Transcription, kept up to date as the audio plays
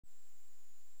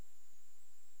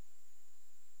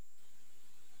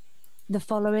The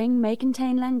following may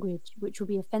contain language which will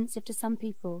be offensive to some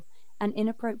people and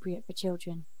inappropriate for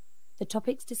children. The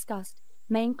topics discussed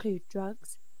may include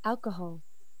drugs, alcohol,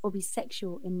 or be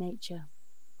sexual in nature.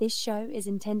 This show is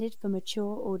intended for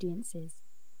mature audiences.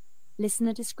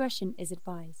 Listener discretion is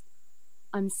advised.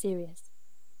 I'm serious.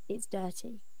 It's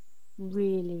dirty.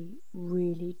 Really,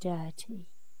 really dirty.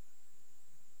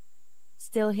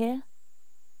 Still here?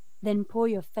 Then pour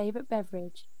your favorite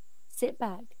beverage, sit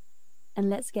back, and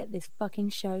let's get this fucking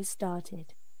show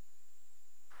started.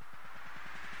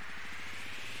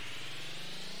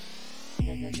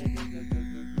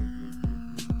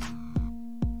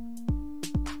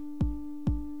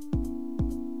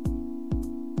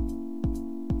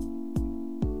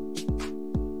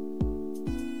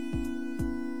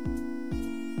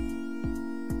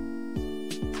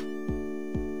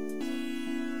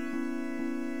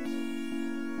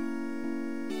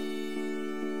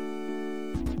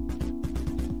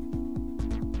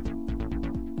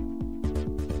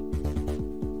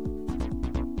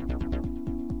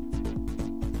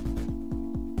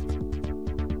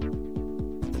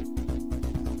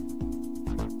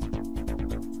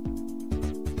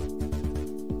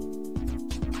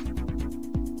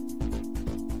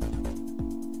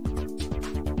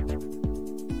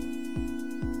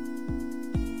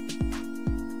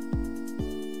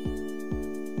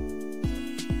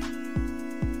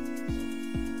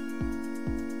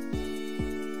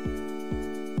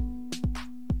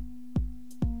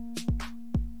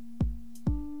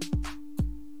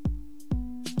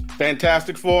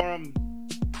 Fantastic Forum,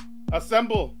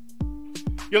 assemble.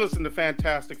 You're listening to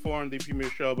Fantastic Forum, the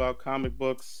premier show about comic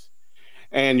books,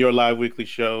 and your live weekly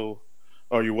show,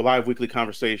 or your live weekly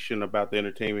conversation about the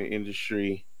entertainment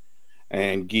industry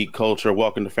and geek culture.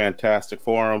 Welcome to Fantastic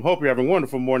Forum. Hope you're having a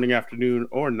wonderful morning, afternoon,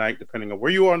 or night, depending on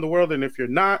where you are in the world. And if you're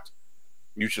not,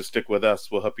 you should stick with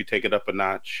us. We'll help you take it up a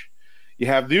notch. You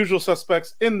have the usual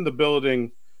suspects in the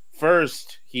building.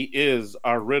 First, he is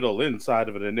our riddle inside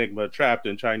of an enigma, trapped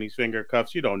in Chinese finger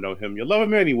cuffs. You don't know him. You love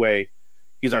him anyway.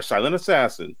 He's our silent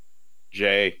assassin,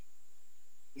 Jay.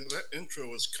 That intro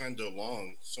was kind of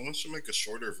long. Someone should make a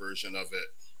shorter version of it.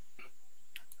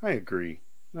 I agree.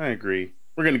 We're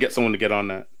going to get someone to get on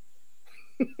that.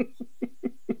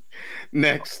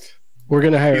 Next. We're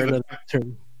going to hire another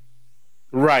intern.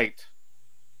 Right.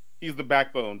 He's the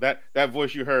backbone. That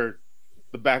voice you heard,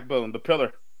 the backbone, the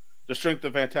pillar. The strength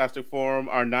of Fantastic Forum,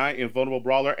 our nigh invulnerable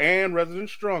brawler and resident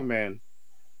strongman,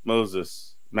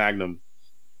 Moses Magnum.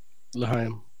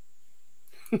 L'chaim.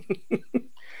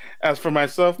 As for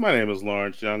myself, my name is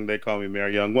Lawrence Young. They call me Mayor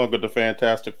Young. Welcome to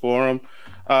Fantastic Forum.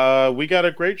 We got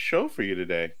a great show for you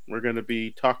today. We're going to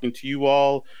be talking to you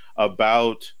all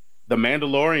about The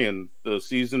Mandalorian, the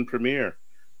season premiere.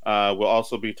 We'll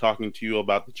also be talking to you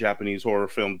about the Japanese horror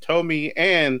film Tomi,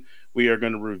 and we are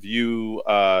going to review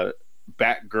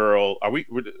Batgirl,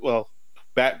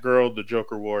 Batgirl, the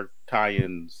Joker War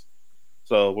tie-ins.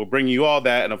 So we'll bring you all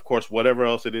that, and of course, whatever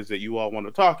else it is that you all want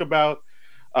to talk about.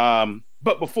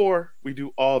 But before we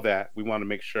do all that, we want to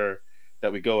make sure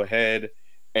that we go ahead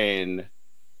and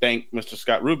thank Mr.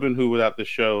 Scott Rubin, who without him, the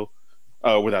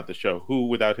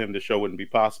show wouldn't be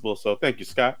possible. So thank you,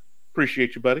 Scott.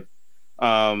 Appreciate you, buddy.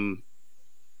 And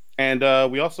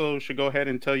we also should go ahead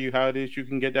and tell you how it is you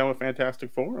can get down with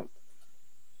Fantastic Forum.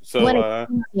 So,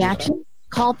 reaction?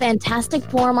 Call Fantastic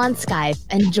Forum on Skype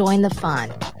and join the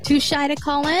fun. Too shy to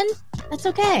call in? That's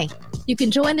okay. You can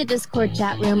join the Discord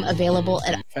chat room available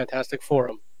at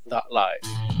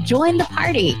fantasticforum.live. Join the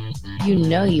party. You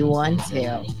know you want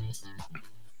to.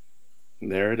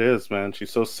 There it is, man. She's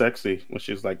so sexy when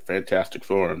she's like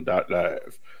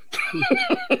fantasticforum.live.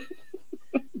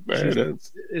 There it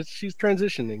is. She's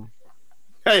transitioning.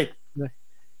 Hey.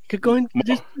 Could go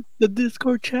into the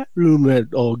Discord chat room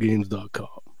at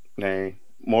allgames.com. Hey,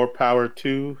 more power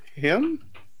to him.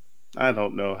 I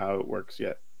don't know how it works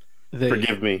yet.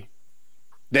 Forgive me.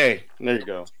 There you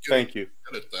go. Thank you.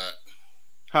 Good at that.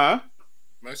 Huh?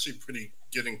 I'm actually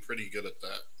getting pretty good at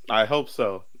that. I hope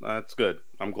so. That's good.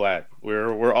 I'm glad.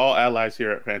 We're all allies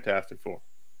here at Fantastic Four.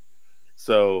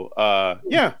 So,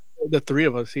 yeah. The three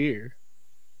of us here.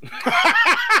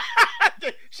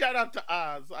 Shout out to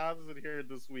Oz. Oz isn't here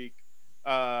this week.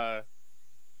 I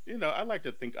like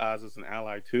to think Oz is an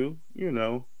ally too.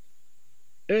 Yeah.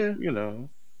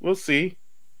 We'll see.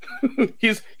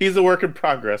 he's a work in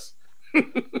progress.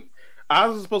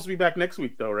 Oz is supposed to be back next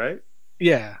week, though, right?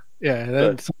 Yeah.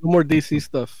 That's some more DC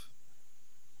stuff.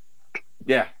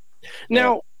 Yeah.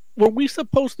 Now, were we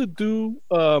supposed to do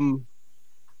all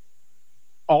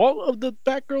of the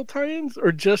Batgirl tie-ins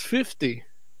or just 50?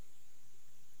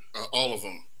 All of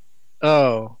them.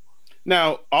 Oh.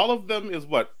 Now, all of them is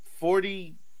what?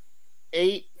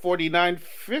 48, 49,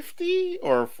 50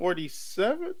 or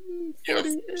 47? Yeah,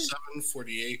 47,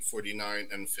 48, 49,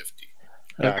 and 50.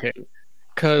 Okay.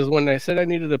 Because when I said I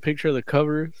needed a picture of the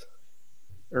cover,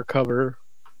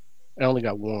 I only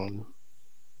got one.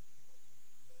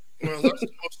 Well, that's the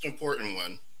most important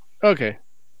one. Okay.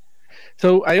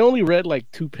 So I only read like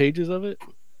 2 pages of it.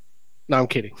 No, I'm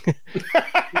kidding.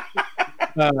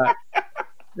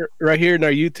 Right here in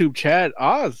our YouTube chat,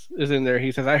 Oz is in there.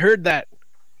 He says, I heard that,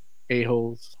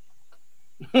 a-holes.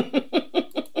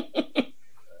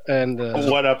 And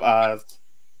what up, Oz?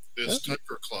 It's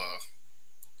Tiger Claw,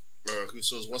 who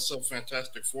says, "What's up,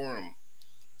 Fantastic Forum?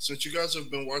 Since you guys have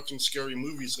been watching scary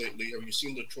movies lately, have you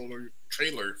seen the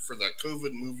trailer for that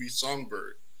COVID movie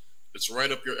Songbird? It's right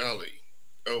up your alley.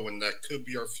 Oh, and that could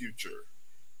be our future."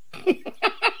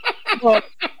 Well,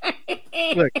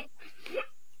 look,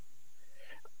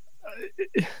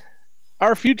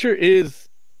 our future is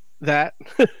that,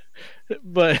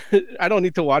 but I don't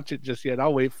need to watch it just yet.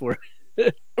 I'll wait for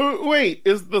it. Wait,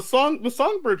 is the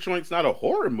Songbird joint's not a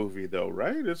horror movie though,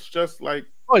 right? It's just like,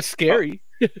 oh, it's scary.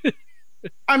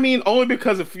 I mean, only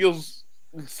because it feels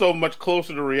so much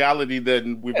closer to reality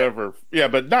than we've ever. Yeah,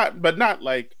 but not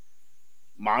like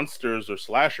monsters or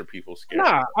slasher people scary.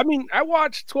 Nah, I mean, I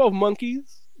watched 12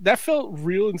 Monkeys. That felt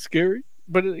real and scary,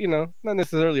 but not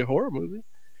necessarily a horror movie.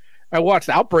 I watched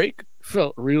Outbreak,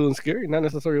 felt real and scary, not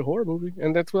necessarily a horror movie,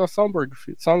 and that's what Songbird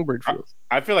feels.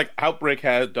 I feel like Outbreak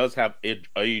does have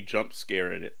a jump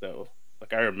scare in it though.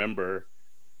 Like I remember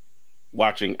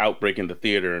watching Outbreak in the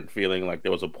theater and feeling like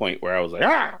there was a point where I was like,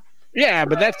 ah. Yeah,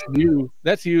 but that's you.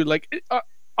 That's you. Like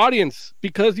audience,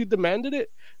 because you demanded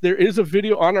it. There is a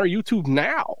video on our YouTube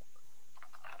now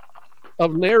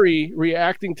of Larry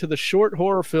reacting to the short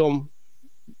horror film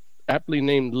aptly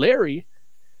named Larry,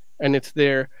 and it's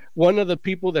there. One of the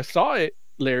people that saw it,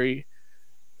 Larry,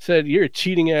 said, "You're a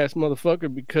cheating ass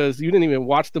motherfucker because you didn't even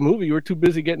watch the movie. You were too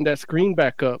busy getting that screen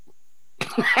back up."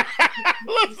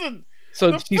 Listen,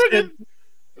 so she said,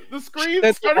 the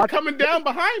screen started coming down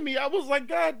behind me. I was like,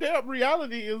 God damn,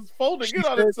 reality is folding in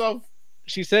on itself.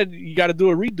 She said, you got to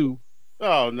do a redo.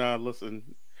 Oh, no, listen.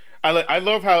 I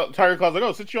love how Tiger Claw's like,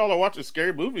 oh, since y'all are watching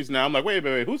scary movies now. I'm like, wait,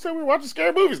 who said we were watching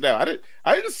scary movies now?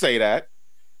 I didn't say that.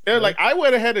 And like, I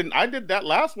went ahead and I did that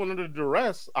last one under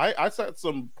duress. I set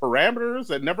some parameters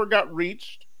that never got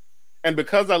reached. And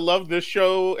because I love this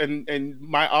show and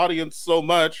my audience so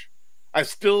much, I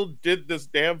still did this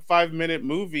damn 5-minute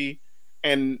movie.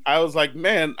 And I was like,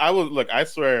 man, I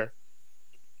swear,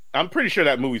 I'm pretty sure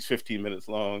that movie's 15 minutes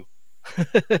long.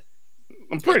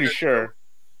 I'm pretty sure.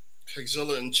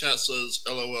 Hexzilla in chat says,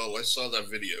 LOL, I saw that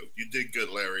video. You did good,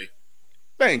 Larry.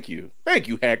 Thank you,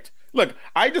 Hecht. Look,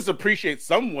 I just appreciate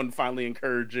someone finally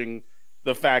encouraging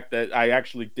the fact that I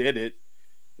actually did it.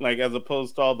 Like, as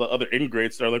opposed to all the other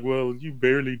ingrates that are like, well, you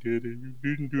barely did it. You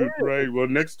didn't do it right. Well,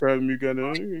 next time you're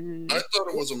gonna... I thought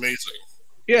it was amazing.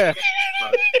 Yeah.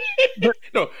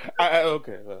 No,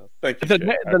 okay. Well, thank you.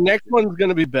 The next one's going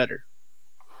to be better.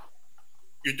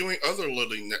 You're doing Other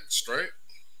Lily next, right?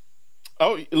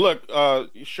 Oh, look,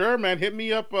 sure, man. Hit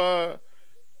me up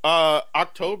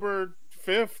October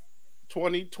 5th,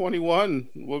 2021.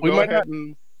 We might not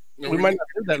do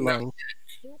that long.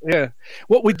 Yeah.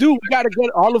 What we do, we got to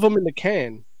get all of them in the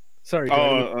can. Sorry. Like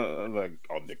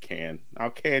on the can.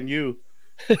 I'll can you.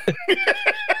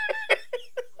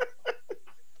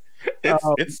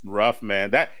 It's rough, man.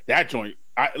 That joint.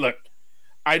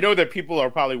 I know that people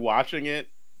are probably watching it.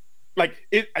 Like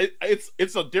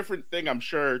it's a different thing, I'm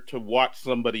sure, to watch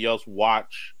somebody else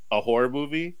watch a horror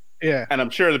movie. Yeah. And I'm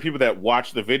sure the people that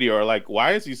watch the video are like,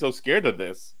 why is he so scared of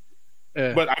this?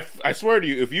 Yeah. But I swear to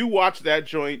you, if you watch that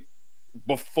joint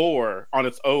before on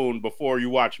its own, before you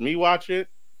watch me watch it,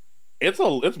 it's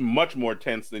much more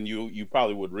tense than you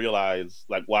probably would realize,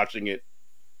 like watching it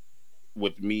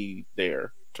with me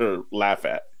there to laugh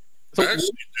at. I actually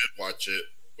did watch it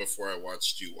before I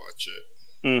watched you watch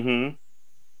it. Mm-hmm.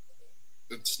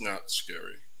 It's not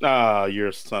scary. Ah, you're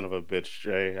a son of a bitch,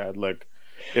 Jay. I'd like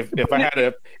if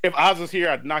Oz was here,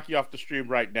 I'd knock you off the stream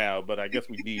right now, but I guess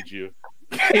we need you.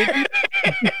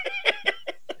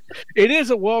 It is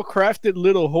a well-crafted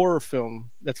little horror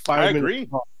film. That's 5 minutes. I agree.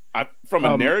 From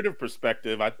a narrative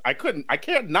perspective, I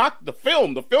can't knock the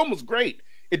film. The film was great.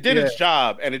 It did its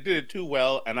job, and it did it too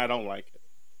well, and I don't like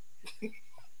it.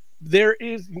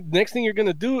 Next thing you're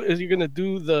gonna do is you're gonna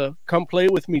do the "Come Play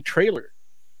with Me" trailer,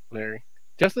 Larry.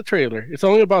 Just the trailer. It's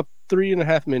only about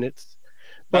 3.5 minutes.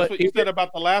 That's what you said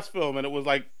about the last film, and it was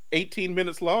like 18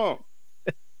 minutes long.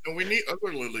 And we need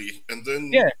Other Lily, and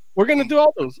then we're gonna do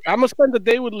all those. I'm gonna spend the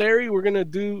day with Larry. We're gonna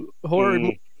do horror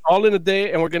movies all in a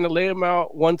day, and we're gonna lay them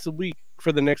out once a week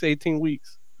for the next 18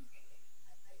 weeks.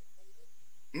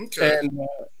 Okay. And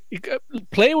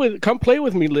Come Play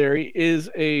With Me, Larry is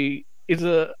a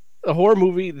horror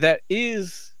movie that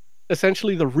is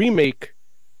essentially the remake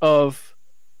of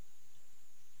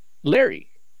Larry.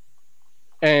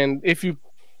 And if you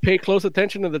pay close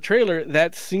attention to the trailer,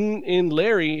 that scene in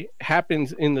Larry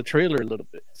happens in the trailer a little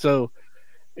bit. So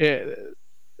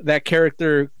that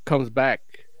character comes back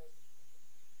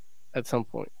at some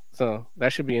point. So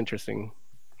that should be interesting.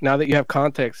 Now that you have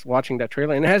context watching that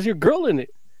trailer, and it has your girl in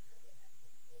it.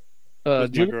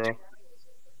 Who's my girl?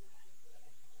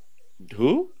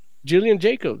 Who? Jillian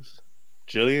Jacobs.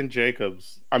 Jillian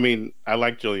Jacobs. I mean, I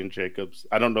like Jillian Jacobs.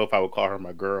 I don't know if I would call her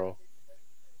my girl.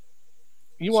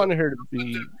 You wanted her to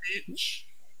be Peach?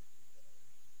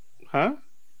 Huh?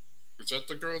 Is that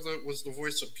the girl that was the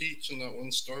voice of Peach in that one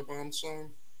Starbomb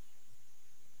song?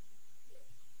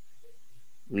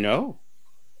 No.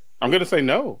 I'm going to say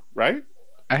no, right?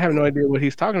 I have no idea what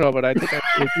he's talking about, but I think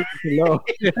I know.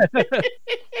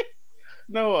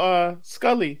 No,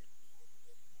 Scully.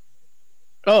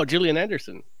 Oh, Gillian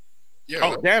Anderson. Yeah.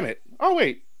 Oh, damn it. Oh,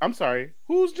 wait. I'm sorry.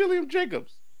 Who's Jillian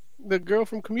Jacobs? The girl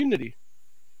from Community.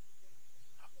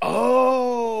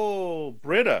 Oh,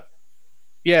 Britta.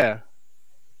 Yeah.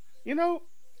 You know,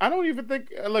 I don't even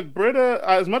think, look, Britta,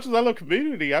 as much as I love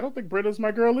Community, I don't think Britta's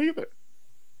my girl either.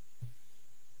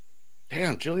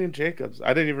 Damn, Jillian Jacobs.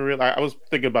 I didn't even realize. I was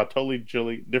thinking about totally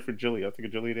different Jillian. I think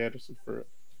of Jillian Anderson for it.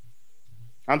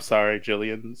 I'm sorry,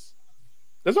 Jillians.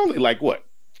 There's only like, what,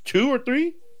 2 or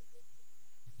 3?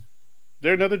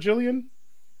 There another Jillian?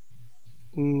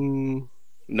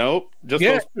 Nope. Just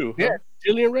those 2. Huh? Yeah,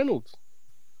 Jillian Reynolds.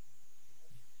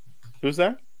 Who's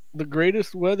that? The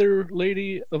greatest weather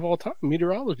lady of all time,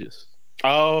 meteorologist.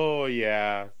 Oh,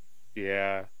 yeah.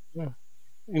 Yeah. You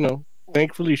know,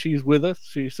 thankfully she's with us.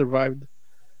 She survived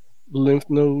lymph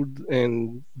node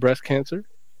and breast cancer. Did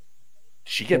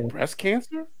she get breast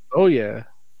cancer? Oh, yeah.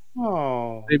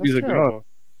 Oh, babies are gone.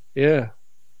 Yeah.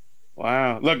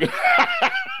 Wow. Look.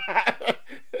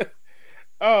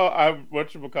 Oh,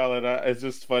 whatchamacallit? It's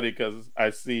just funny because I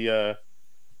see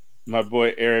my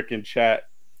boy Eric in chat,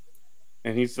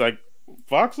 and he's like,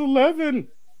 Fox 11.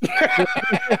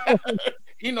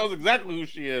 He knows exactly who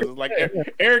she is. It's like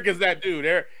Eric is that dude.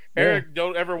 Eric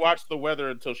don't ever watch the weather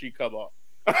until she come on.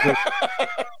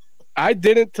 I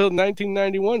didn't till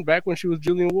 1991, back when she was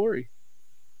Julian Worry.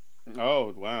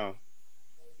 Oh,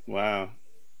 wow.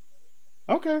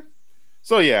 Okay.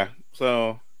 So yeah,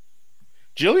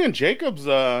 Jillian Jacobs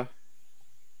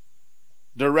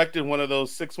directed one of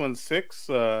those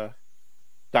 616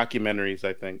 documentaries,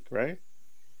 I think, right?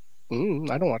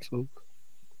 I don't watch those.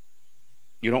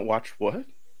 You don't watch what?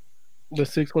 The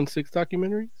 616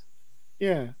 documentaries?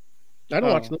 Yeah. I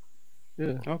don't watch those.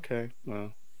 Yeah. Okay.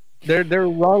 Well, they're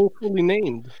wrongfully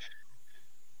named.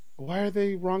 Why are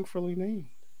they wrongfully named?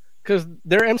 Because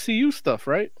they're MCU stuff,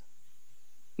 right?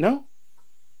 No.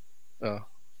 Oh.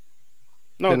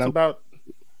 No, it's about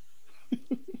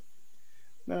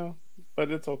no,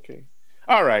 but it's okay.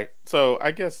 All right. So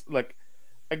I guess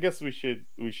we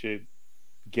should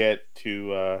get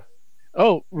to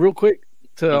oh, real quick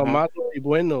to Malo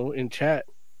Bueno in chat.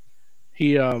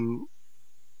 He in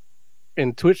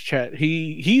Twitch chat,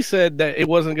 he said that it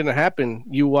wasn't gonna happen,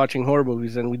 you watching horror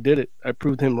movies, and we did it. I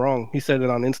proved him wrong. He said it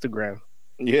on Instagram.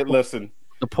 Yeah, listen.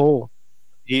 The poll.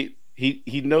 He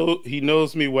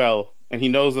knows me well, and he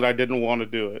knows that I didn't want to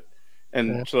do it.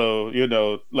 And so, you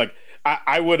know, like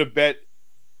I would have bet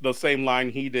the same line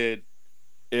he did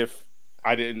if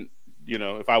I didn't, you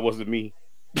know, if I wasn't me.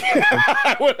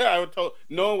 I would told,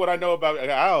 knowing what I know about it,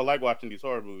 I don't like watching these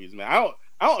horror movies, man. I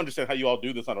don't understand how you all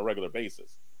do this on a regular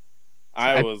basis.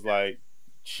 I was like,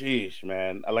 sheesh,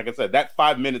 man. Like I said, that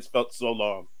 5 minutes felt so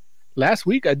long. Last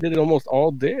week I did it almost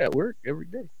all day at work, every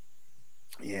day.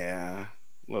 Yeah.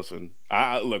 Listen,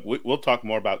 look, we'll talk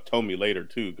more about Tommy later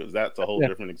too, because that's a whole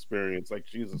different experience. Like,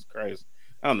 Jesus Christ,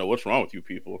 I don't know what's wrong with you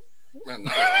people.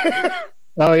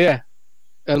 Oh yeah,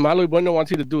 and Malo Bueno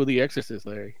wants you to do The Exorcist,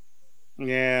 Larry.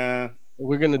 Yeah,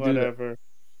 we're gonna do that.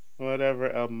 Whatever,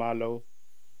 El Malo,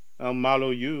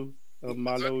 you, El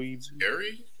Malo.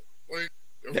 Scary? Like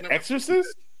The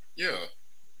Exorcist? Yeah.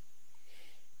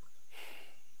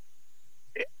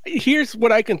 Here's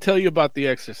what I can tell you about The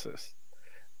Exorcist.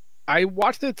 I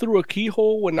watched it through a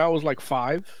keyhole when I was like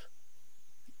 5.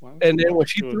 And then when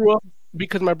she threw up,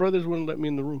 because my brothers wouldn't let me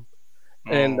in the room.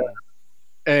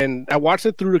 And I watched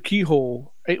it through the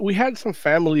keyhole. We had some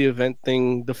family event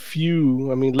thing, The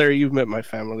Few. I mean, Larry, you've met my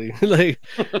family. Like,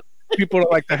 people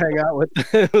don't like to hang out with.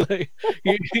 Like,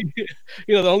 you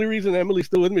know, the only reason Emily's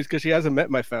still with me is because she hasn't met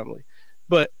my family.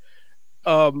 But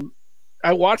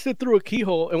I watched it through a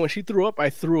keyhole, and when she threw up, I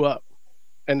threw up,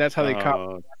 and that's how they caught.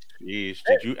 Oh, jeez.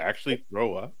 Did you actually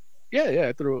throw up? Yeah,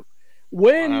 I threw up.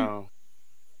 When Wow.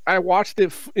 I watched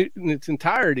it in its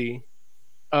entirety,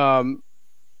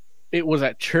 it was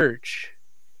at church,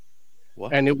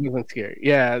 What? and it wasn't scary.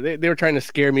 Yeah, they were trying to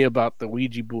scare me about the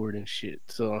Ouija board and shit.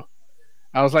 So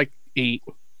I was like 8,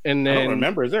 and I then don't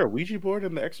remember. Is there a Ouija board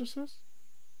in The Exorcist?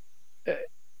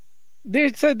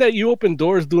 they said that you open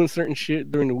doors doing certain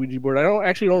shit during the Ouija board. I don't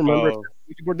remember if Oh. there's a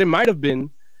Ouija board. There might have been,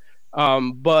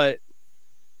 but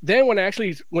then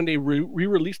when they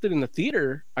re-released it in the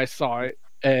theater, I saw it,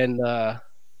 and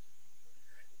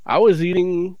I was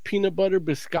eating peanut butter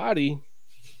biscotti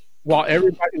while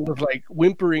everybody was like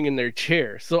whimpering in their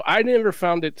chair. So I never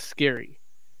found it scary,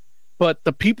 but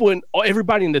the people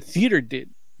everybody in the theater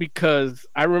did, because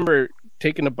I remember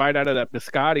taking a bite out of that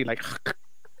biscotti, like,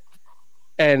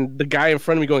 and the guy in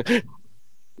front of me going,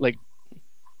 like,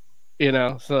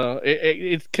 so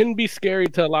it can be scary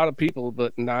to a lot of people,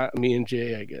 but not me and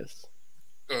Jay, I guess.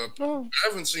 I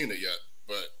haven't seen it yet,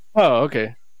 but Oh,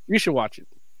 okay. You should watch it.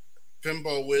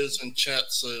 Pinball Wiz in chat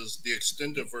says the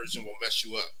extended version will mess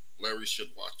you up. Larry should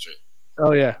watch it.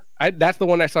 Oh yeah, that's the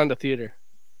one I saw in the theater.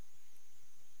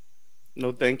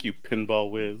 No, thank you,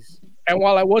 Pinball Wiz. And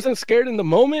while I wasn't scared in the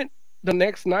moment, the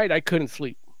next night I couldn't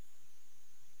sleep.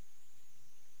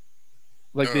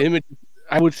 Like the image,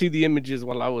 I would see the images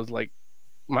while I was like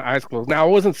my eyes closed. Now I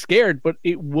wasn't scared, but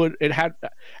it had.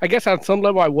 I guess on some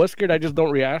level I was scared. I just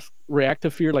don't react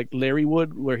to fear like Larry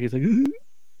would, where he's like,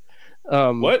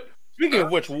 What? Speaking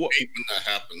of which, I hate when that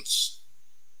happens.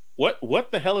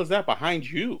 what the hell is that behind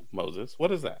you, Moses?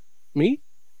 What is that? Me?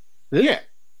 This? Yeah.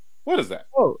 What is that?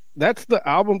 Oh, that's the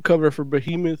album cover for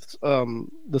Behemoth's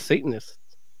The Satanists.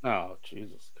 Oh,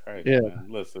 Jesus Christ. Yeah. Man.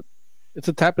 Listen. It's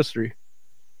a tapestry.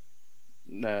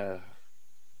 Nah.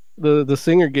 The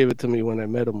singer gave it to me when I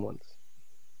met him once.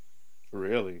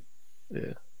 Really?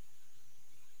 Yeah.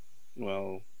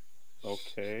 Well,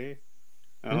 okay.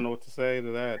 I don't know what to say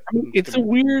to that. I mean, it's a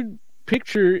weird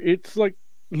picture. It's like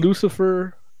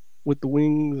Lucifer with the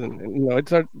wings, and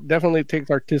it's definitely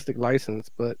takes artistic license,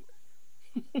 but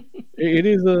it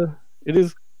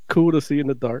is cool to see in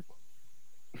the dark.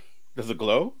 Does it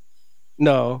glow?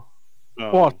 No.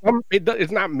 No. Well,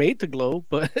 it's not made to glow,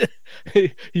 but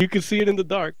you can see it in the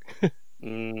dark.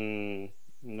 No,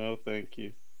 thank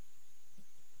you.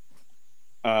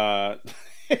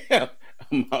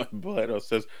 Boleto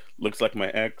says, looks like my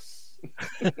ex.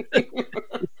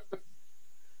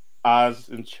 Oz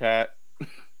in chat.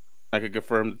 I can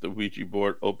confirm that the Ouija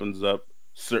board opens up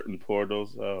certain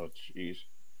portals. Oh, jeez.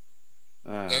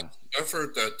 I've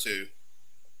heard that too.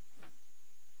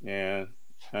 Yeah,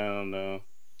 I don't know.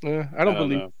 I don't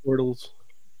believe know. portals.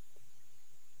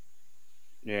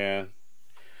 Yeah.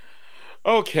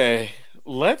 Okay,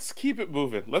 let's keep it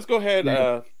moving. Let's go ahead.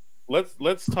 Yeah.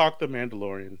 Let's talk The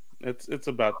Mandalorian. It's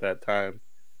about that time.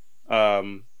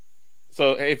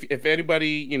 So if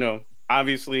anybody,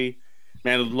 obviously,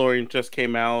 Mandalorian just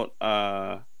came out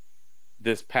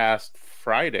this past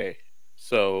Friday.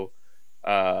 So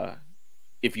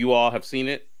if you all have seen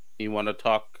it, you want to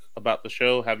talk about the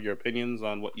show, have your opinions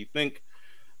on what you think,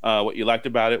 what you liked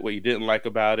about it, what you didn't like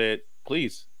about it,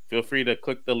 please feel free to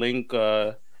click the link.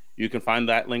 You can find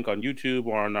that link on YouTube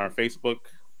or on our Facebook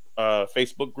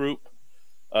group.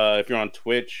 If you're on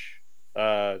Twitch,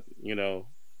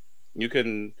 you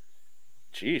can.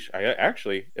 Geez,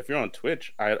 if you're on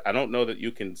Twitch, I don't know that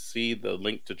you can see the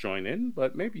link to join in,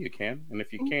 but maybe you can. And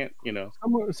if you can't,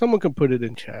 someone can put it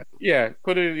in chat. Yeah,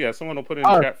 someone will put it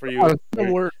in chat for you.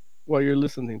 Somewhere while you're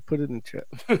listening, put it in chat.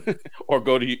 or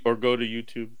go to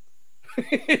YouTube.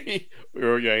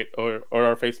 or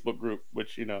our Facebook group,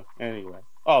 which anyway,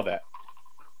 all that.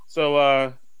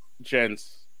 So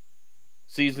gents,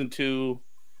 season 2,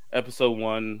 episode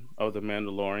 1 of The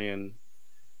Mandalorian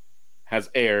has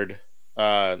aired.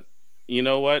 You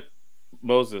know what,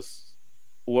 Moses,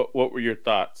 what were your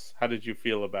thoughts? How did you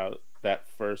feel about that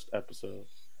first episode?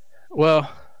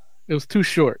 Well, it was too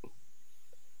short.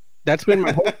 That's been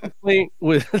my whole complaint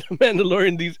with The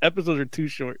Mandalorian. These episodes are too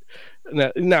short.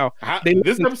 Now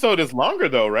this episode is longer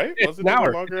though, right? It's an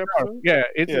hour. Longer episode? Yeah,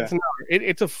 it's an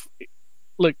hour.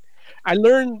 Look, I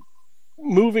learned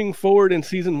moving forward in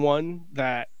season 1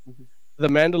 that The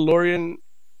Mandalorian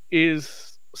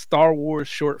is Star Wars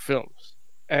short films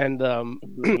and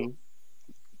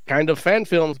kind of fan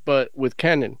films, but with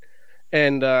canon.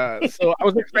 And so I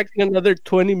was expecting another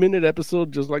 20-minute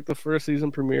episode, just like the first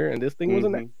season premiere, and this thing was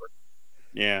an hour.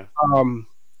 Yeah. And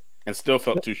still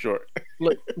felt too short.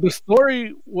 Look, the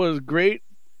story was great,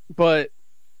 but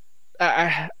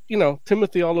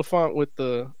Timothy Olyphant with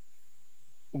the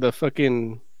the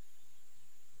fucking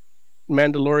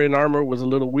Mandalorian armor was a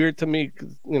little weird to me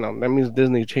because that means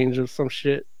Disney changed some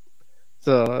shit.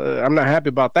 So I'm not happy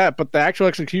about that. But the actual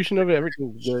execution of it,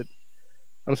 everything's good.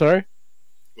 I'm sorry.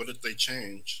 What did they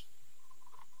change?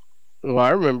 Well, I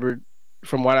remember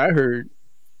from what I heard,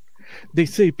 they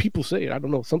say people say it. I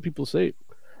don't know. Some people say it.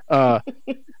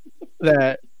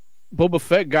 That Boba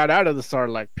Fett got out of the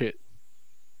Sarlacc pit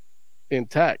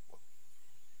intact.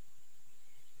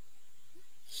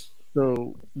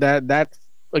 So that's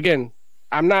again,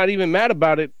 I'm not even mad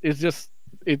about it. It's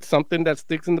something that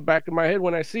sticks in the back of my head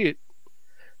when I see it.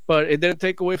 But it didn't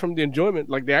take away from the enjoyment.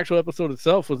 Like the actual episode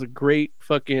itself was a great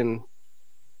fucking.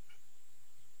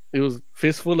 It was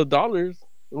fistful of dollars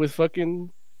with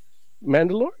fucking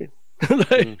Mandalorian.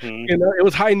 It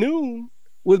was high noon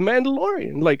with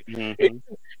Mandalorian.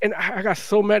 And I got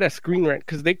so mad at Screen Rant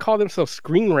because they call themselves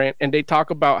Screen Rant and they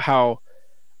talk about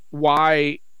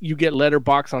why you get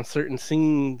letterbox on certain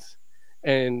scenes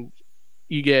and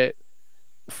you get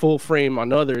full frame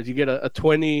on others. You get a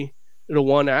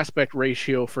 20:1 aspect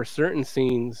ratio for certain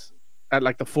scenes at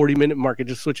like the 40-minute mark. It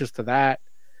just switches to that,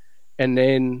 and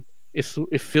then it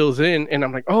fills in. And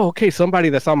I'm like, oh, okay, somebody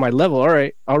that's on my level. All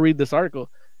right, I'll read this article.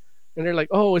 And they're like,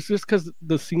 oh, it's just because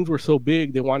the scenes were so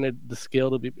big, they wanted the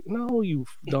scale to be big. No, you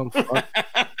dumb fuck.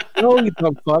 No, you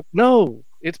dumb fuck. No,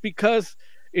 it's because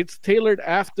it's tailored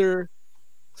after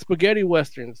spaghetti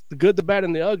westerns, the good, the bad,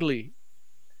 and the ugly.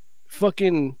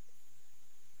 Fucking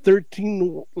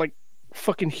 13, like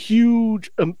fucking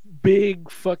huge, big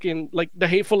fucking, like the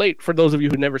Hateful Eight, for those of you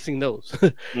who've never seen those.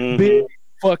 Big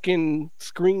fucking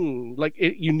screen. Like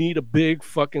you need a big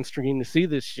fucking screen to see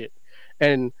this shit.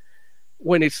 And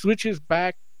when it switches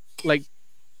back, like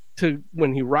to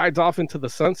when he rides off into the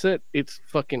sunset, it's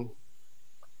fucking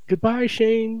goodbye,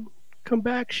 Shane. Come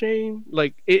back, Shane.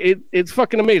 Like it's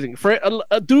fucking amazing for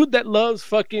a dude that loves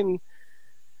fucking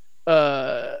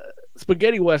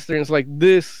spaghetti westerns like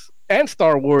this and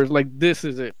Star Wars. Like this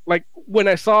is it. Like when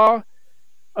I saw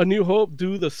A New Hope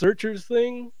do the Searchers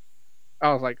thing,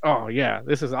 I was like, oh yeah,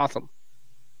 this is awesome.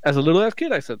 As a little ass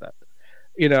kid, I said that,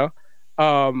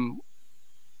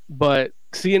 but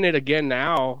seeing it again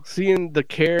now, seeing the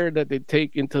care that they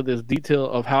take into this detail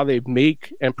of how they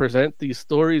make and present these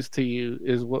stories to you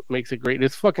is what makes it great.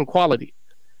 It's fucking quality.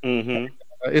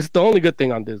 It's the only good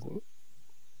thing on Disney.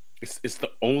 It's the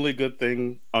only good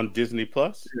thing on Disney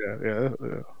Plus. Yeah.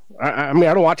 I mean,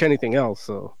 I don't watch anything else,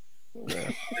 so. Yeah.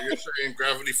 Are you saying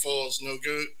Gravity Falls no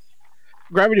good?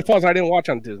 Gravity Falls, I didn't watch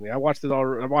on Disney. I watched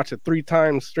it 3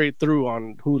 times straight through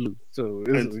on Hulu. So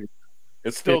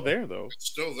it's still there though. It's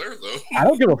still there though. I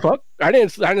don't give a fuck. I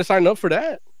didn't sign up for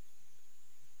that.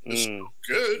 It's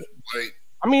good. Like,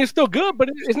 I mean, it's still good, but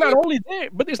it's not only there.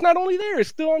 But it's not only there. It's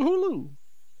still on Hulu.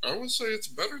 I would say it's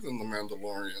better than The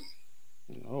Mandalorian.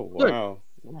 Oh wow,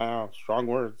 wow, strong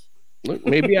words. Look,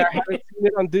 maybe I haven't seen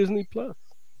it on Disney Plus,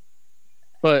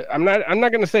 but I'm not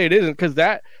going to say it isn't because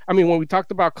that. I mean, when we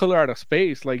talked about Color Out of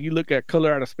Space, like you look at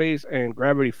Color Out of Space and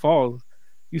Gravity Falls,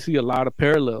 you see a lot of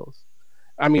parallels.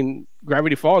 I mean,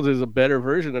 Gravity Falls is a better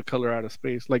version of Color Out of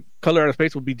Space. Like Color Out of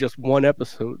Space will be just one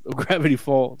episode of Gravity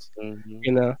Falls,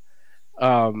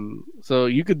 So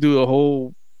you could do a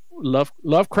whole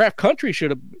Lovecraft Country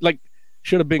should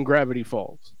have been Gravity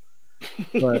Falls,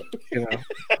 but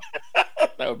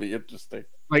that would be interesting.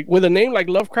 Like with a name like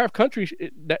Lovecraft Country,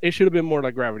 it should have been more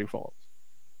like Gravity Falls.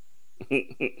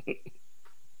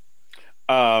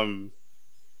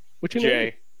 Which in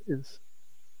Jay is.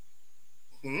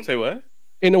 Say what?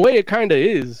 In a way, it kind of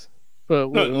is,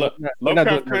 but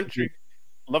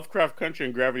Lovecraft Country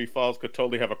and Gravity Falls could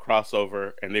totally have a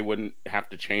crossover, and they wouldn't have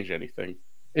to change anything.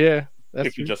 Yeah,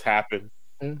 if it just happened.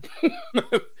 Yeah.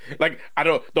 Like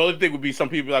the only thing would be some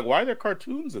people be like, why are there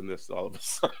cartoons in this all of a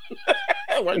sudden?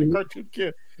 Why are there cartoon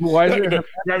kids? Why is there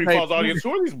Gravity Falls audience?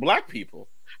 Who are these black people?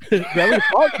 Gravity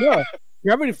Falls, yeah.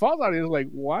 Gravity Falls audience is like,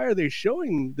 why are they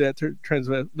showing that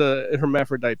the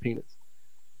hermaphrodite penis?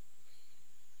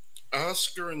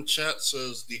 Oscar in chat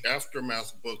says the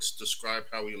Aftermath books describe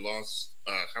how he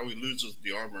loses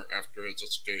the armor after his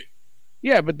escape.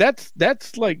 Yeah, but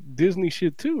that's like Disney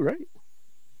shit too, right?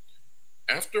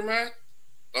 Aftermath?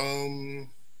 I'm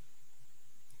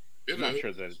not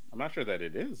sure that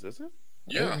it is it?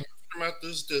 Yeah, Aftermath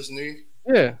is Disney.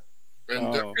 Yeah.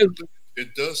 And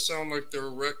it does sound like they're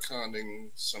retconning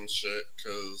some shit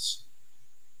because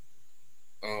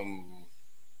I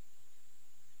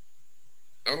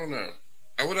don't know.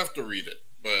 I would have to read it,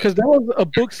 but because there was a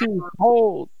book series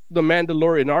called The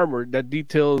Mandalorian Armor that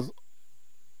details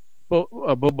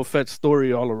Boba Fett's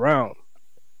story all around.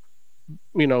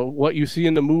 What you see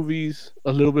in the movies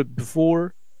a little bit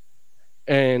before,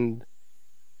 and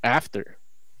after.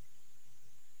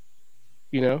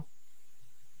 You know?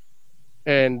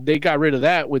 And they got rid of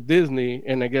that with Disney,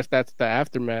 and I guess that's the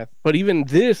aftermath. But even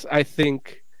this, I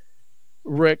think,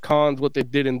 retcons what they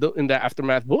did in the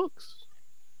aftermath books.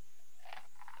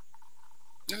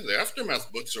 Yeah, the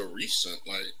aftermath books are recent.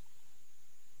 Like,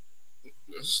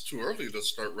 it's too early to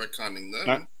start retconning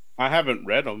them. I haven't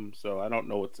read them, so I don't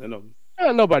know what's in them.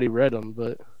 Nobody read them,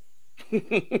 but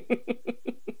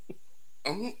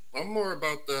I'm more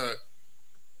about that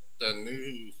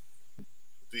new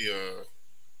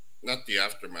not the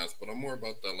aftermath, but I'm more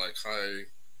about that like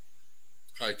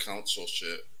high council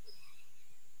shit.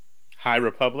 High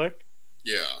Republic?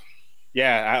 Yeah.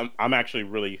 Yeah, I'm actually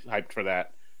really hyped for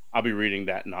that. I'll be reading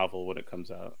that novel when it comes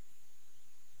out.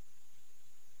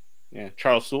 Yeah,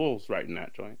 Charles Soule's writing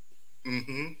that joint.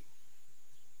 Mm-hmm.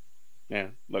 Yeah,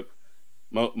 look,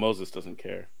 Moses doesn't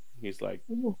care. He's like,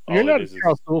 you're not a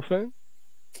Charles Soule fan.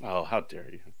 Oh, how dare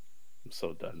you! I'm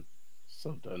so done.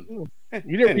 So done.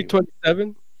 You didn't read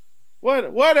 27?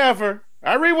 Whatever.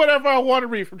 I read whatever I want to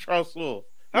read from Charles Soule.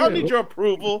 I don't need your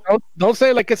approval. Don't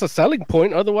say like it's a selling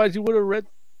point. Otherwise, you would have read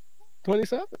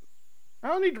 27. I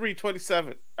don't need to read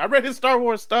 27. I read his Star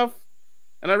Wars stuff,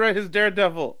 and I read his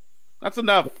Daredevil. That's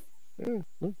enough.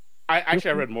 I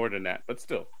read more than that, but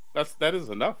still, that is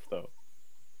enough though.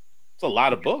 It's a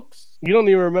lot of books. You don't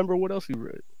even remember what else you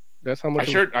read. That's how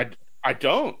much. I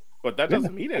don't, but that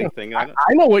doesn't mean anything. I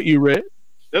know what you read.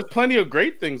 There's plenty of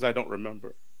great things I don't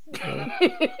remember.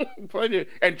 Plenty,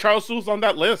 and Charles Soule's on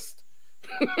that list.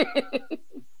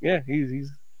 Yeah,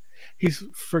 he's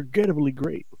forgettably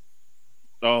great.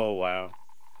 Oh wow,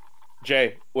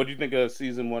 Jay, what do you think of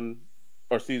season 1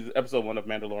 or episode 1 of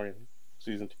Mandalorian,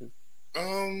 season 2?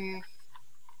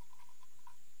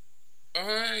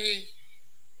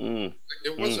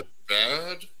 It wasn't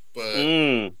bad,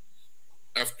 but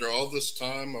after all this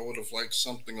time, I would have liked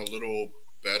something a little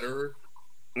better.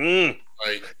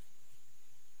 Like,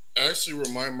 I actually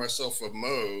remind myself of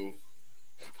Mo.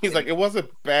 He's like, it wasn't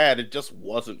bad, it just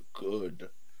wasn't good.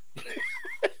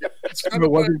 It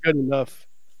wasn't good enough.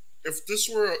 If this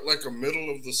were like a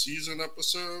middle of the season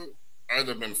episode, I'd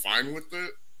have been fine with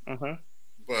it.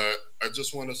 But I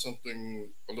just wanted something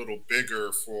a little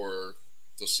bigger for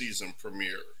the season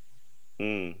premiere.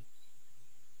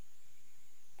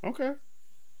 Okay.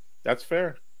 That's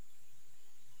fair.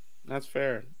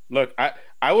 Look,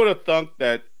 I would have thought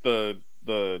that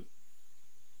the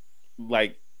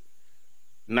like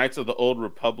Knights of the Old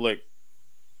Republic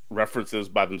references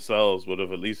by themselves would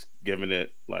have at least given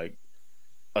it like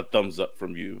a thumbs up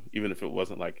from you, even if it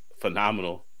wasn't like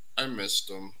phenomenal. I missed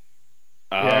them.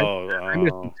 I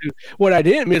missed them too. What I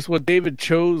didn't miss was David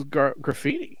Cho's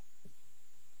graffiti.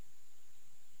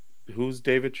 Who's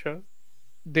David Cho?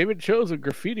 David Cho's a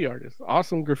graffiti artist,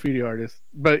 awesome graffiti artist.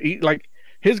 But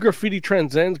his graffiti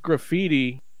transcends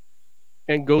graffiti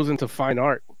and goes into fine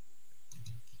art.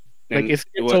 Like it's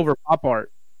over pop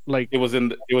art. Like it was in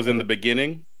the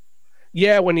beginning.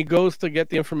 Yeah, when he goes to get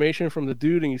the information from the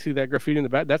dude and you see that graffiti in the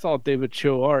back, that's all David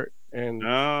Cho art. And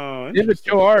David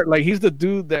Cho art, like he's the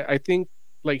dude that I think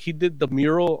like he did the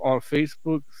mural on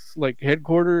Facebook's like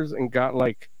headquarters and got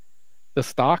like the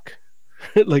stock,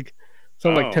 like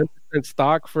some like 10%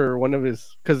 stock for one of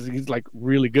his, because he's like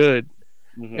really good.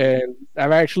 And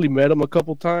I've actually met him a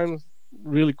couple times.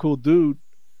 Really cool dude.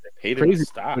 They paid him in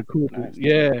stock. Cool nice.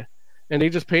 Yeah. And they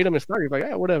just paid him in stock. He's like,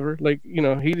 yeah, whatever. Like, you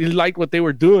know, he liked what they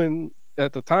were doing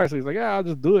at the time. So he's like, yeah, I'll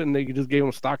just do it. And they just gave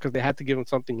him stock because they had to give him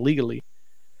something legally.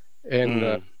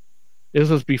 And this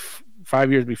was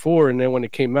 5 years before. And then when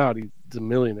it came out, he's a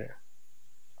millionaire.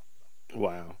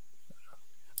 Wow.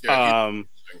 Yeah,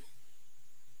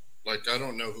 like, I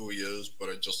don't know who he is, but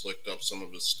I just looked up some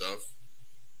of his stuff.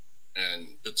 And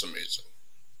it's amazing.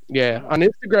 Yeah. On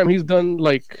Instagram, he's done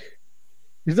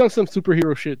some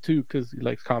superhero shit too, because he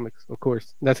likes comics, of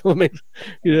course. That's what makes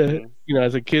you know,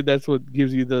 as a kid, that's what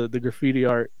gives you the graffiti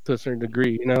art to a certain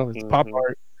degree. You know, it's pop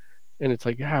art, and it's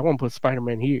like, yeah, I want to put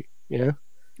Spider-Man here. You know,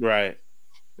 right?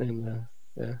 And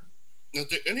yeah. Now,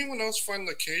 did anyone else find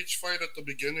the cage fight at the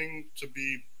beginning to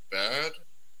be bad?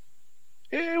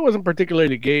 It wasn't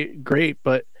particularly great,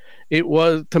 but it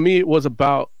was, to me, it was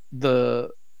about the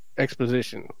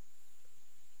exposition.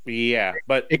 Yeah,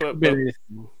 but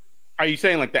are you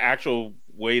saying like the actual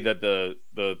way that the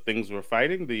things were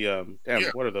fighting?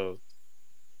 What are those?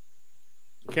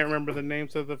 I can't remember the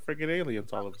names of the freaking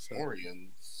aliens all of a sudden.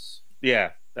 Orions.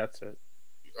 Yeah, that's it.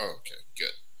 Oh, okay,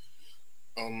 good.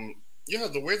 Yeah,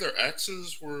 the way their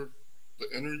axes were, the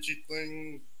energy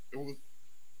thing,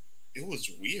 it was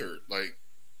weird. Like,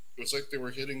 it was like they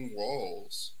were hitting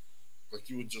walls. Like,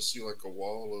 you would just see like a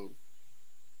wall of,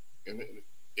 and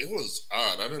It was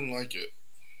odd. I didn't like it.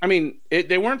 I mean,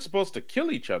 they weren't supposed to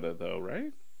kill each other, though,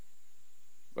 right?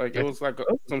 Like it was like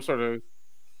some sort of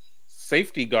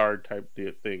safety guard type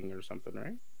thing or something,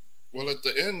 right? Well, at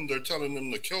the end, they're telling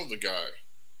them to kill the guy.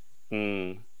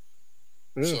 Hmm.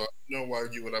 So I don't know why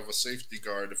you would have a safety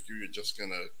guard if you were just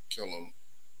gonna kill him.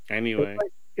 Anyway,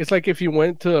 It's like if you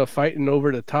went to a fight and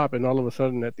over the top, and all of a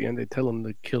sudden at the end they tell them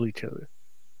to kill each other.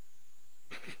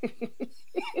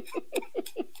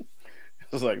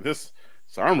 it's like this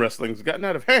arm wrestling's gotten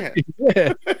out of hand.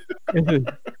 Yeah.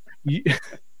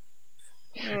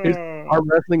 It's arm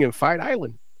wrestling in Fight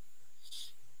Island.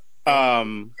 I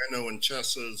know in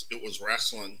chess it was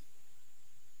wrestling.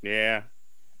 Yeah,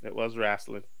 it was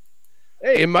wrestling.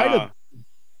 Hey, it might have.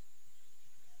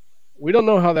 We don't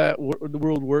know how the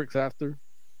world works after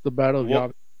the Battle of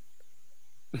Yavin.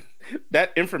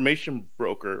 That information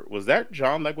broker, was that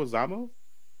John Leguizamo?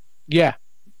 Yeah.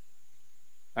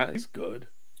 He's good.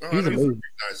 Oh, He's I amazing.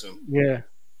 recognize him. Yeah.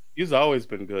 He's always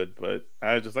been good, but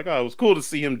I was just like, oh, it was cool to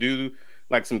see him do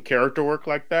like some character work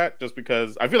like that, just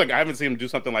because I feel like I haven't seen him do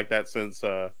something like that since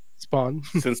Spawn.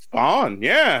 Since Spawn.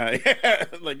 Yeah.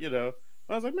 Like, you know,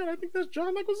 I was like, man, I think that's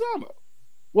John Leguizamo.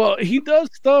 Well, he does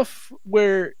stuff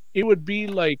where it would be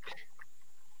like,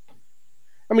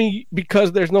 I mean,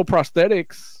 because there's no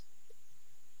prosthetics,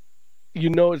 you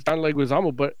know it's John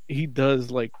Leguizamo, but he does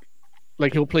like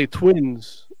he'll play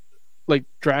twins, like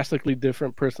drastically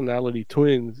different personality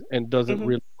twins, and does it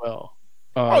really well.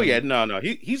 Oh yeah, no,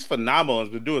 he's phenomenal. Has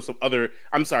been doing some other.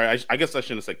 I'm sorry, I guess I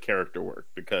shouldn't have said character work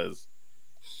because,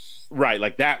 right,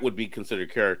 like that would be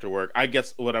considered character work. I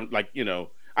guess what I'm like, you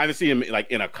know, I haven't seen him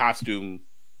like in a costume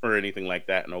or anything like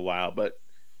that in a while, but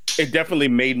it definitely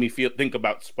made me think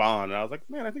about Spawn, and I was like,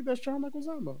 man, I think that's John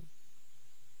Leguizamo.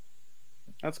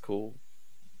 That's cool.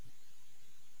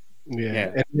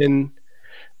 Yeah. And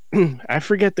then I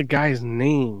forget the guy's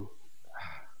name.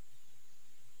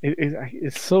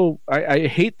 It's so I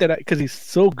hate that because he's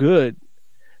so good,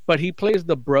 but he plays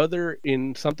the brother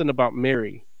in Something About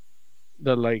Mary,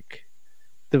 the like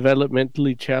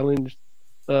developmentally challenged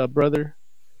brother,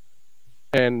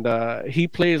 and he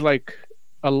plays like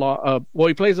a lot. Well,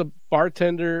 he plays a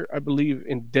bartender, I believe,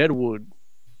 in Deadwood,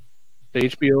 the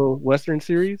HBO Western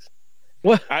series.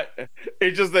 What?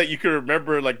 It's just that you can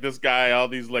remember like this guy, all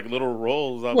these like little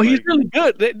roles. Well, he's really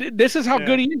good. This is how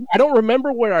good he is. I don't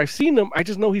remember where I've seen him. I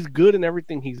just know he's good in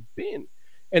everything he's been.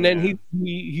 And then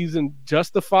he's in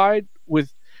Justified,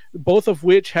 with both of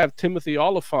which have Timothy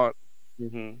Olyphant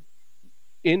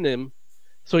in them.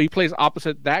 So he plays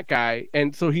opposite that guy,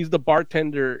 and so he's the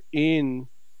bartender in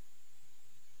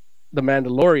The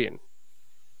Mandalorian.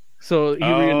 So he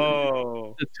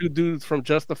the two dudes from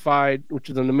Justified,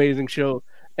 which is an amazing show,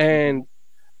 and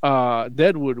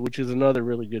Deadwood, which is another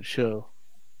really good show.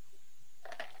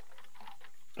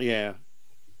 Yeah.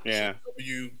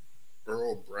 W.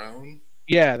 Earl Brown?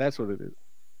 Yeah, that's what it is.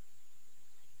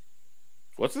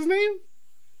 What's his name?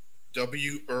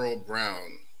 W. Earl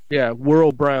Brown. Yeah,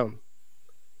 Whirl Brown.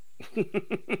 He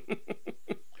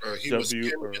was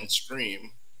Kenny in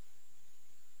Scream.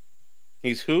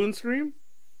 He's who in Scream?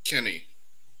 Kenny.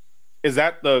 Is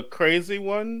that the crazy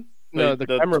one? No, the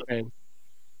cameraman.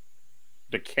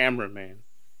 The cameraman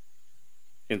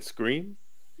in Scream?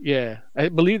 Yeah, I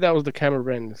believe that was the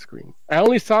cameraman in Scream. I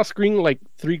only saw Scream like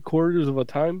 3/4 of a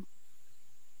time.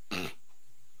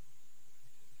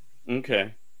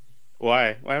 Okay.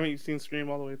 Why? Why haven't you seen Scream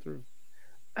all the way through?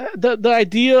 The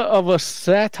idea of a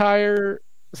satire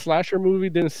slasher movie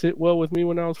didn't sit well with me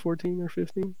when I was 14 or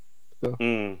 15.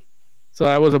 So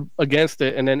I was against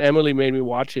it, and then Emily made me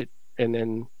watch it, and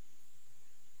then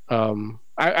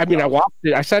I mean I watched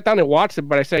it. I sat down and watched it,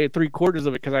 but I say 3/4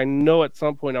 of it because I know at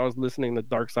some point I was listening to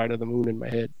Dark Side of the Moon in my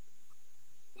head.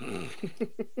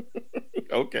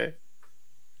 Okay.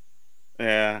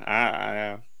 Yeah,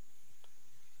 I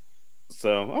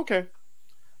so okay.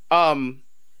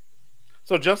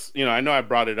 So just, you know, I know I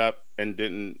brought it up and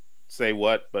didn't say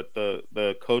what, but the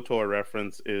KOTOR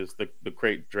reference is the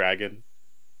Krayt Dragon.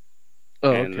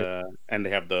 Oh, and okay. And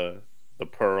they have the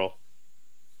pearl.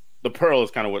 The pearl is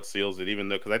kind of what seals it, even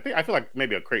though because I feel like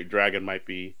maybe a Krayt Dragon might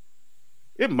be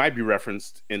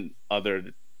referenced in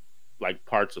other like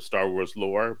parts of Star Wars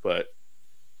lore, but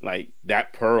like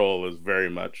that pearl is very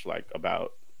much like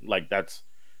about like that's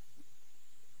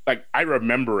like I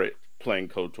remember it playing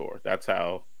KOTOR. That's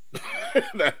how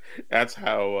that's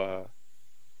how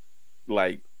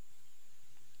like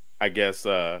I guess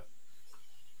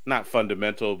not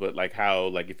fundamental, but like how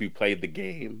like if you played the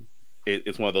game,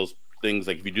 it's one of those things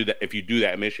like if you do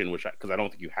that mission, which because I don't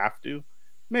think you have to,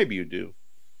 maybe you do,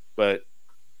 but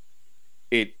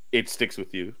it sticks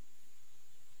with you.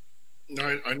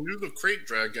 Now, I knew the Crate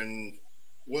Dragon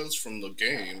was from the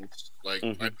games. Like,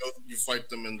 I know you fight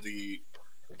them in the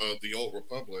Old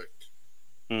Republic.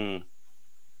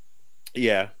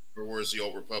 Yeah. Or where's the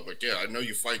Old Republic? Yeah, I know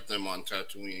you fight them on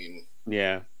Tatooine.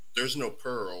 Yeah. There's no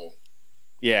Pearl.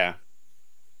 Yeah.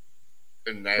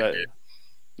 In that game.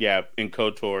 Yeah, in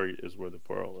KOTOR is where the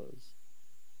Pearl is.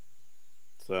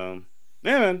 So,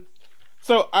 yeah, man.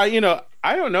 So, I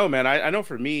don't know, man. I know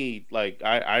for me, like,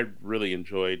 I really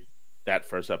enjoyed that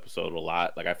first episode a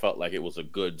lot. Like, I felt like it was a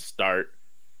good start.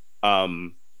 I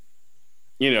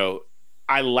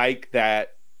like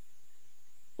that.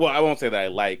 Well, I won't say that I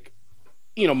like,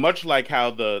 much like how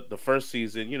the first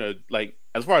season, like,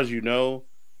 as far as the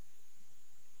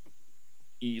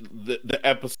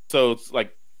episodes,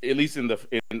 like, at least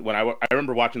when I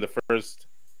remember watching the first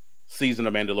season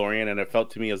of Mandalorian, and it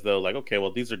felt to me as though, like, okay,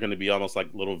 well, these are going to be almost like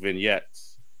little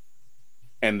vignettes.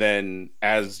 And then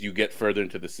as you get further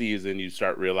into the season, you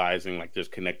start realizing, like, there's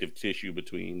connective tissue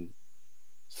between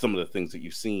some of the things that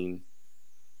you've seen.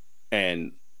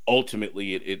 And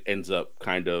ultimately it ends up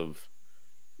kind of,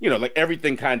 like,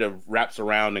 everything kind of wraps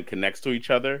around and connects to each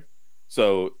other.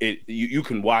 So you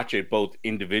can watch it both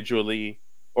individually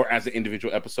or as an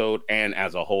individual episode and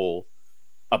as a whole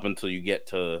up until you get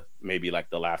to maybe like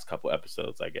the last couple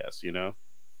episodes, I guess,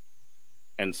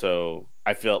 And so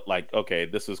I felt like, okay,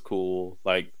 this is cool.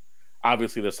 Like,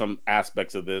 obviously there's some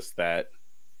aspects of this that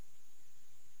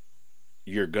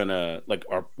you're gonna like,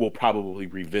 or we'll probably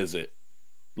revisit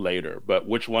later, but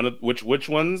which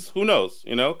ones, who knows,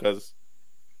 because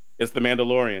it's the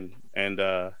Mandalorian, and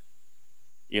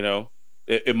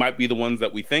it might be the ones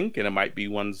that we think, and it might be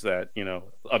ones that,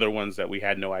 other ones that we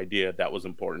had no idea that was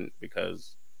important,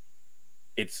 because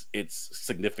its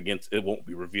significance, it won't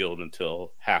be revealed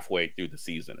until halfway through the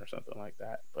season or something like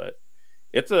that. But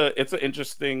it's an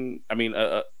interesting,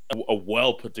 a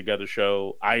well put together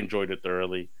show. I enjoyed it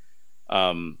thoroughly.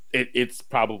 It's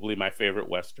probably my favorite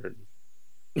Western.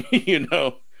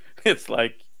 It's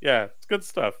like, yeah, it's good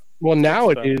stuff. Well, now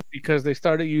it is, because they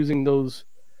started using those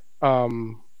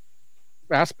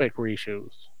aspect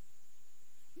ratios.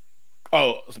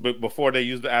 Oh, but before they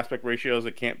used the aspect ratios,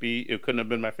 it couldn't have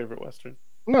been my favorite Western.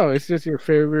 No, it's just your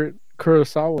favorite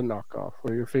Kurosawa knockoff,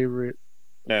 or your favorite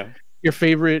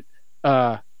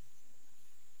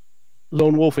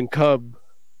Lone Wolf and Cub.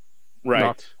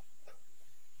 Right.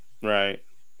 Right.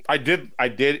 I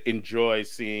did enjoy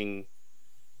seeing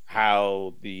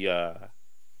how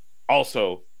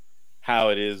also how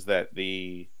it is that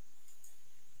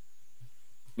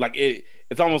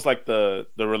it's almost like the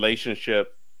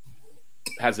relationship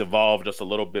has evolved just a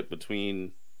little bit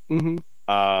between the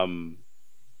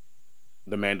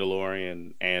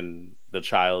Mandalorian and the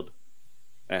child,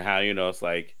 and how, it's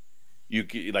like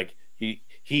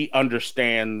he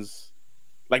understands,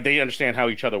 like, they understand how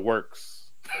each other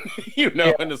works.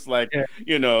 And it's like,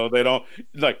 they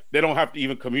don't have to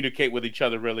even communicate with each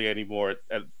other really anymore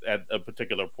at a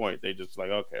particular point. They just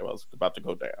like, okay, well, it's about to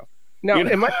go down. Now,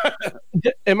 am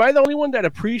I the only one that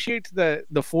appreciates that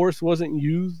the Force wasn't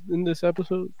used in this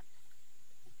episode?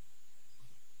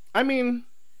 I know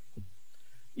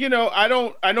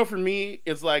for me,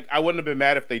 it's like, I wouldn't have been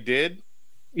mad if they did.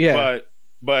 Yeah.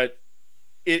 But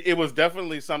it was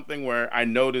definitely something where I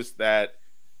noticed that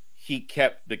he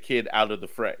kept the kid out of the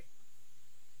fray.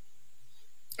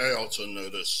 I also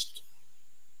noticed.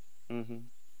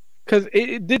 Because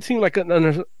it did seem like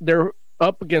they're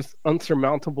up against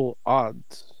unsurmountable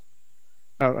odds.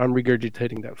 I'm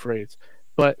regurgitating that phrase.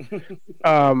 But,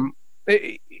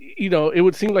 it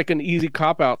would seem like an easy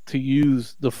cop-out to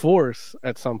use the Force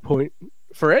at some point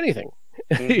for anything.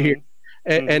 And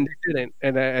it didn't.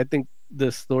 And I think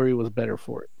the story was better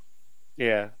for it.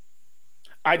 Yeah.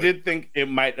 I did think it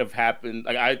might have happened.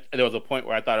 Like, there was a point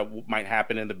where I thought it might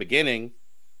happen in the beginning,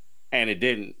 and it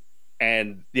didn't.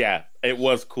 And yeah, it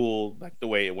was cool, like, the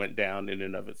way it went down in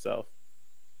and of itself.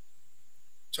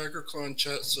 Tiger Clan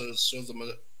chat says, so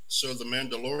the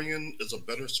Mandalorian is a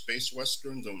better space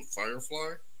western than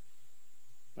Firefly?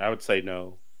 I would say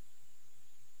no,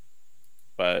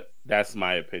 but that's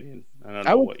my opinion. I don't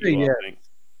know what you all think.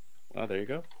 Well, there you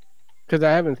go. Because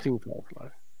I haven't seen Firefly.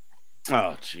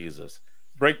 Oh, Jesus.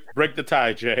 Break the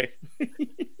tie, Jay. I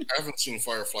haven't seen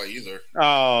Firefly either.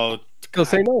 Oh, so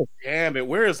say no. Damn it!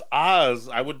 Where is Oz?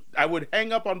 I would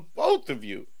hang up on both of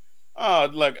you. Oh,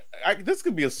 look, this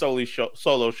could be a solo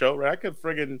show, right? I could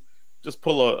friggin' just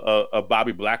pull a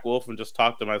Bobby Blackwolf and just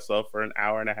talk to myself for an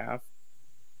hour and a half.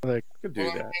 I could do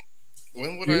that.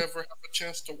 When would I ever have a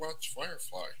chance to watch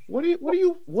Firefly? What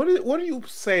are you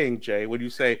saying, Jay? When you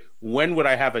say, when would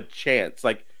I have a chance?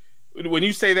 Like, When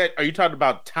you say that, are you talking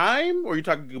about time or are you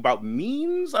talking about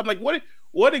memes? I'm like,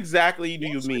 what exactly do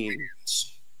you mean?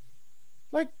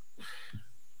 Like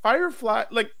Firefly,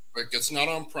 like it's not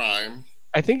on Prime.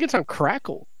 I think it's on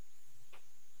Crackle.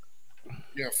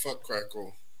 Yeah, fuck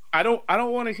Crackle. I don't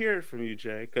want to hear it from you,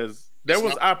 Jay, because there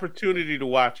was opportunity to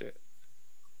watch it.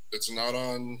 It's not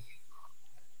on.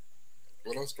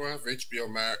 What else do I have? HBO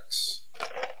Max.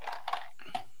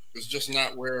 It's just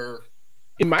not where.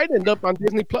 It might end up on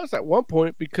Disney Plus at one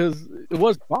point because it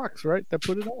was Fox, right, that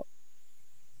put it out.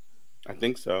 I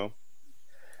think so.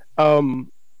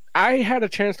 I had a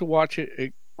chance to watch it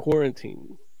at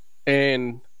quarantine,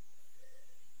 and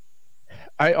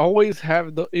I always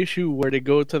have the issue where they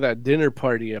go to that dinner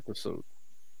party episode,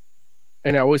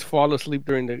 and I always fall asleep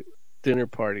during the dinner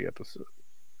party episode.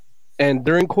 And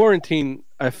during quarantine,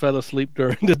 I fell asleep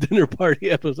during the dinner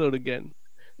party episode again.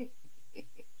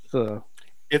 So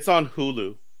it's on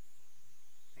Hulu.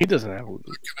 He doesn't have Hulu.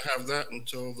 I'm gonna have that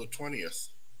until the 20th.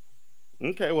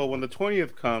 Okay, well, when the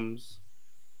 20th comes,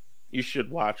 you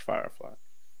should watch Firefly.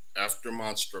 After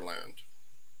Monsterland.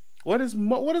 What is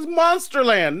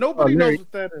Monsterland? Nobody knows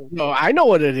what that is. No, I know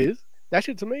what it is. That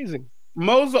shit's amazing.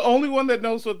 Mo's the only one that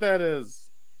knows what that is.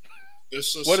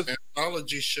 This is an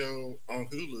anthology show on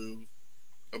Hulu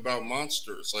about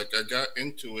monsters. Like, I got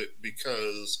into it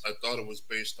because I thought it was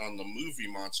based on the movie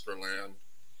Monsterland,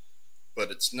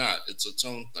 but it's not. It's its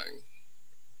own thing.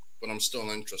 But I'm still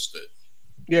interested.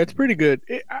 Yeah, it's pretty good.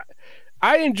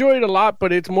 I enjoy it a lot,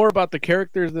 but it's more about the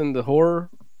characters than the horror.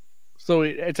 So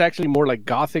it's actually more like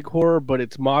gothic horror, but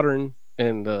it's modern,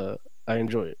 and I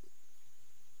enjoy it.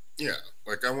 Yeah,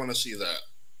 like I want to see that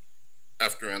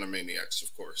after Animaniacs,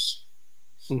 of course.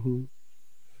 Mm-hmm.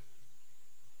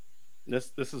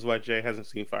 This is why Jay hasn't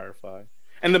seen Firefly,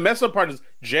 and the messed up part is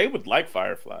Jay would like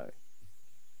Firefly.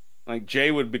 Like Jay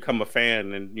would become a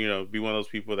fan, and be one of those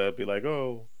people that'd be like,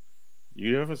 "Oh,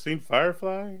 you ever seen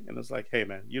Firefly?" And it's like, "Hey,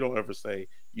 man, you don't ever say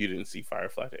you didn't see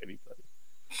Firefly to anybody."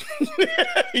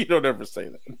 You don't ever say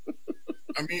that.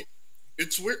 I mean,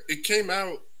 it's weird. It came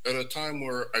out at a time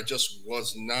where I just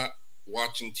was not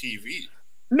watching TV.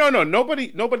 No,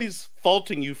 nobody's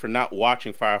faulting you for not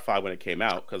watching Firefly when it came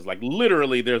out, because like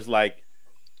literally there's like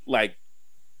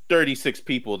 36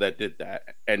 people that did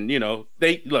that, and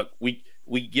they look, we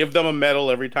give them a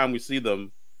medal every time we see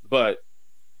them, but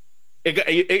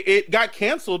it got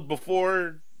canceled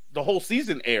before the whole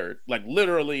season aired, like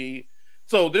literally.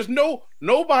 So there's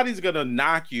nobody's gonna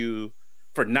knock you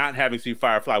for not having seen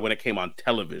Firefly when it came on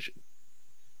television.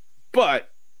 But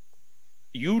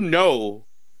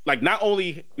like not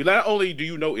only do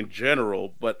you know in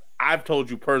general, but I've told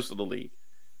you personally,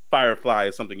 Firefly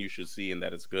is something you should see and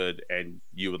that it's good and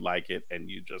you would like it, and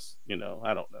you just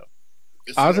I don't know.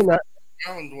 It's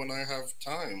around when I have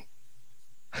time.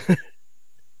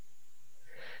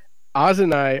 Oz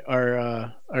and I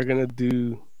are gonna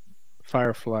do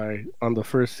Firefly on the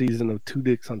first season of Two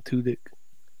Dicks on Two Dick.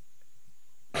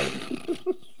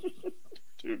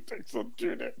 Two Dicks on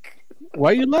Two Dick.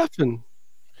 Why are you laughing?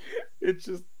 It's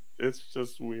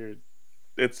just weird.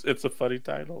 It's a funny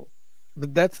title.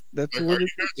 But that's like, what are you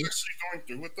guys actually going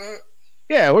through with that?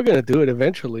 Yeah, we're gonna do it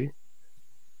eventually.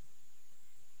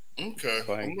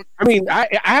 Okay. I mean, I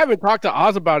haven't talked to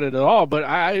Oz about it at all, but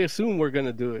I assume we're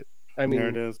gonna do it. I mean, there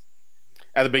it is.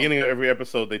 At the beginning of every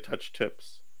episode, they touch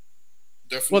tips.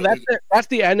 Definitely. Well, that's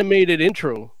the animated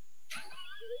intro.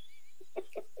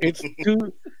 It's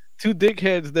two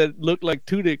dickheads that look like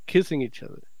two dick kissing each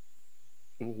other.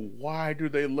 Why do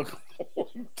they look like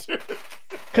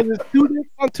Because it's two dick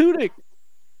on two dick.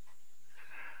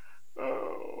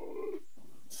 Oh,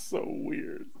 so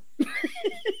weird.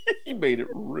 He made it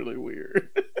really weird.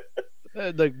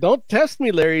 Like, don't test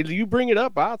me, Larry. You bring it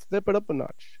up, I'll step it up a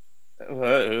notch.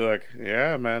 Like,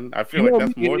 yeah, man. I feel like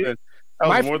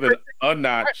that's more than a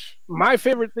notch. My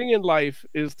favorite thing in life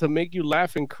is to make you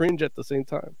laugh and cringe at the same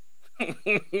time.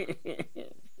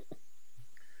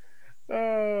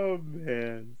 Oh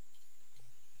man.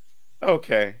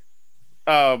 Okay.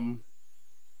 So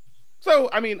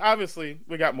I mean, obviously,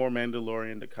 we got more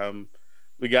Mandalorian to come.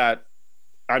 We got,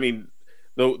 I mean,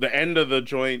 the end of the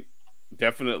joint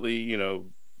definitely,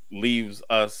 leaves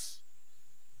us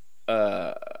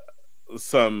a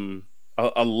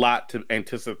lot to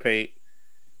anticipate.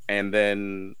 And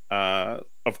then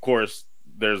of course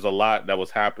there's a lot that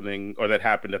was happening or that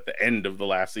happened at the end of the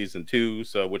last season too,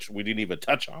 so which we didn't even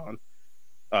touch on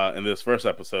in this first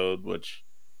episode,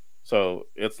 so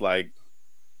it's like,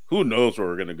 who knows where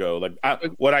we're gonna go. Like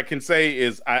what I can say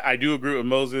is I do agree with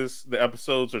Moses. The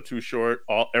episodes are too short.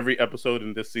 Every episode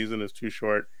in this season is too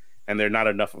short, and there are not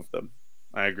enough of them.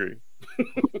 I agree.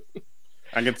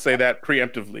 I can say that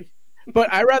preemptively.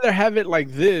 But I'd rather have it like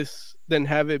this than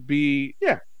have it be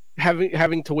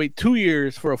having to wait 2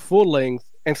 years for a full length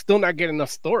and still not get enough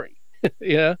story.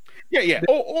 Yeah.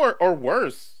 Or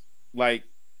worse, like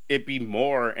it be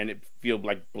more and it feel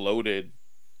like bloated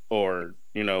or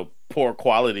poor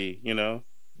quality.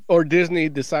 Or Disney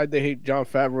decide they hate Jon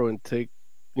Favreau and take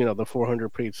the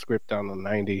 400-page script down to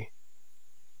 90.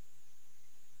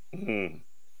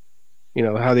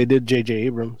 How they did J.J.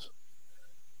 Abrams.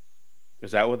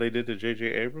 Is that what they did to J.J.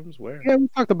 Abrams? Where? Yeah, we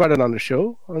talked about it on the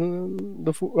show on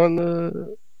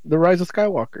the Rise of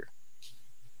Skywalker.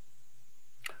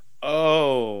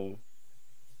 Oh,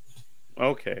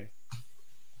 okay,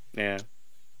 yeah.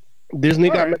 Disney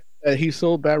got mad that he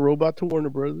sold Bad Robot to Warner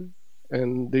Brothers,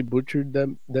 and they butchered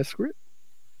that script.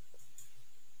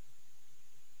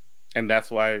 And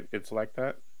that's why it's like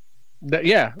that.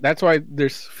 That's why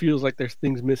feels like there's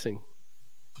things missing.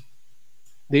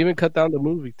 They even cut down the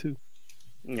movie too.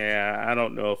 Yeah, I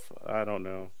don't know.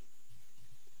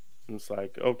 It's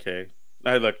like, okay.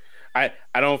 I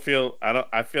feel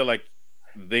like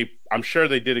I'm sure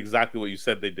they did exactly what you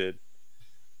said they did.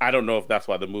 I don't know if that's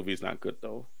why the movie's not good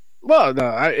though. Well,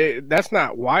 no, that's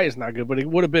not why it's not good, but it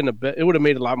would have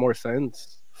made a lot more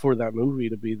sense for that movie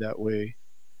to be that way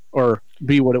or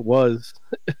be what it was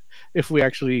if we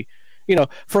actually,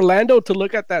 for Lando to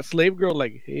look at that slave girl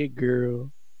like, "Hey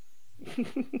girl."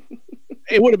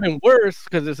 It would have been worse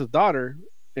because it's his daughter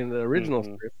in the original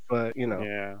script, but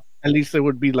at least there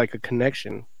would be like a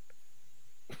connection.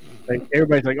 Like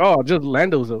everybody's like, "Oh, just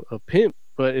Lando's a pimp,"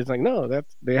 but it's like, no,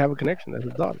 they have a connection. That's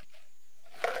his daughter,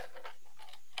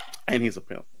 and he's a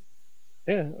pimp.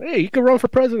 Yeah, hey, you could run for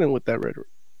president with that rhetoric.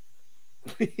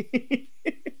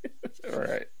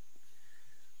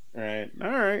 All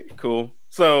right, cool.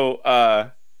 So,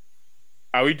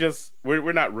 are we just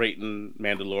we're not rating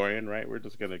Mandalorian, right? We're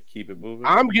just gonna keep it moving.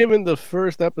 I'm giving the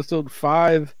first episode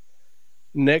 5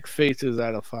 neck faces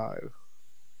out of 5.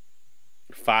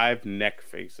 5 neck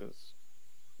faces.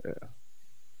 Yeah.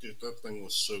 Dude, that thing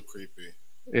was so creepy.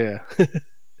 Yeah.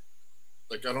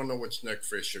 Like, I don't know which neck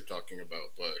face you're talking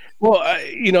about, but well,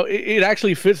 it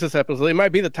actually fits this episode. It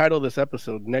might be the title of this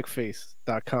episode,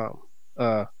 neckface.com.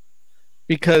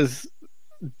 Because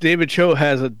David Cho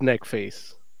has a neck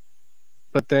face.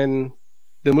 But then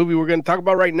the movie we're going to talk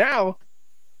about right now,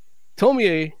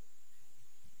 Tomie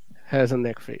has a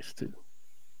neck face too.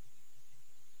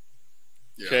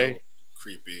 Yeah, okay.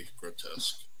 Creepy,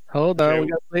 grotesque. Hold on, we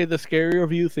got to play the scary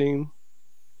review theme.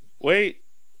 Wait,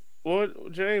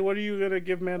 Jay? What are you going to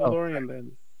give Mandalorian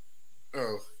then?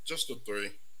 Oh, just a 3.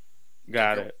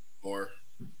 Got it. More.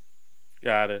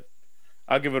 Got it.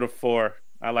 I'll give it a 4.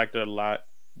 I liked it a lot.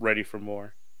 Ready for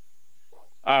more.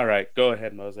 All right, go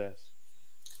ahead, Moses.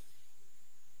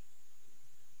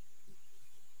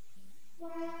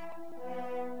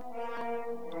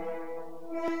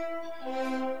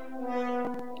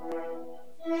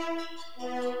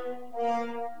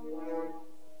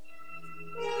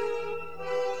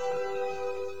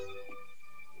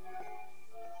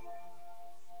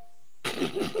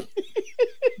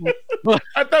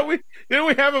 I thought didn't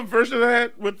we have a version of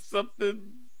that with something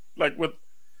like with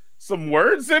some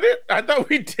words in it? I thought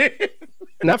we did.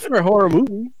 Not for a horror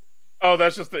movie. Oh,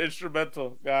 that's just the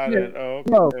instrumental. Got it. Oh,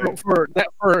 okay. No,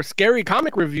 for scary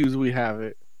comic reviews, we have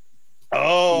it.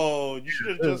 Oh, you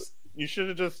should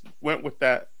have just went with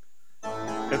that.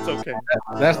 It's okay.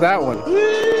 That's that one.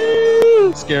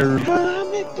 Woo! Scary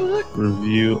comic book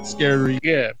review. Scary.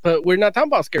 Yeah, but we're not talking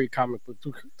about scary comic books.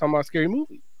 We're talking about scary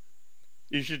movie.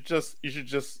 You should just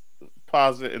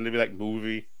pause it and be like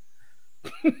movie.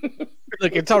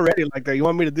 Look, it's already like that. You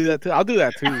want me to do that too? I'll do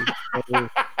that too.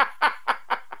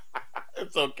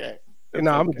 It's okay.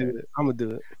 No, I'm gonna do it. I'm gonna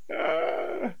do it.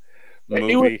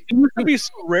 Movie. It used to be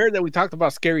so rare that we talked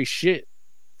about scary shit.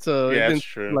 So yeah, it didn't that's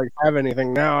true. like have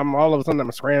anything. Now I'm all of a sudden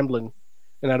I'm scrambling,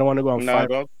 and I don't want to go on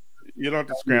fire. You don't have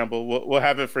to scramble. We'll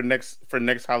have it for next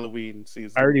Halloween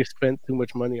season. I already spent too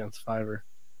much money on Fiverr.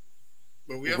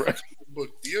 But we have a comic book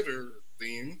theater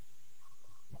theme.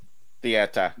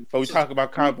 Theater. But we talk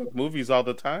about comic book movies all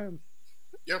the time.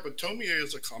 Yeah, but Tomie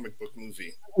is a comic book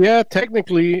movie. Yeah,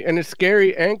 technically, and it's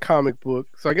scary and comic book.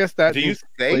 So I guess that. Do you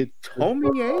say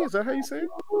Tomie? Is that how you say it?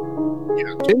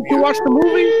 Yeah. Didn't you watch the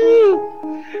movie?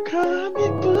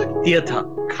 Comic book theater.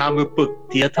 Comic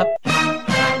book theater.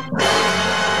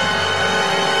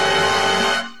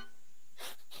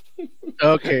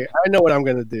 Okay, I know what I'm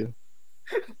gonna do.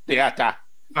 Theater.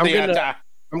 I'm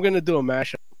gonna do a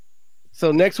mashup.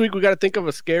 So next week we got to think of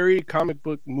a scary comic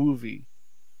book movie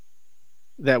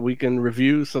that we can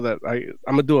review. So that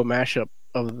I'm gonna do a mashup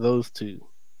of those two,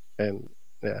 and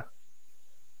yeah,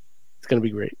 it's gonna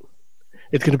be great.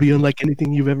 It's going to be unlike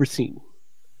anything you've ever seen.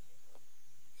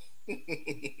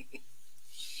 Okay,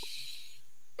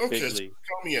 so Bigly.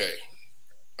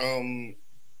 Tomie.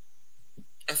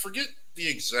 I forget the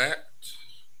exact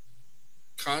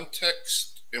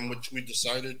context in which we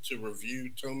decided to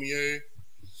review Tomie.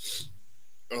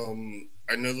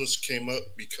 I know this came up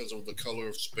because of The Color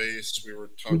of Space. We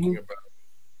were talking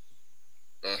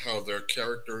about how their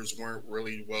characters weren't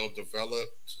really well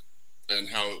developed and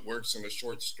how it works in a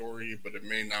short story, but it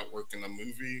may not work in a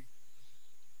movie.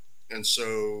 And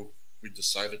so we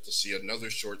decided to see another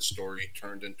short story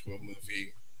turned into a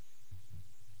movie,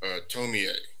 Tomie,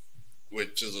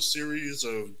 which is a series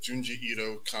of Junji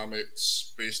Ito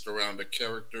comics based around a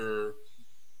character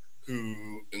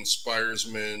who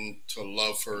inspires men to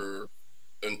love her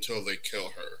until they kill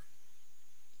her.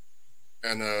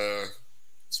 And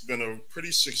it's been a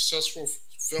pretty successful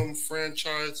film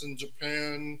franchise in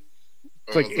Japan.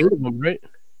 It's like 8 of them, right?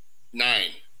 9.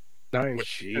 9. With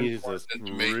Jesus, 10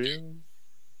 into making. really?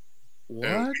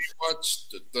 And What? we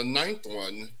watched the 9th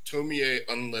one, Tomie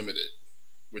Unlimited,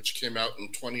 which came out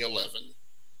in 2011.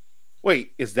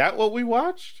 Wait, is that what we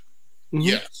watched? Mhm.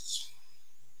 Yes.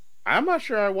 I'm not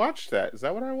sure I watched that. Is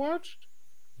that what I watched?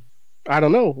 I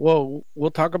don't know. Well,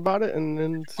 we'll talk about it and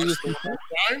then see Watched if we the one on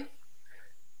Prime?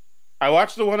 I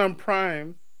watched the one on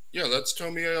Prime. Yeah, that's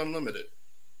Tomie Unlimited.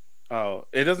 Oh,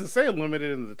 it doesn't say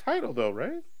unlimited in the title, though,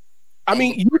 right? I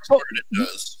mean, It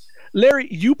does. Larry,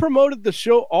 you promoted the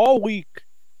show all week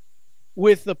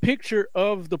with a picture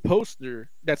of the poster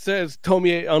that says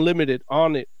Tomie Unlimited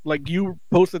on it. Like, you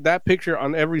posted that picture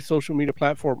on every social media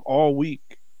platform all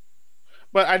week.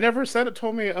 But I never said it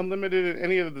told me unlimited in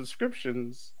any of the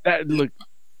descriptions. That look,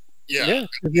 Yeah.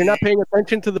 if you're not paying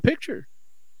attention to the picture.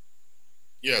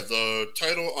 Yeah, the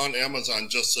title on Amazon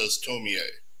just says Tomie.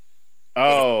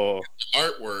 Oh,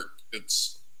 Artwork,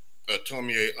 it's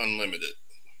Tomie Unlimited.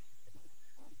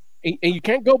 And you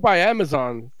can't go by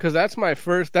Amazon because that's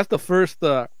the first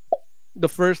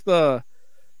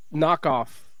knockoff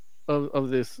of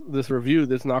this review,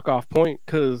 this knockoff point,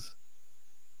 because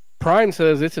Prime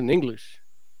says it's in English.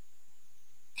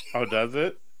 oh, does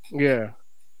it? Yeah.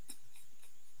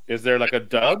 Is there like a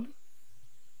dub?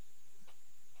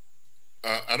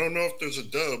 I don't know if there's a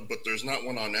dub, but there's not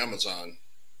one on Amazon.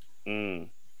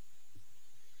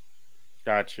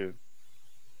 Got you.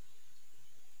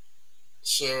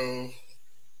 So,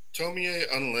 Tomie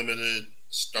Unlimited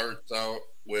starts out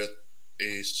with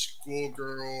a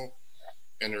schoolgirl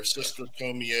and her sister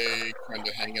Tomie kind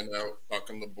of hanging out,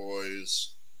 talking to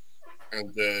boys,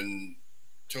 and then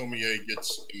Tomie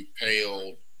gets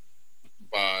impaled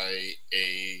by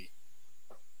It's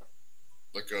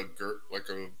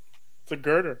a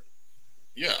girder.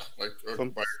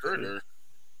 by a girder,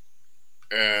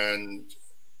 and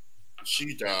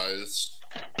she dies.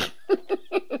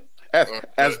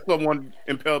 As someone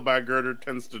impaled by a girder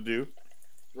tends to do.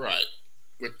 Right.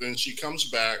 But then she comes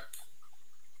back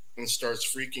and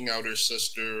starts freaking out her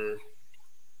sister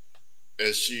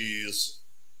as she's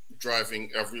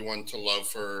driving everyone to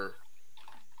love her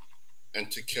and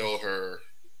to kill her.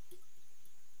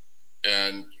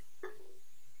 And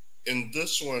in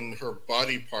this one, her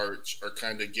body parts are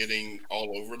kind of getting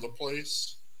all over the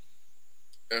place,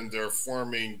 and they're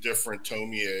forming different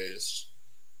Tomies.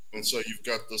 And so you've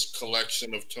got this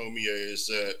collection of Tomies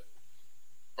that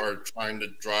are trying to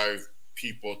drive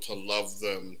people to love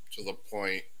them to the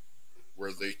point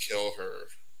where they kill her.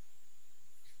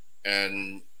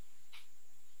 And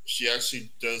she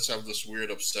actually does have this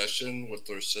weird obsession with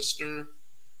her sister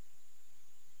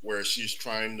where she's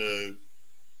trying to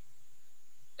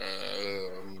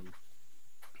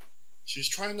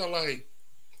like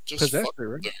just Possess fuck her,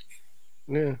 with right?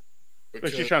 her. Yeah.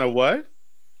 But she's trying to what?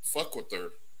 Fuck with her.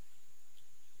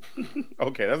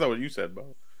 Okay, that's not what you said,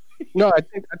 Bo. No, I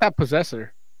thought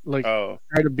possessor. Like, Oh.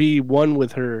 try to be one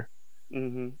with her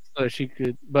so she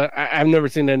could. But I've never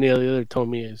seen any of the other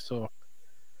Tomies, so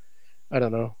I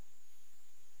don't know.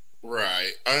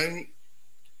 Right. I'm.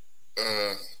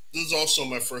 This is also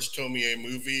my first Tomie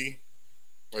movie.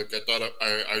 Like, I thought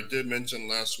I did mention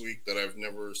last week that I've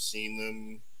never seen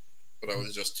them, but I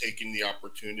was just taking the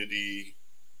opportunity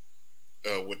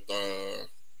with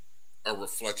our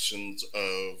reflections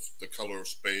of The Color of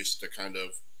Space to kind of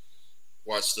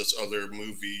watch this other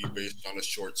movie based on a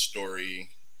short story.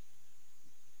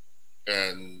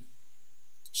 And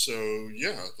so,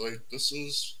 yeah, like, this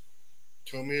is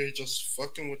Tomie just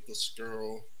fucking with this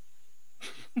girl,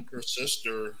 her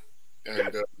sister,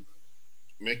 and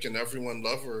making everyone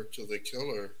love her till they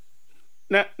kill her.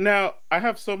 Now I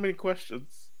have so many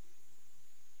questions.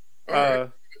 All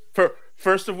right.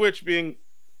 First of which being,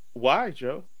 why,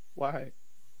 Joe? Why?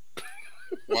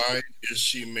 Why is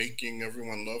she making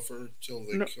everyone love her till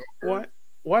they No, kill her?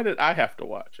 why did I have to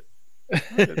watch it?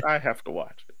 Why did I have to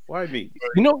watch it? Why me?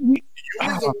 You know,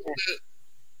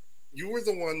 You were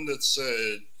the one that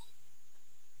said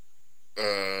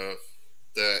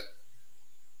that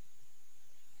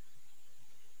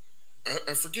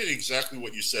I forget exactly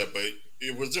what you said, but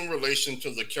it was in relation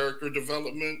to the character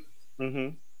development Mm-hmm.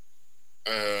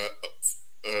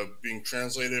 being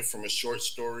translated from a short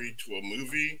story to a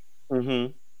movie.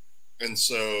 Mm-hmm. And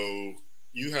so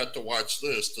you had to watch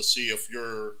this to see if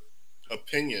your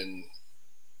opinion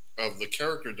of the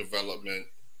character development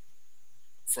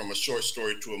from a short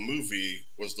story to a movie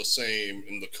was the same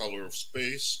in The Color of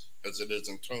Space as it is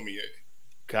in Tomie.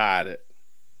 Got it.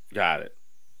 Got it.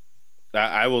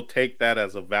 I will take that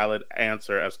as a valid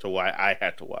answer as to why I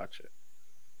had to watch it.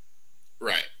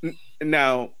 Right.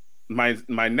 Now,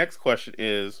 my next question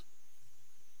is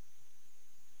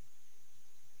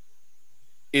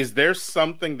there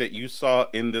something that you saw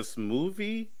in this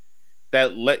movie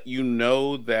that let you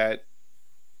know that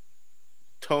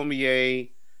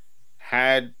Tomie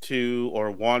had to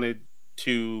or wanted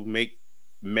to make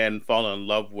men fall in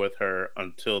love with her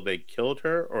until they killed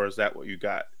her, or is that what you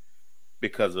got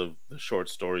because of the short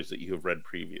stories that you have read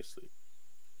previously?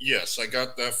 Yes, I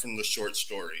got that from the short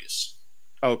stories.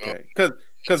 Okay,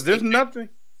 because there's nothing.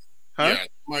 Huh? Yeah,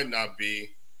 it might not be.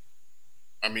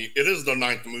 I mean, it is the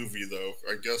 9th movie, though.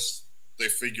 I guess they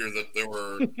figure that there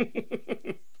were,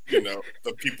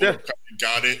 the people who kind of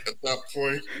got it at that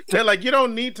point. They're like, you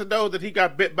don't need to know that he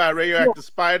got bit by a radioactive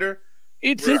spider.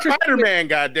 It's interesting. Spider-Man,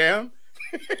 goddamn.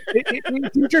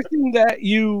 It's interesting that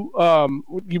you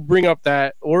bring up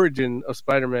that origin of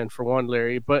Spider-Man for one,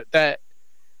 Larry, but that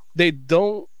they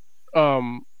don't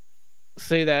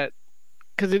say that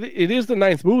because it is the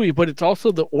 9th movie, but it's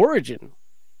also the origin.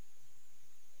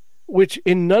 Which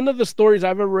in none of the stories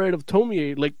I've ever read of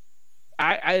Tomie, like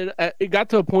I it got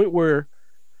to a point where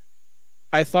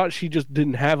I thought she just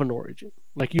didn't have an origin.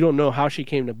 Like you don't know how she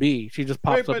came to be. She just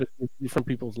pops up in different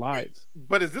people's lives.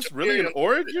 But is this really an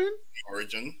origin?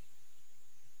 Origin.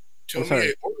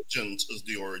 Tomie Origins is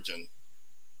the origin.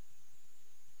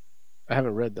 I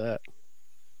haven't read that.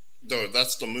 No,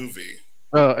 that's the movie.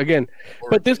 Again, origin.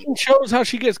 But this one shows how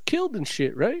she gets killed and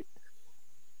shit, right?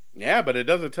 Yeah, but it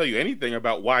doesn't tell you anything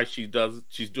about why she's doing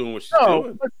what she's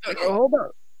doing. But, hold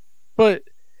on. But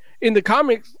in the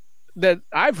comics that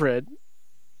I've read,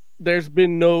 there's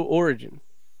been no origin.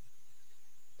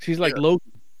 She's like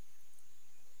Loki.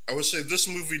 I would say this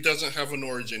movie doesn't have an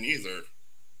origin either.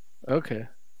 Okay.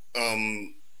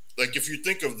 Like if you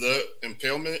think of the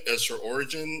impalement as her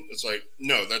origin, it's like,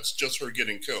 no, that's just her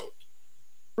getting killed.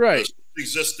 Right. She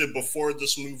existed before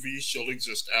this movie. She'll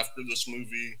exist after this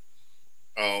movie.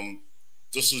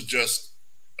 This is just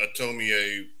a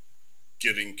Tomie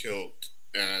getting killed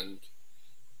and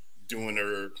doing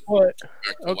her back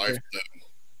to life then.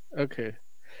 Okay.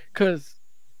 Because,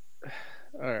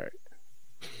 all right.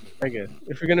 I guess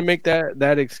if you're going to make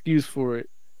that excuse for it,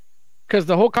 because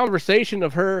the whole conversation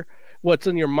of her, what's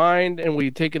in your mind, and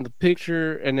we taking the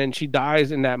picture, and then she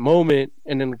dies in that moment,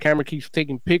 and then the camera keeps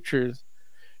taking pictures,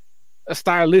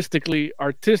 stylistically,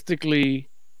 artistically,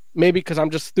 maybe because I'm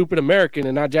just stupid American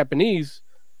and not Japanese.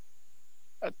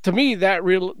 To me,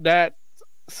 that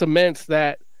cements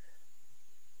that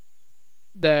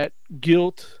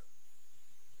guilt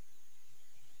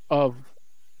of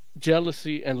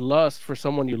jealousy and lust for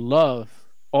someone you love.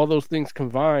 All those things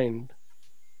combined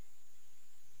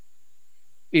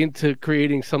into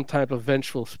creating some type of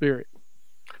vengeful spirit.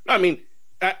 I mean,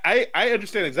 I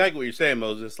understand exactly what you're saying,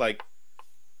 Moses. Like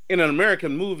in an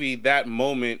American movie, that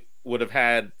moment would have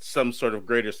had some sort of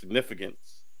greater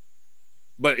significance,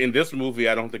 but in this movie,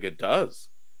 I don't think it does.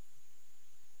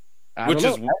 Which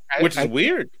is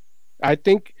weird. I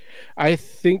think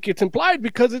it's implied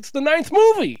because it's the 9th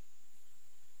movie.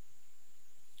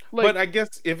 Like, but I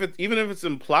guess even if it's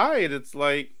implied, it's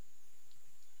like,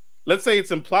 let's say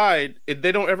it's implied,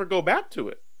 they don't ever go back to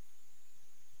it.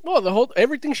 Well,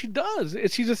 everything she does,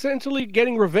 she's essentially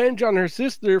getting revenge on her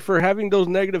sister for having those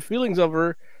negative feelings of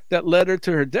her that led her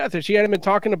to her death. If she hadn't been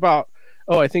talking about,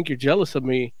 oh, I think you're jealous of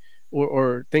me,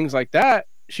 or things like that,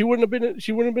 she wouldn't have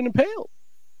been impaled.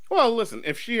 Well, listen,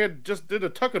 if she had just did a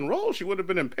tuck and roll, she would have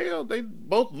been impaled. They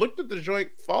both looked at the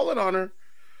joint falling on her.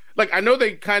 Like, I know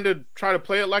they kind of try to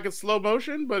play it like it's slow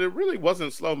motion, but it really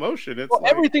wasn't slow motion. It's like...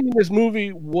 everything in this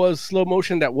movie was slow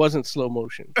motion that wasn't slow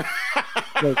motion.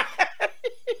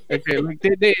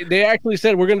 They actually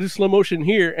said we're gonna do slow motion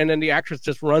here, and then the actress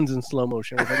just runs in slow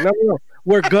motion. I was like, no,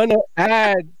 we're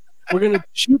gonna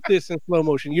shoot this in slow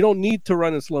motion. You don't need to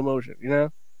run in slow motion, you know.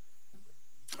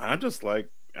 I'm just like,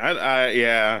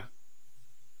 yeah.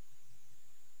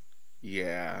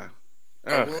 Yeah.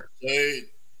 I Ugh. will say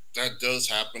that does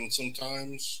happen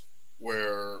sometimes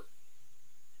where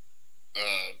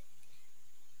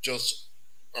just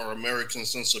our American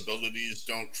sensibilities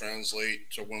don't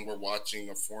translate to when we're watching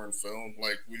a foreign film.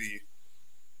 Like we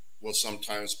will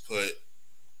sometimes put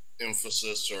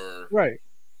emphasis or Right.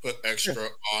 put extra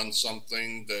on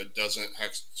something that doesn't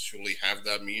actually have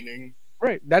that meaning.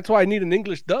 Right. That's why I need an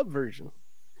English dub version.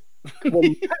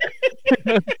 When-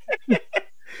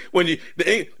 When you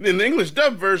in the English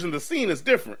dub version, the scene is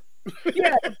different.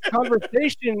 yeah,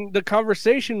 the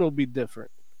conversation will be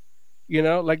different. You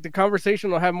know, like the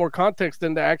conversation will have more context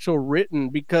than the actual written,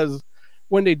 because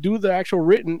when they do the actual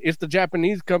written, it's the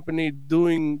Japanese company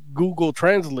doing Google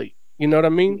Translate. You know what I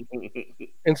mean?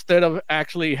 Instead of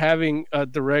actually having a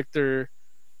director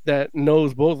that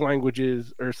knows both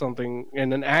languages or something,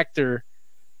 and an actor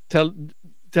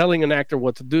telling an actor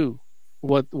what to do,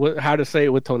 what how to say it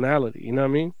with tonality. You know what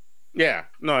I mean? Yeah,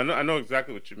 no, I know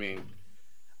exactly what you mean.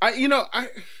 I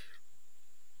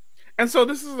and so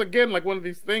this is again like one of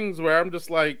these things where I'm just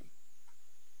like,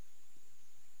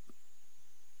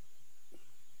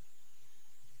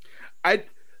 I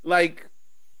like.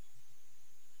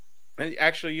 And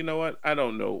actually, you know what? I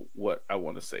don't know what I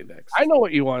want to say next. I know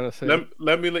what you want to say.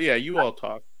 Let me. Yeah, you all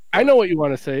talk. I know what you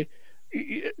want to say.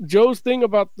 Joe's thing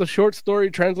about the short story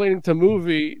translating to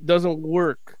movie doesn't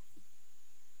work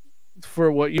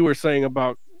for what you were saying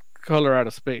about Color Out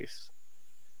of Space.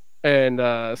 And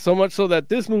so much so that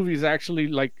this movie is actually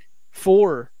like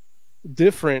 4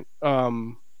 different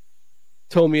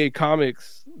Tomie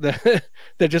comics that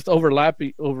that just overlap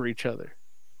over each other.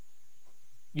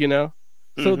 You know?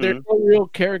 So there's no real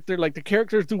character. Like the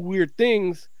characters do weird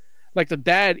things, like the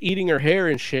dad eating her hair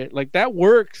and shit. Like that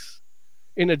works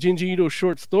in a Junji Ito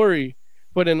short story,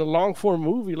 but in a long form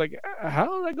movie, like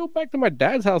how did I go back to my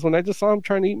dad's house when I just saw him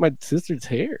trying to eat my sister's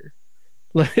hair?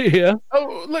 Like, yeah.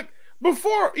 Oh, look,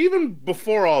 before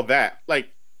all that,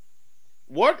 like,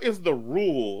 what is the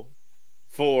rule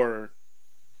for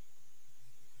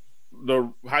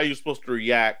the how you're supposed to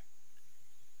react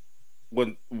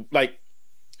when, like,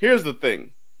 here's the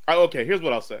thing. Okay, here's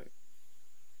what I'll say.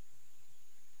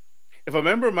 If a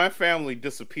member of my family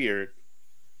disappeared,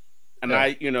 and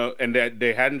and that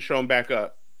they hadn't shown back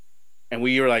up, and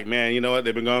we were like, man, you know what?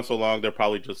 They've been gone so long, they're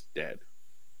probably just dead,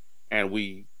 and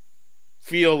we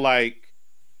feel like,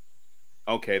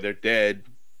 okay, they're dead.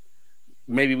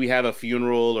 Maybe we have a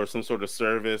funeral or some sort of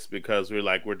service because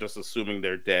we're just assuming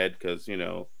they're dead because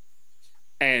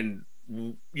and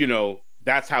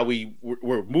that's how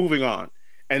we're moving on.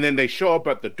 And then they show up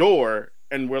at the door,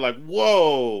 and we're like,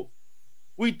 whoa,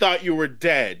 we thought you were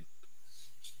dead.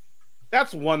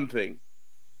 That's one thing.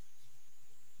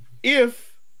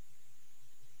 If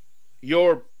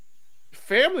your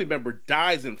family member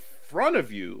dies in front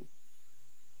of you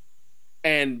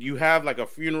and you have like a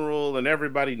funeral and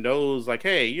everybody knows, like,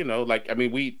 hey,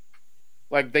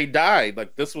 they died.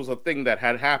 Like, this was a thing that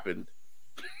had happened.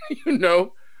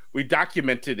 We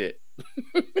documented it.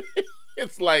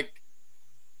 It's like,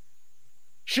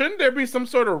 shouldn't there be some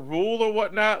sort of rule or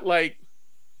whatnot? Like,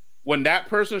 when that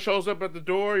person shows up at the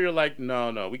door, you're like,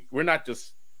 no, we're not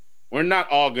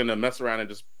all gonna mess around and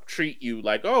just treat you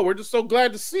like, oh, we're just so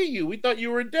glad to see you. We thought you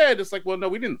were dead. It's like, well, no,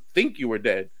 we didn't think you were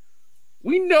dead.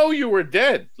 We know you were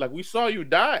dead. Like, we saw you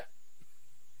die.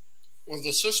 Well,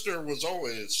 the sister was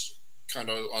always kind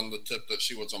of on the tip that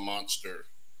she was a monster.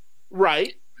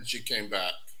 Right. And she came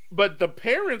back. But the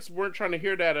parents weren't trying to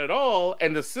hear that at all,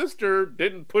 and the sister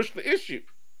didn't push the issue.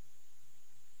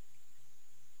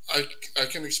 I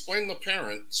can explain the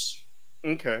parents.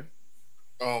 Okay.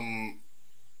 And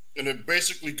it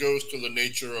basically goes to the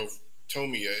nature of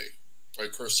Tomie,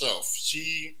 like herself.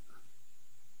 She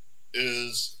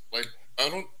is like, I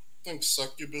don't think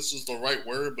succubus is the right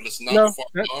word, but it's not far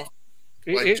off.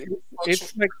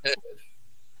 It's like,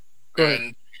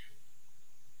 and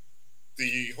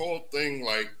the whole thing,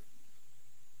 like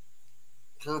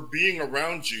her being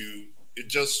around you,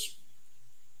 it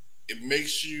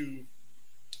makes you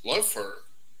love her,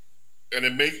 and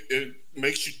it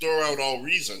makes you throw out all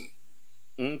reason.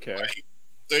 Okay. Like,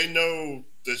 they know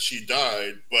that she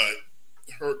died, but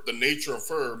the nature of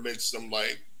her makes them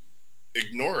like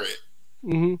ignore it,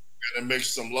 and it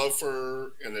makes them love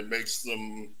her, and it makes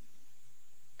them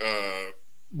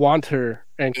want her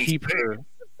and keep her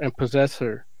and possess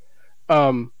her.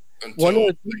 Until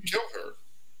they kill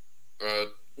her,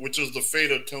 which is the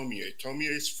fate of Tomie.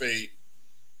 Tomie's fate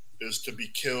is to be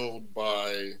killed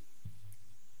by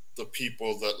the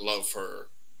people that love her,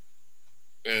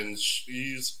 and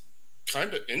she's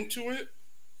kind of into it,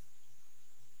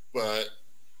 but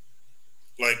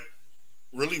like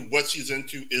really what she's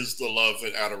into is the love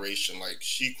and adoration. Like,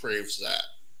 she craves that.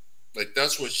 Like,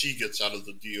 that's what she gets out of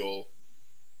the deal.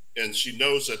 And she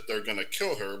knows that they're going to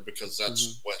kill her because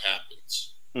that's what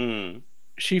happens. Mm.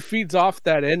 She feeds off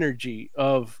that energy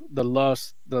of the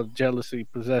lust, the jealousy,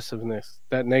 possessiveness,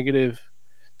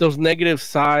 those negative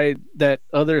side, that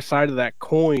other side of that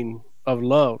coin of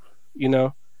love, you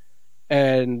know?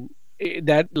 And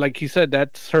that, like he said,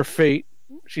 that's her fate.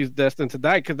 She's destined to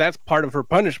die because that's part of her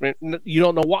punishment. You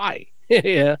don't know why.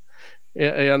 Yeah.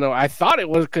 You know, I thought it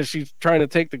was because she's trying to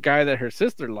take the guy that her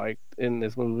sister liked in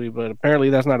this movie, but apparently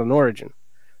that's not an origin.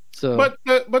 So, but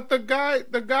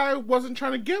the guy wasn't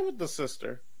trying to get with the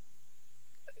sister.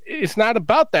 It's not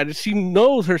about that. She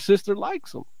knows her sister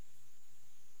likes him.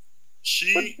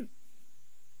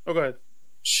 Go ahead.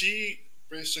 She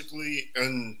basically,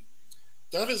 and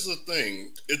that is the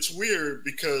thing. It's weird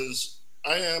because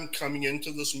I am coming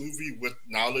into this movie with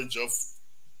knowledge of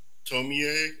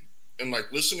Tomie, and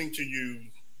like listening to you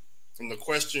from the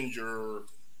questions you're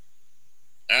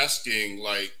asking,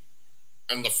 like,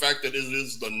 and the fact that it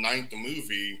is the 9th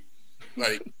movie,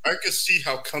 like, I could see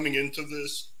how coming into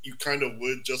this, you kind of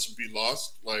would just be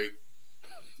lost. Like,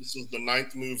 this is the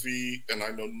 9th movie, and I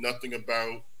know nothing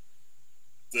about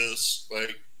this.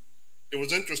 Like, it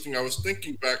was interesting. I was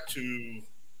thinking back to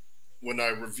when I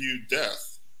reviewed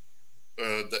Death,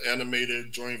 the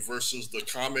animated joint versus the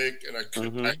comic, and I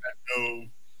had no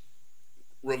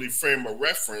really frame of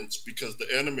reference because the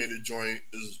animated joint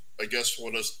is, I guess,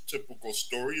 what a typical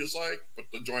story is like, but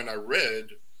the joint I read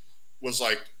was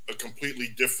like a completely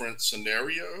different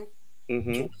scenario to what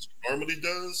it normally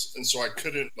does, and so I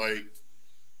couldn't, like,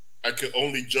 I could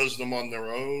only judge them on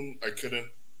their own. I couldn't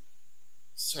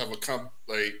have I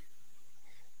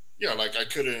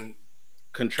couldn't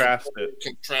contrast it.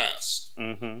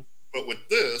 But with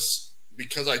this,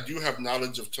 because I do have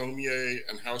knowledge of Tomie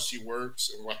and how she works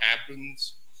and what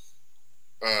happens,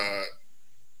 I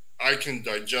can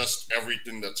digest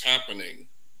everything that's happening.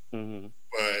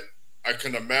 But I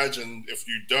can imagine if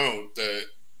you don't, that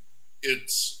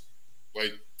it's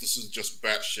like, this is just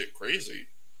batshit crazy.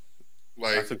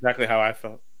 Like, that's exactly how I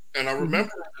felt. And I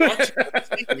remember watching that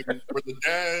scene where the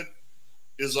dad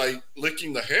is like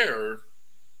licking the hair,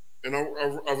 and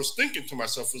I was thinking to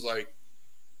myself, was like,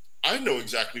 I know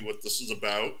exactly what this is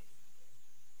about,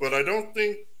 but I don't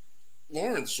think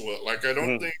Lawrence will. Like, I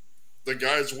don't think the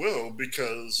guys will,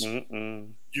 because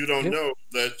you don't know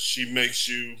that she makes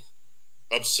you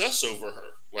obsess over her.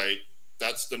 Like,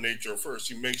 that's the nature of her.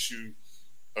 She makes you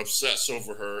obsess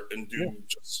over her and do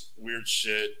just weird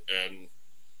shit, and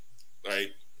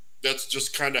like, that's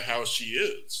just kind of how she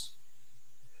is.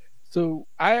 So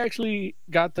I actually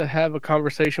got to have a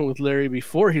conversation with Larry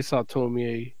before he saw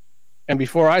Tomie, and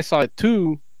before I saw it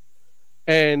too.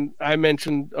 And I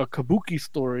mentioned a kabuki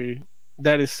story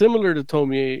that is similar to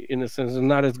Tomie in a sense, and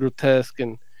not as grotesque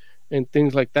and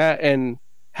things like that, and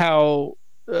how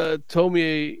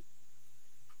Tomie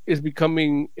is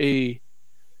becoming a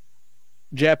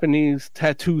Japanese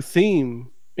tattoo theme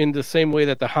in the same way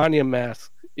that the Hanya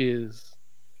mask is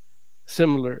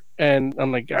similar. And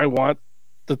I'm like, I want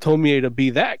the Tomie to be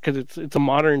that, because it's a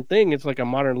modern thing. It's like a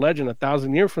modern legend.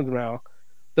 1,000 years from now,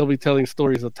 they'll be telling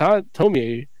stories of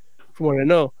Tomie, from what I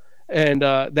know. And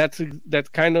that's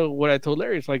kind of what I told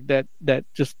Larry. It's like that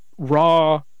just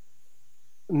raw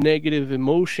negative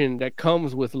emotion that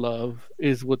comes with love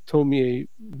is what Tomie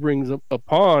brings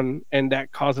upon, and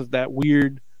that causes that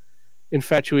weird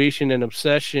infatuation and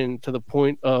obsession to the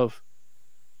point of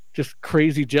just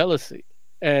crazy jealousy.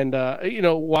 And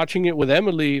watching it with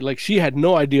Emily, like, she had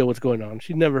no idea what's going on.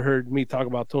 She never heard me talk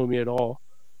about Tomie at all.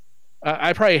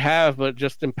 I probably have, but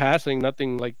just in passing,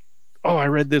 nothing like, oh, I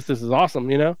read this is awesome,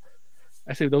 you know.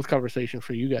 I saved those conversations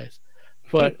for you guys.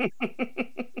 But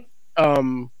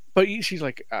but she's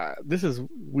like, this is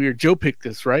weird. Joe picked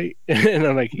this, right? And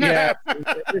I'm like, yeah.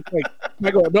 It's like,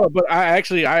 I go, no, but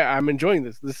I'm enjoying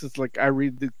this. This is like, I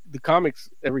read the comics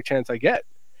every chance I get.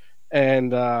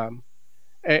 And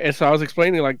so I was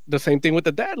explaining, like, the same thing with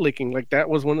the dad licking. Like, that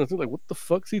was one of the things, like, what the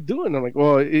fuck's he doing? I'm like,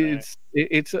 well, it's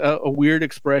a weird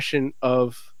expression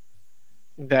of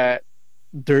that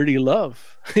dirty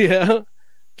love. Yeah.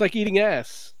 It's like eating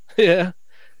ass. Yeah.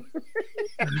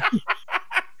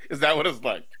 Is that what it's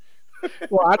like?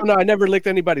 Well, I don't know. I never licked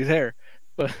anybody's hair,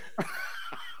 but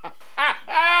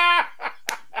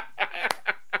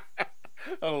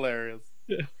hilarious.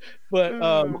 But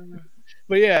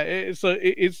yeah,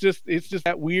 it's just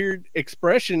that weird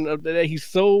expression of that he's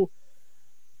so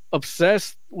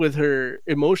obsessed with her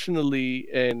emotionally,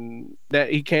 and that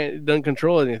he doesn't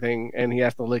control anything, and he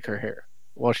has to lick her hair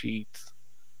while she eats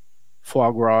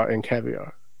foie gras and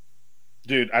caviar.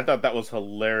 Dude, I thought that was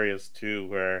hilarious too,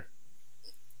 where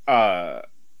uh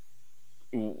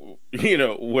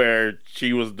where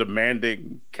she was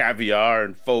demanding caviar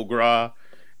and foie gras,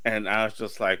 and I was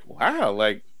just like, wow,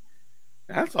 like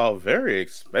that's all very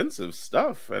expensive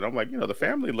stuff. And I'm like, the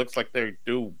family looks like they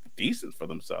do decent for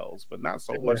themselves, but not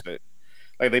so Yeah. much that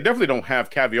like they definitely don't have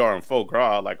caviar and foie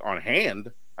gras like on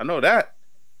hand. I know that.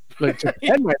 Like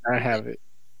Japan might not have it.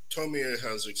 Tomie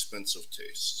has expensive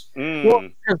taste. Well,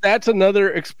 'cause that's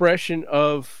another expression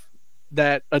of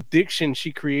that addiction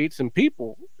she creates in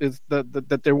people is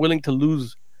that they're willing to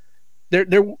lose. Their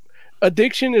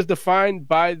addiction is defined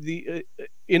by the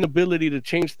inability to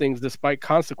change things despite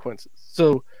consequences.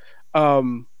 So,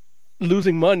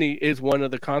 losing money is one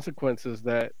of the consequences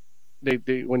that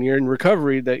they when you're in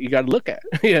recovery that you got to look at.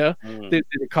 Yeah, did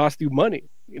it cost you money?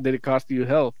 Did it cost you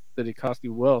health? Did it cost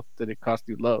you wealth? Did it cost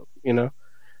you love?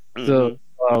 So,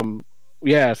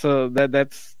 yeah, so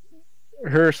that's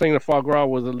her saying the foie gras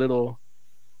was a little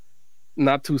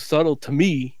not too subtle to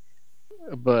me,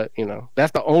 but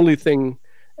that's the only thing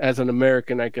as an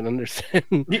American I can understand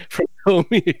from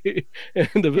Tomie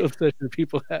and the obsession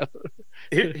people have.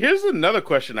 Here's another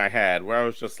question I had where I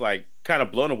was just like kind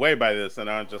of blown away by this, and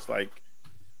I was just like,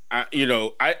 I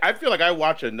feel like I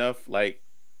watch enough like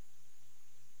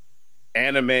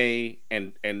anime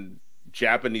and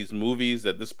Japanese movies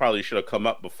that this probably should have come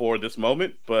up before this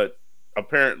moment, but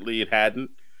apparently it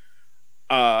hadn't.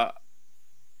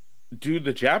 Do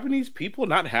the Japanese people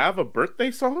not have a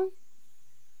birthday song?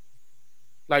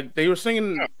 Like they were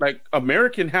singing like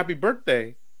American Happy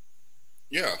Birthday.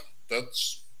 Yeah,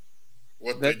 that's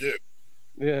what they do.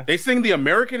 Yeah. They sing the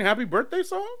American Happy Birthday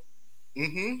song?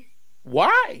 Mm-hmm.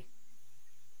 Why?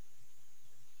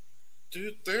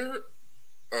 Dude,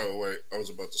 oh wait, I was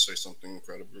about to say something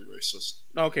incredibly racist.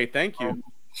 Okay, thank you.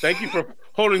 Thank you for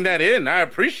holding that in. I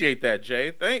appreciate that,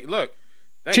 Jay. Thank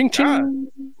ching God.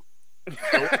 ching.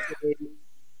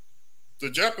 The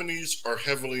Japanese are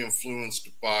heavily influenced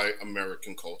by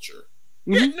American culture.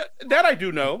 Yeah, that I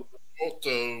do know. Both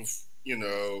of,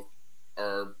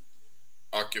 our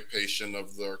occupation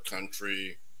of their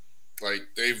country, like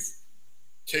they've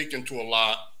taken to a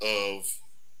lot of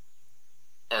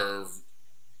our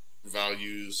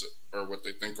values or what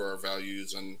they think are our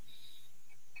values, and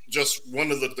just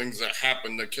one of the things that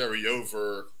happened to carry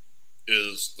over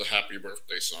is the Happy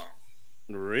Birthday song.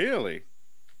 Really?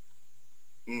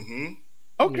 Mm-hmm.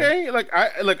 Okay,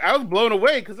 I was blown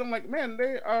away because I'm like, man,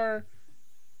 they are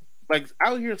like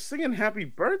out here singing Happy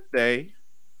Birthday,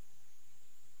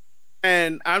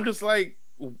 and I'm just like,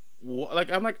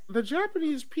 I'm like the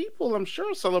Japanese people, I'm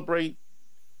sure celebrate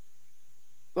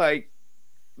like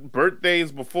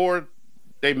birthdays before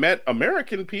they met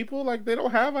American people. Like they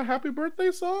don't have a Happy Birthday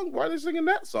song. Why are they singing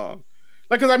that song?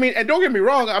 Like, because I mean, and don't get me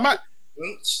wrong, I'm not.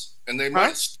 And they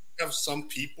might have some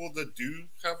people that do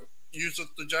use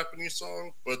the Japanese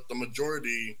song, but the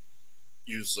majority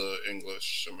use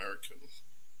English American.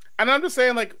 And I'm just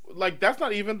saying, like that's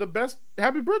not even the best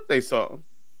Happy Birthday song.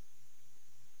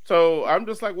 So I'm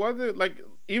just like, what?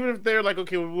 Even if they're like,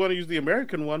 okay, we want to use the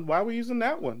American one, why are we using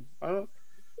that one? Why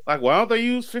don't they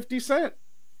use 50 Cent?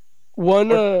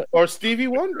 Or Stevie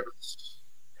Wonder,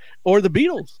 or the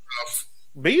Beatles?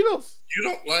 Beatles. You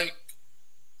don't like.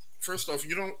 First off,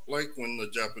 you don't like when the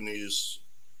Japanese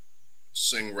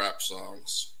sing rap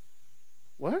songs.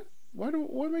 What?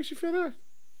 What makes you feel that?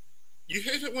 You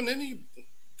hate it when any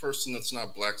person that's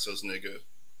not black says nigga.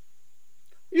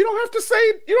 You don't have to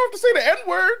say the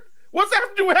N-word. What's that have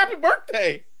to do with Happy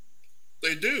Birthday?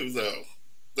 They do though.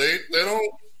 They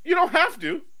don't. You don't have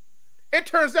to. It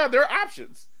turns out there are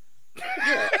options.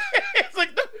 Yeah. It's like,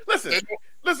 listen.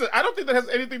 I don't think that has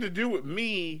anything to do with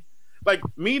me. Like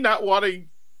me not wanting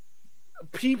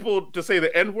people to say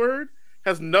the N-word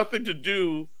has nothing to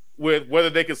do with whether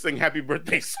they can sing Happy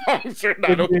Birthday songs or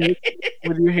not. Okay.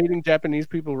 Were you hating Japanese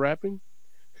people rapping?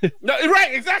 No,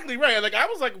 right, exactly right. Like I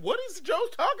was like, what is Joe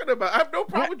talking about? I have no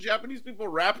problem with Japanese people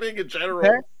rapping in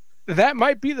general. That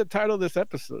might be the title of this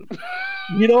episode.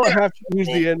 You don't have to use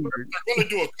the N-word. They're going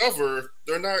to do a cover.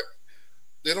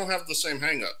 They don't have the same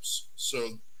hang-ups.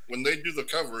 So when they do the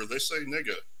cover, they say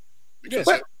nigga because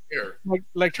they don't care.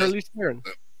 Like Charlize Theron.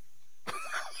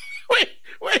 Wait.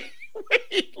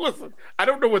 Listen, I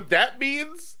don't know what that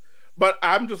means, but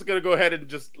I'm just gonna go ahead and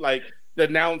just like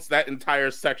denounce that entire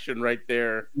section right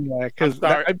there. Yeah, because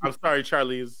I'm sorry,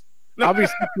 Charlize. I'll be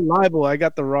liable. I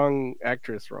got the wrong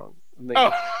actress wrong.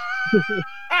 Oh.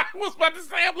 I was about to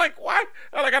say, I'm like, what?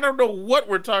 I don't know what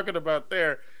we're talking about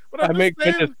there. But I make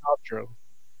good outro.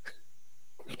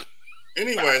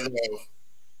 Anyway,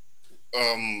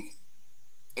 though,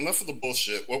 enough of the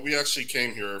bullshit. What we actually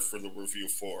came here for the review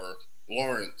for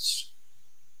Lawrence,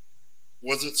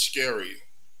 was it scary?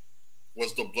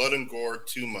 Was the blood and gore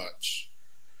too much?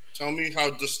 Tell me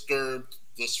how disturbed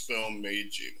this film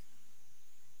made you.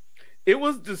 It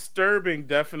was disturbing,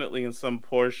 definitely in some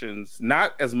portions.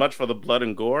 Not as much for the blood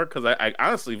and gore, because I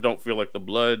honestly don't feel like the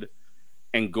blood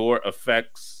and gore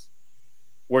effects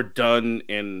were done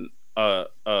in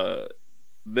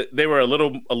they were a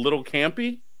little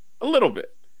campy, a little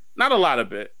bit, not a lot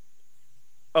of it,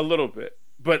 a little bit.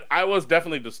 But I was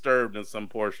definitely disturbed in some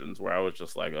portions where I was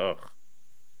just like, ugh,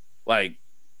 like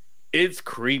it's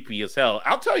creepy as hell.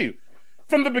 I'll tell you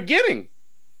from the beginning.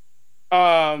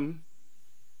 From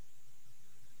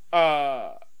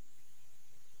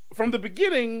the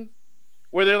beginning,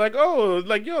 where they're like, oh,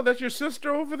 like, yo, that's your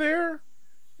sister over there.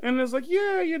 And it's like,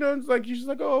 yeah, you know, it's like, she's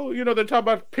like, oh, you know, they're talking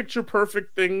about picture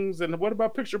perfect things. And what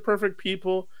about picture perfect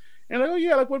people? And like, oh,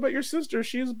 yeah, like, what about your sister?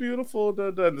 She's beautiful.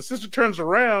 And the sister turns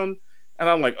around, and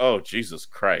I'm like, oh, Jesus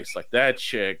Christ. Like, that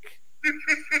chick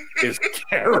is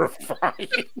terrifying.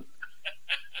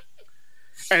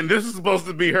 And this is supposed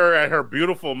to be her at her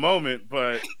beautiful moment,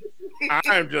 but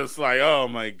I'm just like, oh,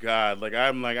 my God. Like,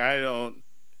 I'm like, I don't,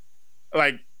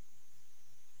 like,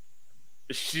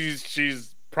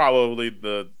 she's probably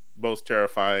the most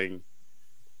terrifying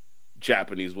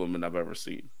Japanese woman I've ever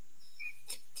seen.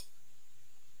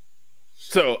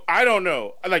 So I don't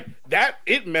know. Like that,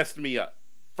 it messed me up.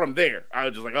 From there, I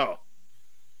was just like, oh,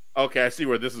 okay, I see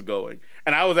where this is going.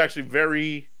 And I was actually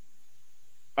very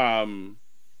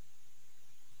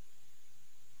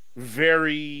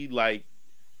like,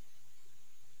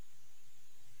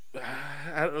 I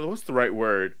don't know, what's the right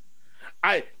word?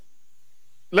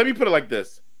 Let me put it like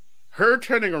this. Her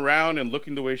turning around and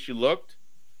looking the way she looked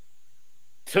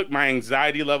took my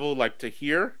anxiety level like to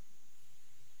here.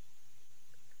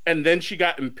 And then she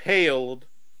got impaled,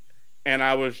 and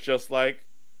I was just like,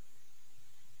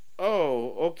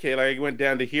 oh, okay. Like, it went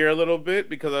down to here a little bit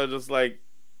because I was just like,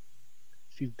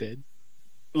 she's dead.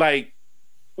 Like,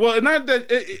 well, not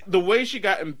that the way she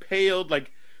got impaled,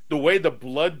 like the way the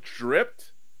blood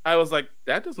dripped, I was like,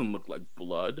 that doesn't look like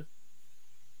blood.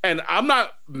 And I'm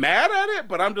not mad at it,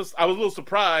 but I was a little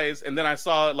surprised. And then I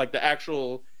saw like the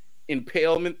actual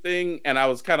impalement thing, and I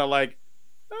was kind of like,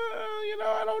 you know,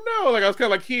 I don't know. Like I was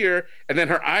kind of like here, and then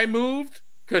her eye moved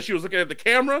because she was looking at the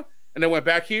camera, and then went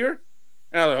back here,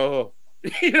 and I was like, oh,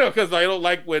 you know, because I don't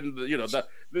like when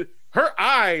her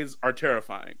eyes are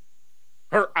terrifying.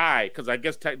 Her eye, because I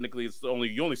guess technically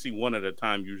you only see one at a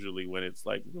time usually when it's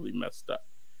like really messed up.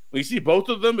 When you see both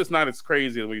of them, it's not as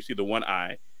crazy as when you see the one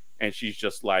eye. And she's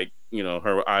just like, you know,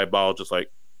 her eyeball just like,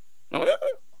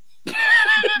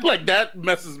 like that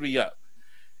messes me up.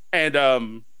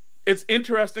 And it's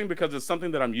interesting because it's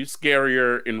something that I'm used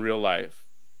scarier in real life,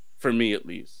 for me at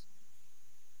least.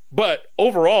 But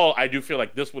overall, I do feel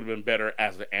like this would have been better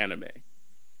as an anime.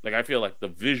 Like I feel like the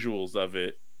visuals of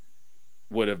it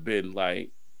would have been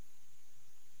like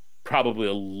probably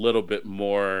a little bit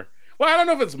more. Well, I don't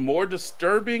know if it's more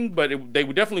disturbing, but they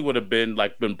definitely would have been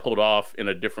pulled off in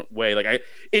a different way. Like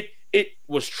it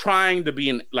was trying to be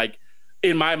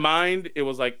in my mind, it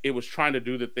was like it was trying to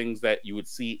do the things that you would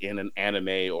see in an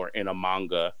anime or in a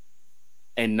manga,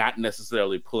 and not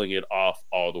necessarily pulling it off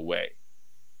all the way.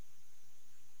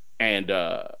 And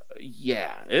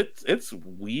yeah, it's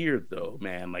weird though,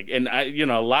 man. Like, and I, you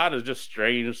know, a lot of just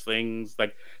strange things.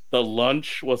 Like the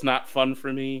lunch was not fun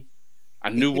for me. I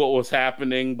knew what was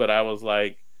happening, but I was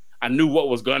like, I knew what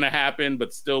was going to happen,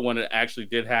 but still when it actually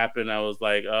did happen, I was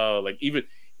like, oh, like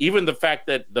even the fact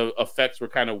that the effects were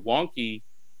kind of wonky,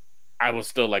 I was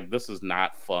still like, this is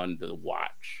not fun to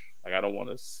watch. Like, I don't want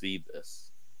to see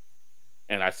this.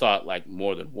 And I saw it like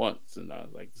more than once, and I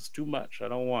was like, this is too much. I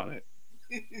don't want it.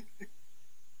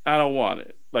 I don't want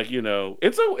it. Like, you know,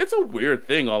 it's a weird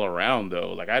thing all around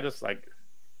though. Like, I just like,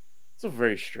 it's a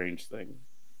very strange thing.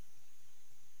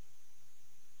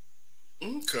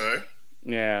 Okay.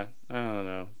 Yeah, I don't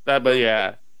know that, but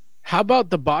yeah. How about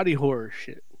the body horror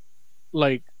shit?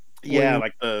 Like, yeah,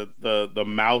 like the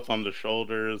mouth on the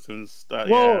shoulders and stuff.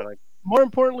 Well, yeah, like, more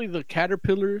importantly, the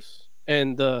caterpillars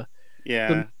and the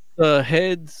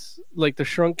heads, like the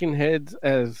shrunken heads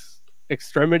as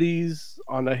extremities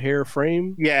on a hair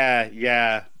frame.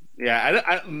 Yeah.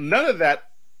 I none of that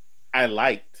I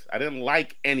liked. I didn't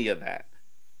like any of that.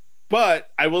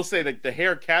 But I will say that the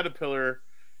hair caterpillar,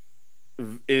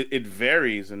 it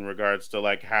varies in regards to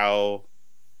like how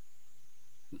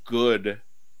good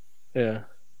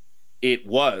it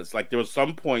was. Like there was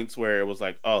some points where it was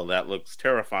like, oh, that looks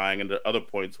terrifying, and the other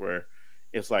points where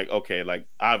it's like, okay, like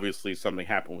obviously something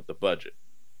happened with the budget,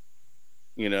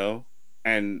 you know.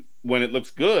 And when it looks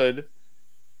good,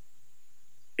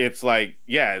 it's like,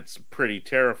 yeah, it's pretty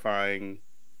terrifying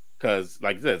because,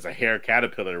 like this, it's a hair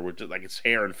caterpillar, which is like it's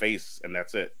hair and face, and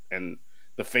that's it. And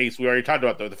the face we already talked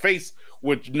about, though, the face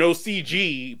with no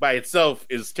CG by itself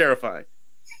is terrifying.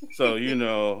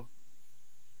 So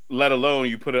let alone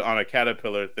you put it on a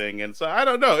caterpillar thing. And so I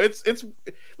don't know. It's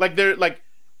like they're like,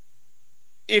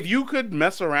 if you could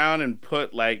mess around and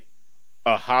put like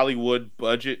a Hollywood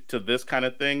budget to this kind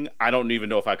of thing, I don't even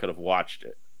know if I could have watched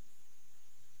it.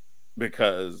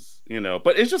 Because,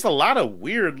 but it's just a lot of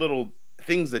weird little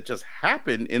things that just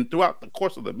happen throughout the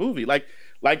course of the movie. Like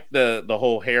the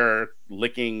whole hair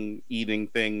licking, eating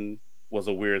thing was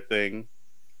a weird thing.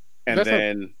 And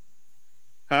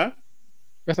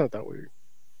That's not that weird.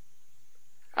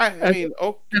 I mean,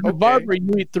 okay. The barber,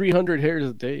 you eat 300 hairs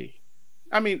a day.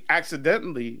 I mean,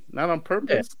 accidentally, not on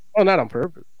purpose. Yeah. Oh, not on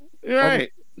purpose.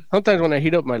 Right. Sometimes when I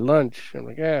heat up my lunch, I'm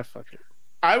like, fuck it.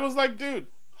 I was like, dude,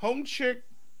 Home Chick,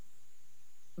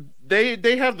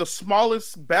 they have the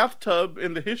smallest bathtub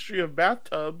in the history of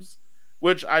bathtubs,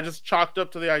 which I just chalked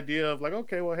up to the idea of like,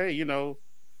 okay, well, hey,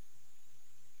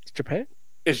 it's Japan.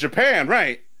 It's Japan,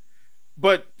 right?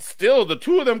 But still, the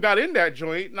two of them got in that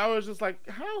joint, and I was just like,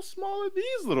 how small are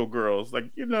these little girls?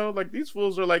 Like, like these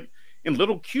fools are like in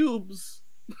little cubes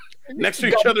next to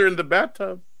each other in the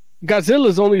bathtub.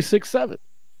 Godzilla's only 6'7".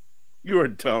 You are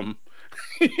dumb.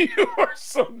 You are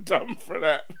so dumb for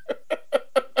that.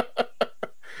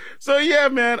 So yeah,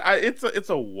 man, it's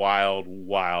a wild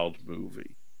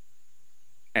movie,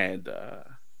 and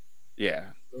yeah.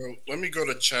 Let me go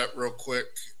to chat real quick.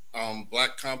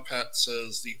 Black Compat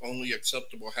says the only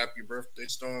acceptable Happy Birthday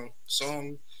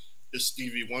song is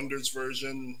Stevie Wonder's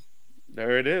version.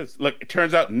 There it is. Look, it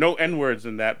turns out no N-words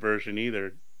in that version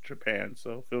either, Japan,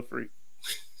 so feel free.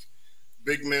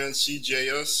 Big Man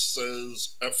CJS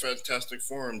says, at Fantastic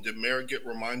Forum, did Mare get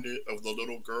reminded of the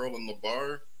little girl in the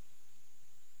bar?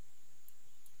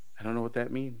 I don't know what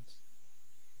that means.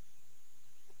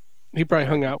 He probably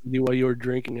hung out with you while you were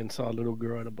drinking and saw a little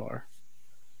girl at a bar.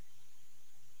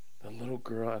 The little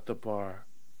girl at the bar.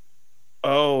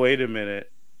 Oh, wait a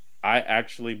minute. I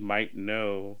actually might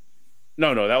know.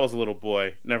 No, that was a little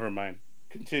boy. Never mind.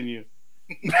 Continue.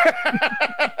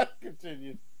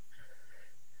 Continue.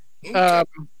 Are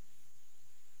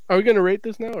we going to rate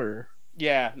this now, or?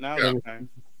 Yeah, now yeah. It's time.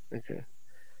 Okay.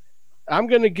 I'm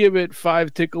going to give it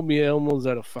 5 Tickle Me Elmos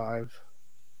out of 5.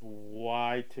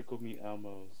 Why Tickle Me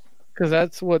Elmos? Because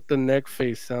that's what the neck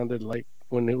face sounded like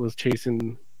when it was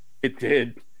chasing. It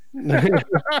did.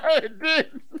 It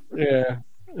did. Yeah.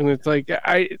 And it's like,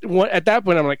 at that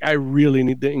point, I'm like, I really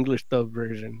need the English dub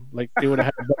version. Like, they would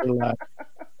have had a better laugh.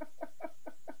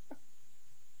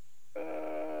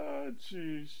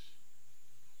 Jeez.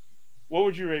 What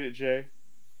would you rate it, Jay?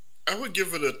 I would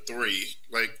give it a 3.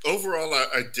 Like, overall,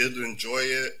 I did enjoy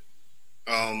it.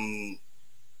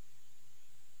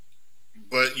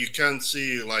 But you can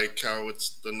see, like, how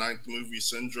it's the 9th movie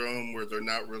syndrome where they're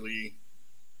not really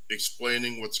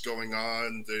explaining what's going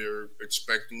on. They're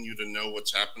expecting you to know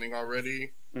what's happening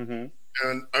already. Mm-hmm.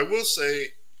 And I will say,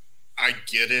 I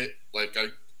get it. Like,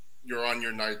 you're on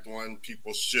your 9th one.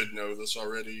 People should know this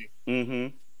already.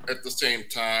 Mm-hmm. At the same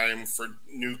time, for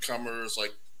newcomers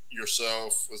like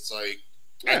yourself, it's like,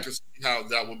 yeah. I could see how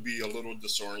that would be a little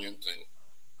disorienting.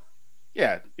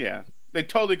 Yeah. They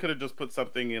totally could have just put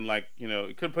something in, like,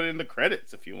 you could put it in the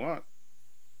credits if you want.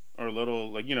 Or a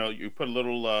little, like, you put a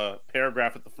little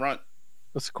paragraph at the front.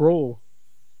 A scroll.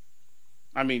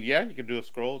 I mean, yeah, you could do a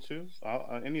scroll too.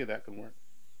 Any of that can work.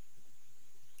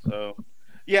 So,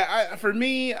 yeah, for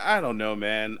me, I don't know,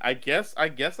 man. I guess I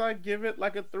give it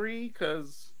like a 3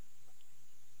 because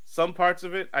some parts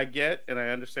of it I get and I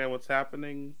understand what's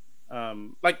happening.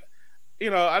 Like,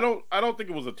 I don't think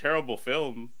it was a terrible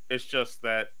film. It's just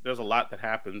that there's a lot that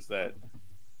happens that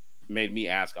made me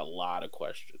ask a lot of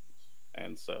questions.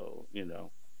 And so,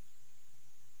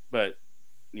 but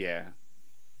yeah.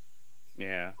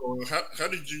 Well, how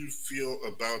did you feel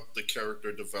about the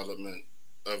character development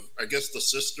of, I guess the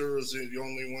sister is the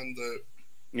only one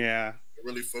that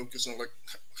really focused on? Like,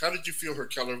 how did you feel her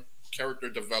character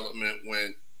development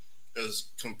went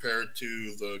as compared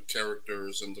to the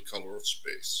characters in The Color of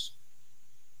Space?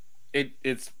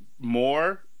 It's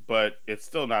more, but it's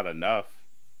still not enough.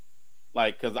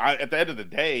 Like, because at the end of the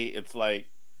day, it's like,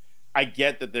 I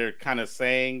get that they're kind of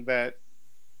saying that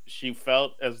she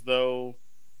felt as though,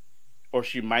 or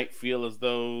she might feel as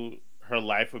though her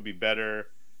life would be better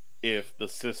if the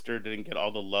sister didn't get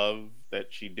all the love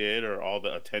that she did or all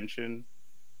the attention.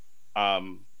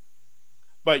 But,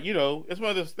 it's one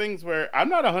of those things where I'm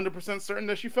not 100% certain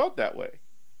that she felt that way.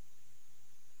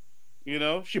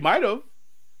 She might have.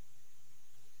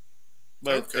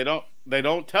 but they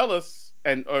don't tell us,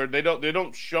 or they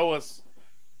don't show us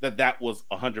that was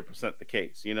 100% the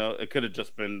case. You know, it could have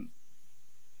just been,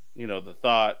 you know, the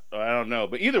thought, or I don't know.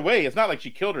 But either way, it's not like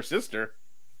she killed her sister.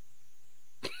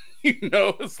 You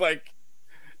know, it's like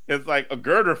a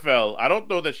girder fell. I don't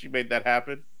know that she made that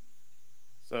happen.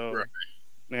 So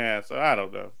yeah, so I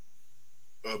don't know.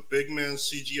 Big Man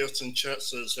CGS in chat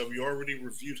says, "Have you already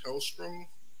reviewed Hellstrom?"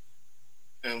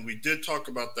 And we did talk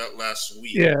about that last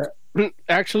week. Yeah,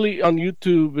 actually, on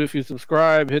YouTube, if you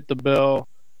subscribe, hit the bell,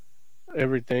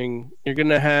 everything, you're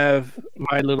gonna have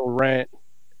my little rant.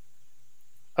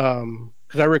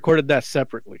 Because I recorded that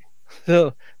separately,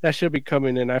 so that should be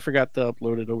coming in. I forgot to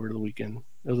upload it over the weekend.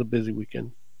 It was a busy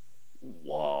weekend.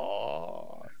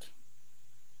 What?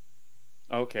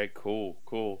 Okay, cool.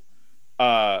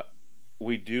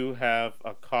 We do have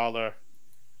a caller.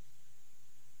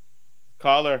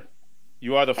 Caller,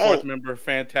 you are the fourth member of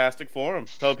Fantastic Forum.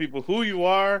 Tell people who you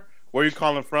are, where you're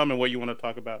calling from, and what you want to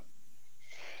talk about.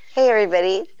 Hey,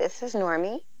 everybody. This is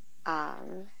Normie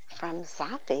from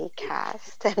Zombie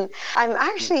Cast. And I'm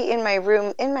actually in my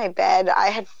room, in my bed. I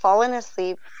had fallen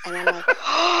asleep, and I'm like,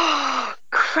 oh,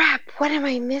 crap, what am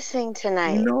I missing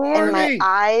tonight? Normie! And my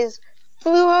eyes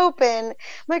flew open. I'm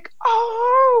like,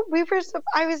 oh,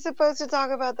 I was supposed to talk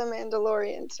about The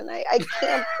Mandalorian tonight. I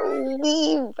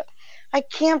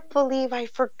can't believe I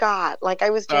forgot. Like, I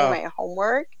was doing my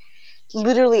homework.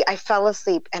 Literally, I fell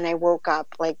asleep and I woke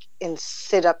up like in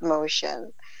sit-up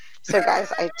motion. So,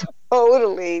 guys, I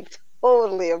totally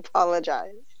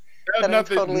apologize that I'm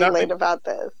totally late about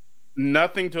this.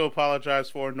 Nothing to apologize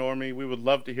for, Normie. We would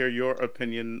love to hear your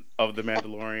opinion of The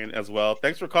Mandalorian as well.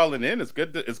 Thanks for calling in. It's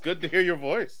good to hear your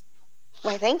voice.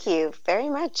 Why, thank you very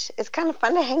much. It's kind of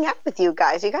fun to hang out with you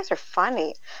guys. You guys are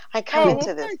funny. I come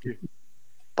into this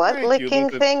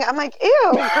butt-licking thing. I'm like, ew,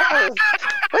 gross.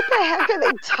 What the heck are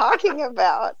they talking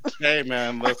about? Hey,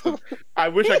 man, listen. I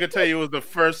wish I could tell you it was the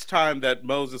first time that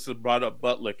Moses had brought up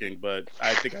butt-licking, but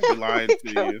I think I'd be lying to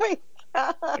you. Oh my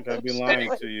gosh. I think I'd be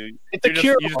lying to you. It's a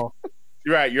cure-all.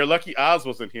 You're right. You're lucky Oz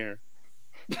wasn't here.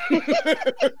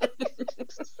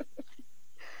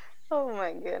 Oh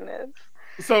my goodness.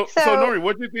 So Nori,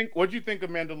 what do you think of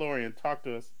Mandalorian? Talk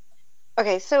to us.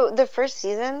 Okay, so the first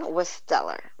season was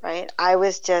stellar, right? I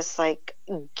was just like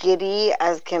giddy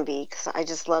as can be because I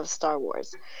just love Star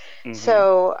Wars. Mm-hmm.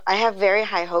 So I have very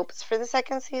high hopes for the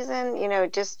second season. You know,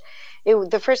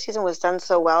 the first season was done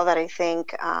so well that I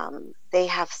think they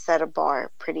have set a bar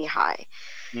pretty high.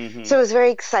 Mm-hmm. So I was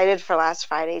very excited for last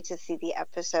Friday to see the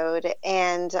episode,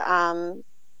 and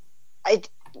I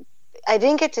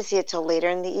didn't get to see it till later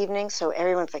in the evening. So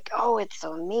everyone's like, "Oh, it's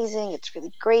so amazing! It's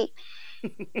really great."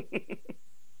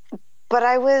 But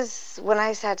when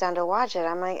I sat down to watch it,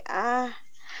 I'm like, I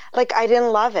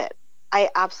didn't love it. I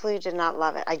absolutely did not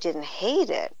love it. I didn't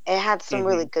hate it. It had some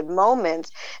really good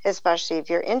moments, especially if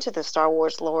you're into the Star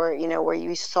Wars lore, you know, where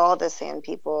you saw the Sand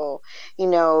People, you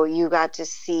know, you got to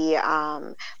see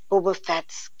Boba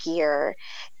Fett's gear,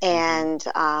 and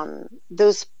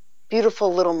those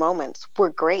beautiful little moments were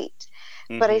great.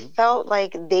 But I felt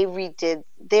like they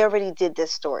already did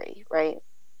this story, right?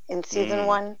 In season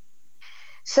 1.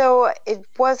 So it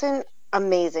wasn't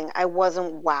amazing. I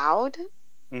wasn't wowed.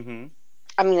 Mm-hmm.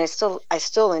 I mean, I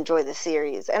still enjoy the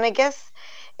series. And I guess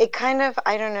it kind of,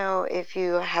 I don't know if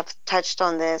you have touched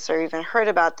on this or even heard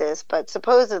about this, but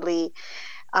supposedly,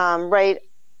 right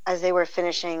as they were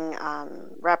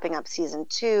wrapping up season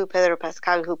 2, Pedro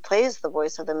Pascal, who plays the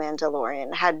voice of the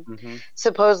Mandalorian, had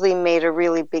supposedly made a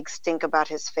really big stink about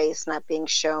his face not being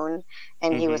shown.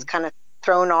 And he was kind of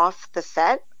thrown off the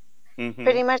set.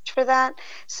 Pretty much for that.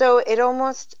 So it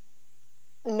almost,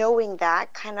 knowing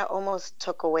that, kind of almost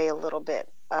took away a little bit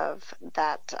of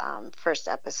that first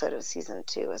episode of season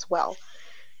 2 as well.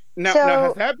 Now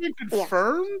has that been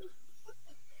confirmed? Yeah.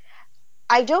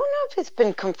 I don't know if it's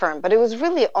been confirmed, but it was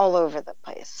really all over the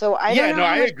place. So I don't know.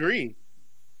 I agree.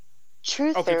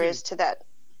 Truth there is to that.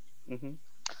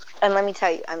 And let me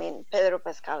tell you, I mean, Pedro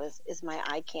Pascal is my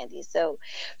eye candy. So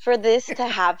for this to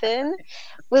happen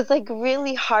was like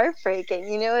really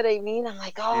heartbreaking. You know what I mean? I'm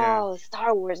like,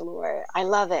 Star Wars lore. I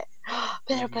love it.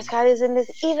 Pedro Pascal is in this,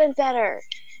 even better.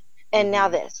 And now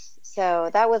this.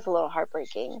 So that was a little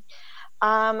heartbreaking.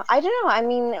 I don't know. I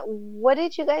mean, what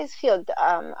did you guys feel?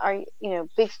 Are you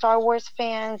big Star Wars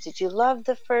fans? Did you love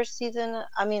the first season?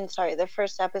 The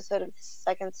first episode of the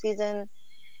second season?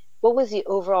 What was the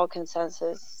overall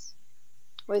consensus?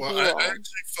 I actually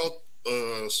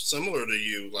felt similar to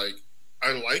you. Like,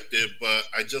 I liked it, but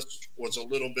I just was a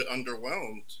little bit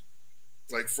underwhelmed.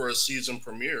 Like, for a season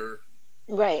premiere.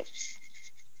 Right.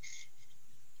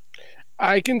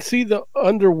 I can see the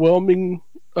underwhelming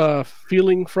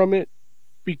feeling from it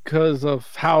because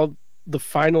of how the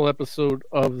final episode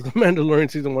of The Mandalorian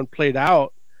season 1 played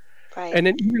out. Right. And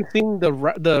then even seeing the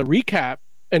recap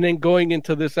and then going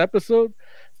into this episode.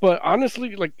 But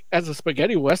honestly, like as a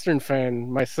spaghetti western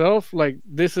fan myself, like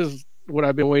this is what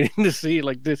I've been waiting to see.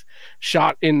 Like this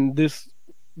shot in this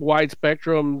wide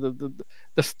spectrum,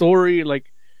 the story,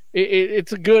 like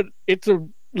it's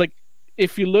like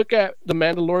if you look at The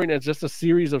Mandalorian as just a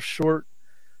series of short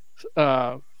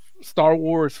Star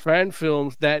Wars fan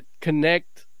films that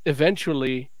connect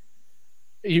eventually,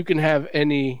 you can have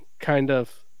any kind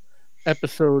of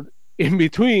episode in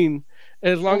between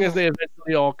as long as they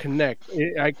eventually all connect.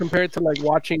 I compare it to like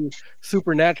watching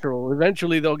Supernatural.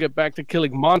 Eventually they'll get back to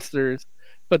killing monsters,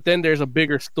 but then there's a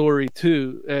bigger story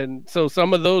too. And so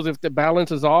some of those, if the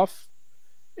balance is off,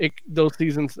 those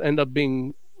seasons end up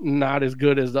being not as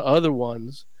good as the other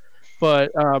ones.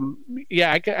 But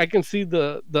yeah, I can see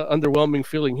the underwhelming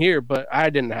feeling here, but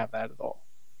I didn't have that at all.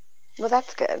 Well,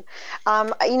 that's good.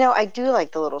 I do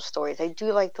like the little stories. I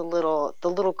do like the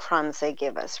little crumbs they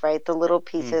give us, right? The little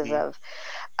pieces of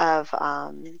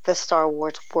the Star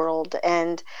Wars world,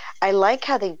 and I like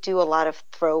how they do a lot of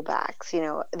throwbacks.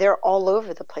 They're all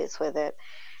over the place with it,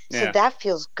 so that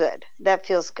feels good. That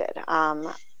feels good.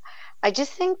 I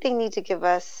just think they need to give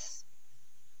us,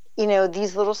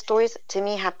 these little stories. To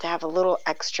me, have to have a little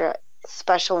extra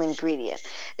special ingredient,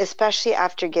 especially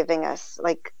after giving us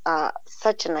like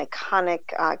such an iconic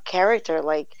character.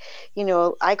 Like,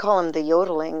 I call him the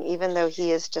yodeling, even though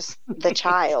he is just the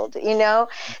child,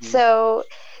 So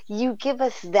you give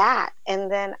us that,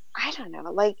 and then I don't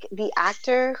know, like the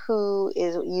actor who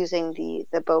is using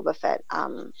the Boba Fett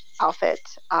outfit,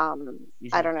 I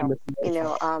don't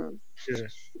know,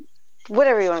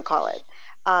 whatever you want to call it.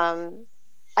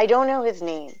 I don't know his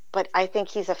name, but I think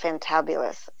he's a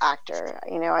fantabulous actor.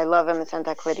 I love him in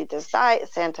Santa Clarita's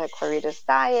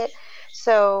Diet.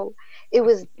 So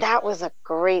that was a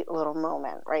great little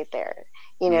moment right there,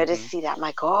 to see that. I'm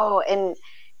like, oh, and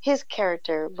his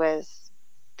character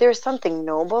there's something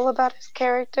noble about his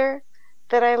character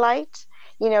that I liked.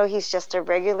 He's just a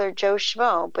regular Joe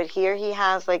Schmo, but here he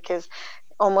has like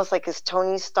almost like his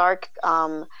Tony Stark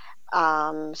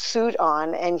suit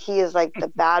on, and he is like the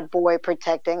bad boy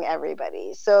protecting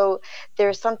everybody. So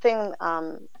there's something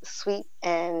sweet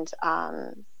and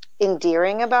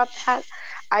endearing about that.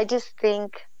 I just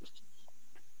think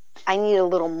I need a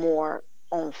little more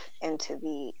oomph into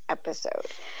the episode.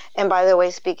 And by the way,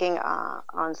 speaking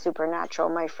on Supernatural,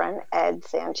 my friend Ed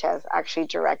Sanchez actually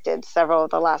directed several of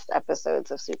the last episodes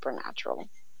of Supernatural.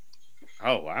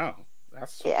 Oh wow,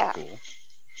 that's super cool.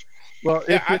 Well,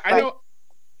 I know.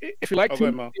 If you like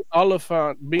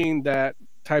Oliphant being that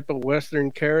type of Western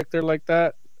character like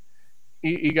that,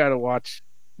 you got to watch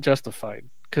Justified,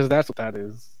 because that's what that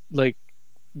is. Like,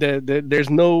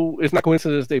 it's not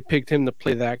coincidence they picked him to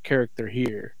play that character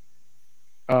here.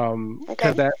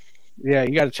 Because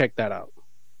you got to check that out.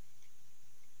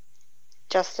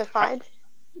 Justified?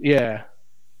 Yeah.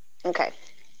 Okay.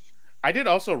 I did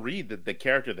also read that the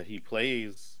character that he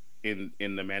plays in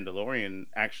The Mandalorian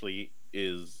actually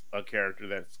is a character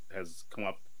that has come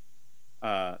up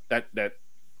that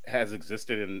has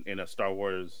existed in a Star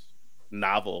Wars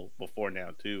novel before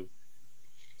now too.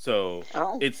 So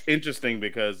it's interesting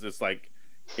because it's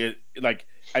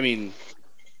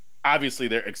obviously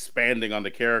they're expanding on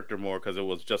the character more because it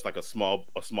was just like a small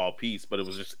piece, but it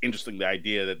was just interesting, the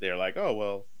idea that they're like, oh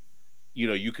well,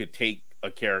 you could take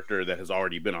a character that has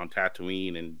already been on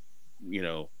Tatooine and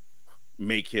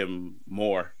make him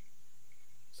more.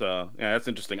 So yeah, that's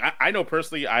interesting. I know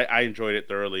personally, I enjoyed it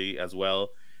thoroughly as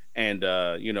well, and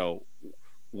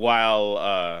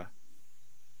while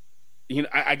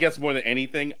I guess more than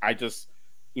anything, I just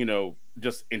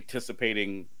just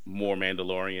anticipating more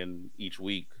Mandalorian each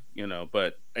week.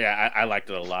 But yeah, I liked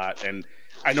it a lot, and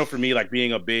I know for me, like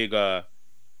being a big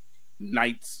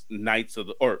Knights of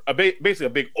the basically a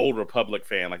big Old Republic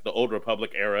fan. Like the Old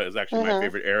Republic era is actually my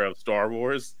favorite era of Star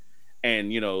Wars.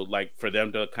 And like for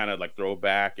them to kind of like throw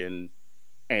back and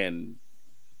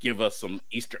give us some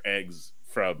Easter eggs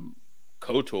from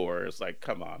KOTOR, it's like,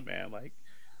 come on, man! Like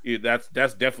that's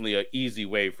definitely an easy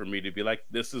way for me to be like,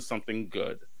 this is something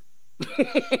good.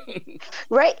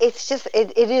 Right. It's just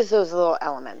it is those little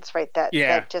elements, right?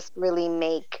 That just really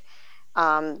make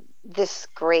this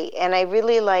great. And I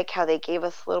really like how they gave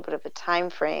us a little bit of a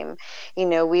time frame.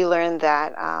 We learned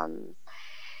that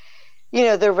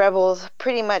the rebels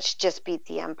pretty much just beat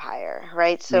the Empire,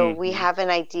 right? So we have an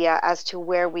idea as to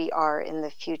where we are in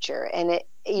the future. And it,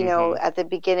 at the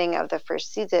beginning of the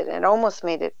first season, it almost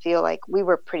made it feel like we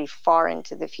were pretty far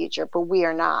into the future, but we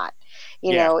are not.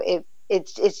 If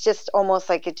it's just almost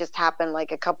like it just happened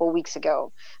like a couple weeks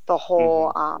ago, the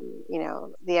whole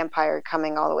the Empire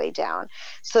coming all the way down.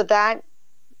 So that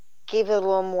gave it a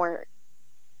little more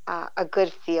a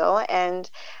good feel. And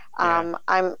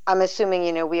I'm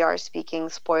assuming we are speaking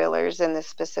spoilers in this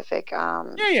specific you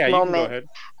moment. can go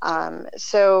ahead.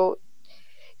 So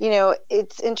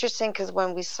it's interesting because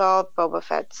when we saw Boba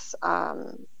Fett's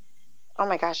oh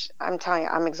my gosh, I'm telling you,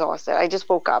 I'm exhausted. I just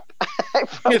woke up.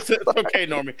 It's okay,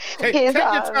 Normie. Take your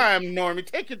time, Normie.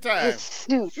 Take your time. His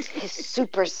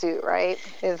super suit, right?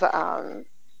 His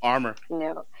armor.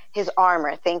 His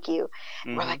armor. Thank you.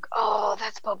 Mm-hmm. We're like, oh,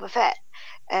 that's Boba Fett.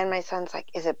 And my son's like,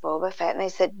 is it Boba Fett? And I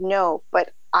said, no,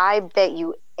 but I bet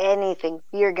you anything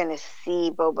you're going to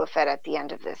see Boba Fett at the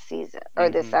end of this season or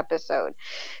this episode.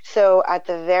 So at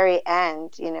the very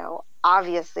end,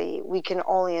 obviously we can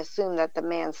only assume that the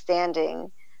man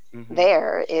standing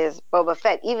there is Boba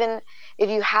Fett, even if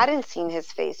you hadn't seen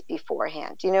his face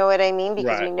beforehand. You know what I mean?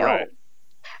 Because we know.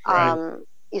 Right.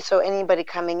 So anybody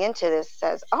coming into this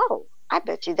says, oh, I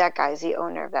bet you that guy's the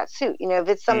owner of that suit. If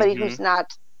it's somebody who's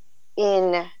not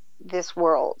in this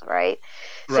world, right?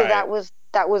 So that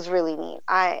was really neat.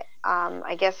 I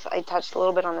guess I touched a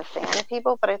little bit on the sand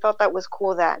people, but I thought that was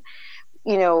cool that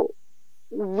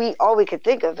all we could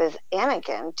think of is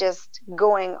Anakin just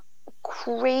going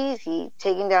crazy,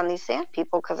 taking down these sand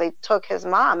people because they took his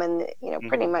mom and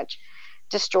pretty much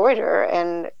destroyed her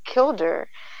and killed her.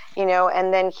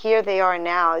 And then here they are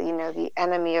now, the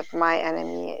enemy of my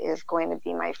enemy is going to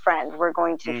be my friend. We're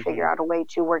going to figure out a way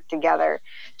to work together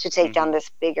to take down this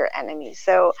bigger enemy.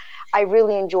 So I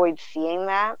really enjoyed seeing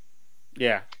that.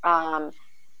 Yeah.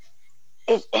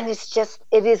 It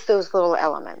is those little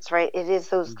elements, right? It is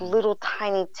those little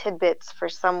tiny tidbits for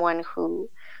someone who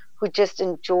just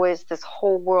enjoys this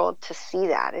whole world to see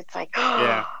that. It's like,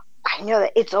 I know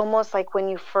that. It's almost like when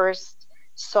you first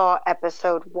saw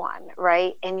episode 1,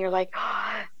 right? And you're like,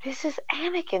 oh, this is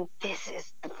Anakin. This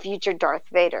is the future Darth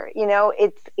Vader.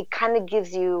 It kind of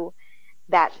gives you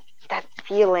that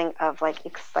feeling of like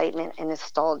excitement and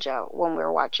nostalgia when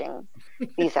we're watching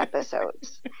these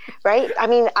episodes, right? I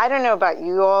mean, I don't know about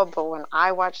you all, but when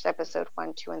I watched episode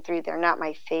 1, 2, and 3, they're not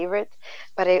my favorites,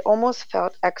 but I almost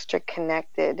felt extra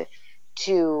connected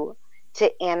to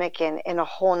Anakin in a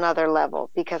whole nother level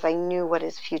because I knew what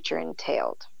his future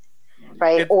entailed.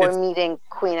 Right. Or meeting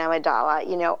Queen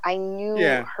Amidala, I knew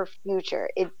her future.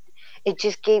 It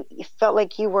felt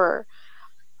like you were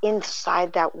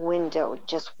inside that window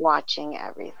just watching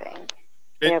everything,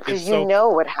 because know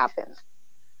what happens.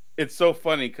 It's so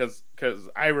funny because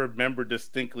I remember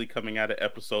distinctly coming out of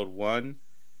episode 1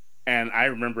 and I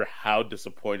remember how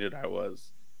disappointed I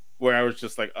was, where I was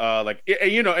just like, and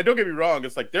don't get me wrong.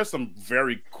 It's like, there's some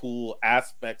very cool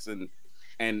aspects and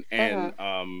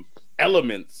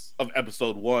elements of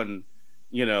episode 1,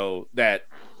 that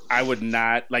I would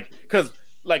not like, because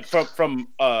like from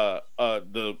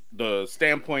the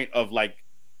standpoint of like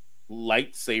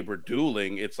lightsaber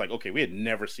dueling, it's like, okay, we had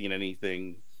never seen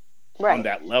anything on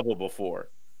that level before,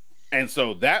 and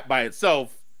so that by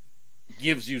itself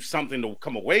gives you something to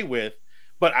come away with.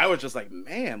 But I was just like,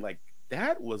 man, like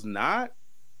that was not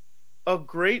a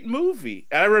great movie.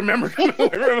 And I remember coming away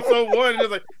from episode 1 and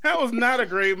just like, that was not a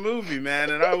great movie, man.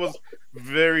 And I was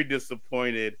very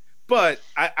disappointed. But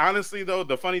I honestly, though,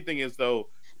 the funny thing is, though,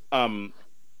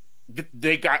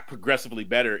 they got progressively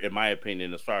better, in my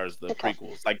opinion, as far as the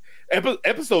prequels. Like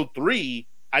episode 3,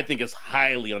 I think is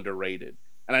highly underrated.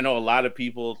 And I know a lot of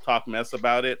people talk mess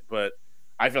about it, but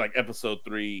I feel like episode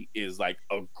 3 is like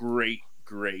a great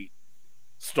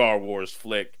Star Wars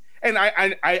flick. And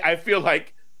I feel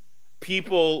like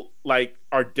people like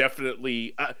are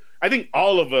definitely I think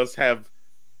all of us have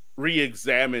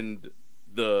re-examined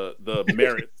the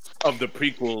merits of the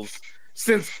prequels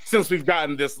since we've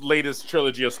gotten this latest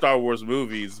trilogy of Star Wars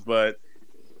movies. But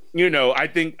I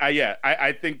think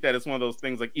I think that it's one of those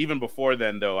things, like even before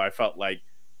then, though, I felt like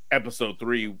episode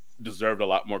 3 deserved a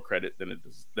lot more credit than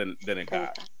it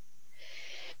got.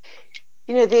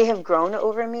 They have grown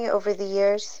over me over the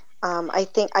years. I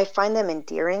think I find them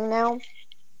endearing now.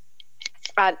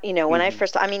 When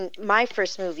my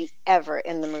first movie ever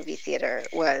in the movie theater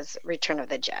was Return of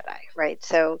the Jedi, right?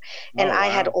 So, and I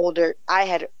had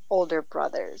older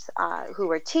brothers who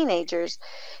were teenagers.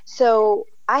 So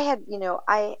I had,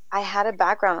 I had a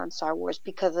background on Star Wars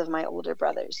because of my older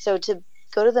brothers. So to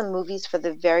go to the movies for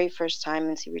the very first time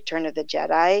and see Return of the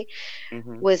Jedi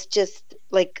was just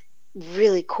like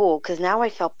really cool, because now I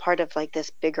felt part of like this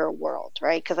bigger world,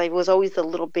 right? Because I was always the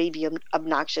little baby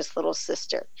obnoxious little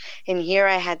sister, and here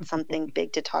I had something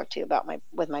big to talk to about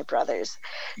with my brothers.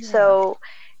 So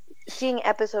seeing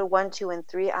episode 1, 2, and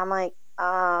 3, I'm like,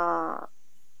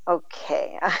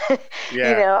 Okay.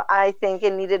 Yeah. I think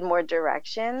it needed more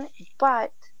direction,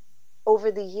 but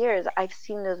over the years, I've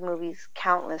seen those movies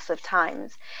countless of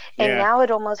times, and Yeah. now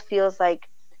it almost feels like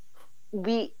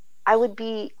we I would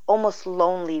be almost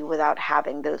lonely without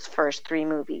having those first three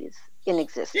movies in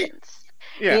existence.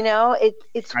 Yeah.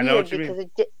 It's I know weird what you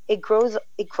mean. because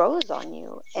it grows on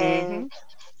you, Mm-hmm.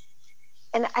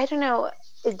 and I don't know,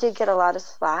 it did get a lot of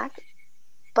slack,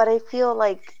 but I feel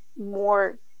like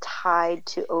more tied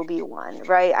to Obi-Wan,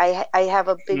 right? I have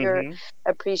a bigger Mm-hmm.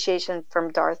 appreciation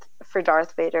for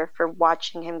Darth Vader, for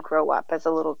watching him grow up as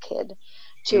a little kid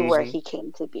to where Mm-hmm. he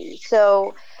came to be.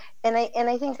 So, and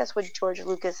I think that's what George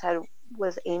Lucas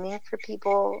was aiming for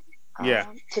people Yeah.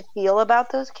 to feel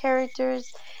about those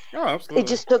characters. Oh, It absolutely.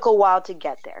 just took a while to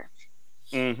get there.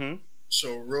 Mm-hmm.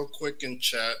 So real quick in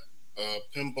chat,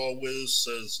 Pinball Wiz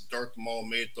says Darth Maul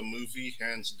made the movie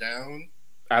hands down.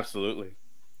 Absolutely.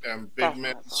 And Big That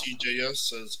Man sounds awesome. CJS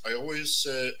says, I always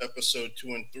said episode 2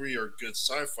 and 3 are good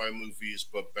sci-fi movies,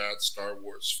 but bad Star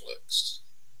Wars flicks.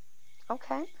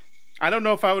 Okay. I don't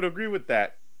know if I would agree with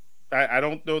that. I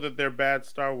don't know that they're bad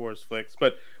Star Wars flicks,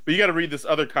 but you got to read this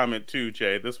other comment too,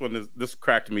 Jay. This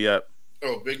cracked me up.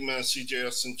 Oh, Big Man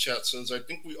CJS in chat says, I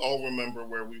think we all remember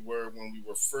where we were when we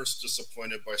were first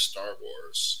disappointed by Star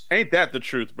Wars. Ain't that the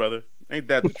truth, brother? Ain't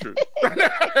that the truth?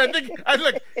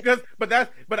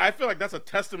 But I feel like that's a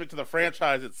testament to the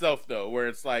franchise itself, though, where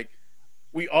it's like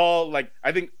we all like.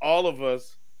 I think all of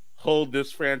us hold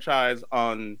this franchise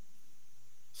on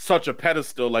such a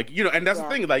pedestal, like and that's the Yeah.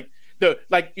 thing, like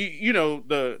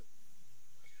the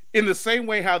in the same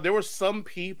way how there was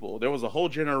a whole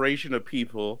generation of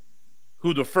people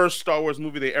who the first Star Wars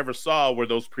movie they ever saw were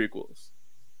those prequels.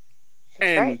 That's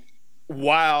And right.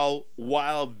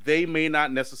 while they may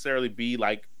not necessarily be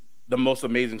like the most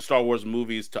amazing Star Wars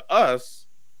movies to us,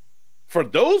 for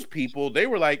those people, they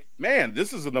were like, man,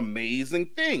 this is an amazing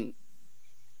thing.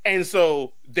 And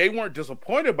so they weren't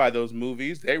disappointed by those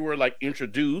movies. They were like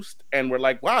introduced and were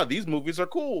like, wow, these movies are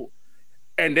cool.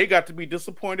 And they got to be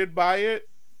disappointed by it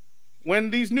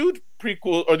when these new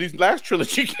prequel or these last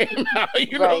trilogy came out,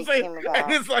 know what I'm saying? Came And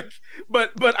about. it's like,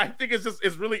 but I think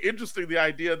it's really interesting, the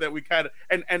idea that we kind of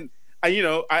and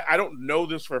I don't know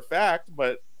this for a fact,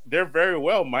 but there very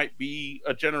well might be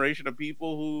a generation of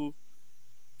people who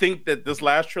think that this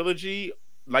last trilogy,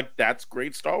 like, that's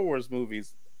great Star Wars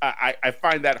movies. I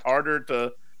find that harder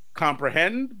to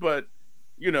comprehend, but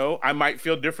I might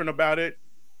feel different about it,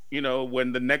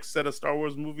 when the next set of Star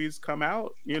Wars movies come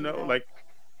out, Right. like,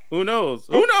 who knows?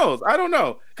 Who knows? I don't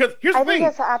know. Because here's the I think thing.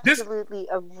 that's absolutely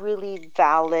a really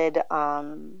valid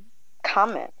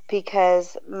comment,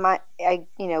 because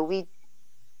we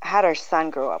had our son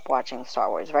grow up watching Star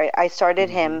Wars, right? I started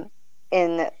him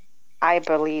in, I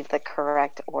believe, the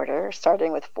correct order,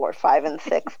 starting with 4, 5, and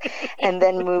 6, and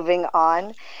then moving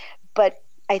on. But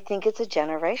I think it's a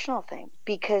generational thing,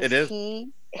 because It is. he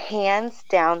hands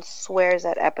down swears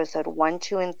that episode 1,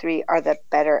 2, and 3 are the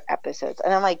better episodes.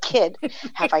 And I'm like, kid,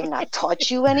 have I not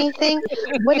taught you anything?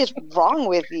 What is wrong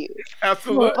with you?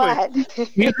 Absolutely. But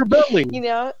He's rebelling.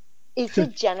 it's a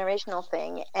generational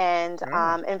thing. And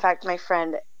Yeah. in fact, my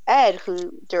friend Ed,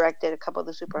 who directed a couple of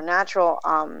the Supernatural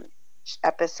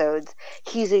episodes,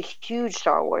 he's a huge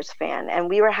Star Wars fan, and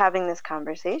we were having this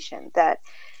conversation that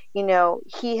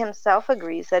he himself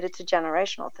agrees that it's a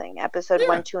generational thing. Episode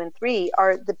 1, 2, and 3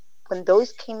 are when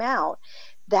those came out,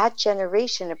 that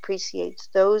generation appreciates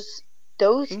those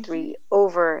three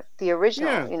over the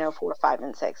original, 4, 5,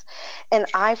 and 6. And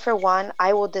I, for one,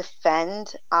 I will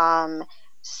defend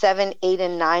 7, 8,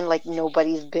 and 9 like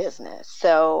nobody's business.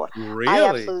 So Really? I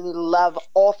absolutely love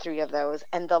all three of those.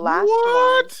 And the last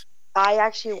one, I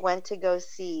actually went to go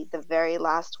see the very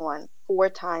last one 4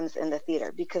 times in the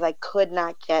theater because I could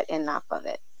not get enough of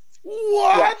it.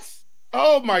 What? Yes.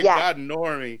 Oh my Yes. God,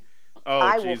 Normie. Oh,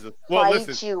 I Jesus. will Well, fight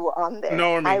listen, you on this.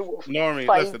 Normie, I will Normie,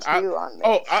 fight listen. you on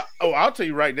this. I'll tell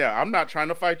you right now. I'm not trying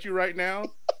to fight you right now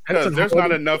because That's there's a-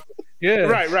 not enough. Yeah.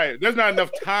 Right. There's not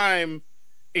enough time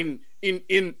in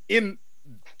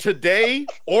today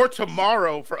or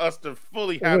tomorrow for us to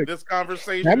fully have Wait, this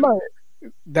conversation.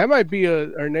 That might be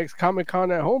our next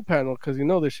Comic-Con at home panel, because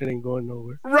this shit ain't going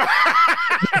nowhere. Right,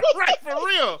 right, for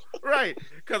real, right?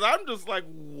 Because I'm just like,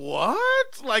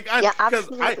 what? Like, Yeah,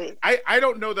 absolutely. I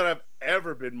don't know that I've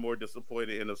ever been more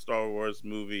disappointed in a Star Wars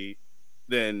movie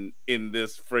than in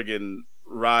this friggin'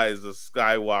 Rise of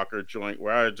Skywalker joint,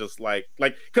 where I just like,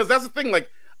 because that's the thing. Like,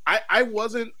 I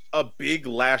wasn't a big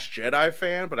Last Jedi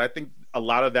fan, but I think a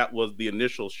lot of that was the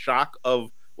initial shock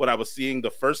of what I was seeing the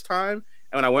first time.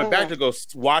 And when I went back to go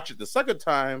watch it the second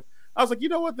time, I was like, you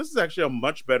know what? This is actually a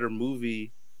much better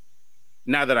movie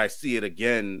now that I see it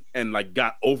again and like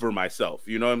got over myself.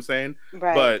 You know what I'm saying?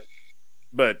 Right.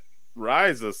 But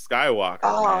Rise of Skywalker,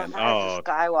 Oh, man. Rise of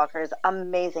Skywalker is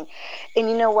amazing. And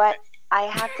you know what? I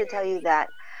have to tell you that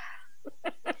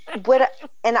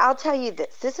and I'll tell you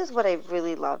this. This is what I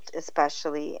really loved,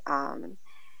 especially,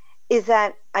 is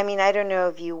that, I mean, I don't know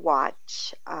if you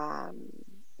watch,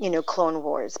 Clone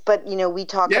Wars, but, we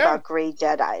talk about great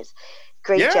Jedis.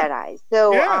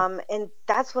 So, and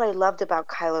that's what I loved about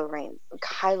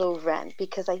Kylo Ren,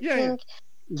 because I think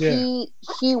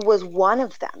he was one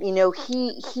of them.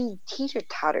 He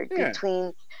teeter-tottered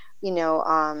between,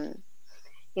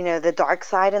 the dark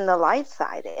side and the light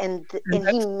side, and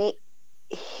he made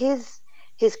his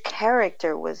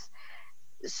character was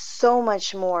so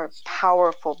much more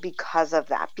powerful because of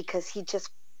that, because he just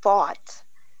fought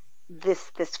this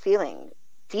feeling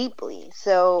deeply.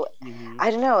 So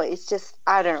I don't know, it's just,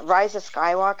 I don't know, Rise of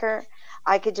Skywalker,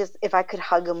 if I could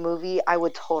hug a movie, I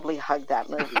would totally hug that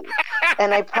movie.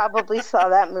 And I probably saw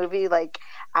that movie like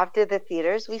after the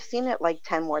theaters. We've seen it like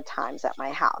 10 more times at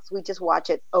my house. We just watch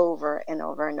it over and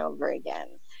over and over again.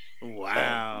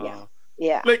 Wow. So,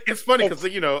 yeah. Like, it's funny because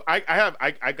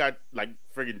I got like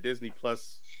friggin' Disney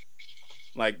Plus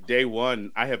like day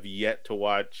one. I have yet to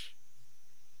watch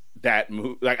that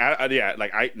movie. Like I'm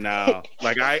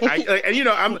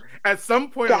at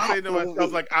some point I'm saying to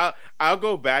myself like I'll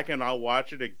go back and I'll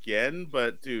watch it again.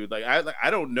 But dude, like I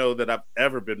don't know that I've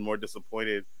ever been more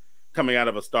disappointed coming out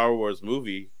of a Star Wars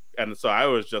movie. And so I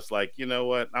was just like, you know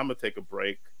what, I'm gonna take a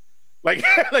break. Like,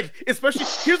 especially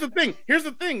here's the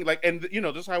thing. Like, and this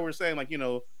is how we're saying, like,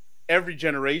 every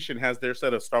generation has their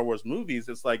set of Star Wars movies.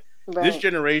 It's like this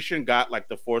generation got like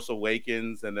The Force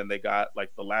Awakens, and then they got like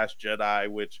The Last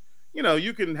Jedi, which,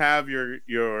 you can have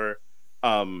your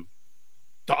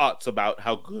thoughts about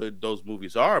how good those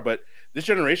movies are, but this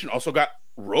generation also got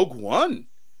Rogue One.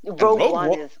 Rogue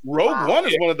One is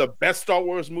one of the best Star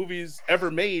Wars movies ever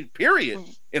made, period,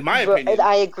 in my opinion.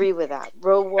 I agree with that.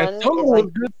 Rogue One was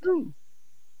good too.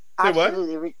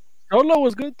 Absolutely. Solo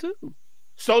was good too.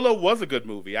 Solo was a good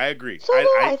movie. I agree. Solo,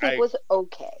 I think, was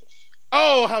okay.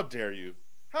 Oh, how dare you!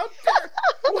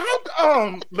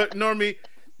 Look, Normie,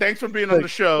 thanks for being on the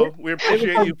show. We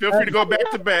appreciate you. Feel free to go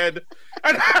back to bed.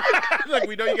 Like,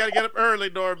 we know you got to get up early,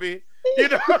 Normie. You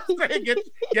know what I'm saying?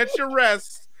 Get your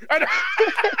rest. I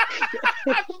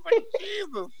was like,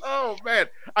 Jesus, oh man,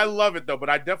 I love it though. But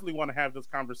I definitely want to have this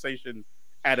conversation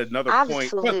at another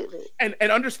point. And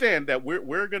understand that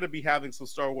we're going to be having some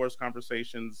Star Wars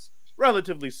conversations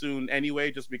relatively soon anyway,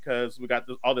 just because we got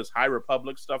all this High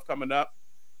Republic stuff coming up.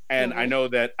 And I know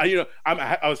that I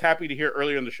was happy to hear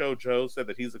earlier in the show Joe said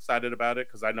that he's excited about it,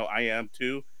 because I know I am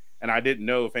too, and I didn't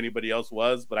know if anybody else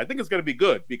was, but I think it's going to be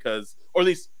good because, or at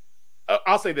least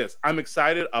I'll say this, I'm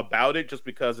excited about it just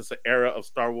because it's an era of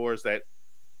Star Wars that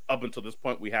up until this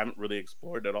point we haven't really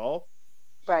explored at all.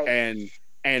 Right.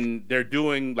 And they're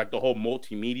doing like the whole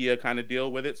multimedia kind of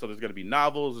deal with it. So there's going to be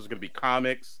novels, there's going to be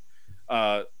comics.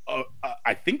 I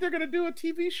think they're going to do a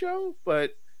TV show,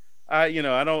 but I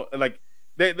don't like.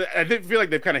 I didn't feel like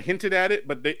they've kind of hinted at it,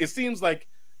 but it seems like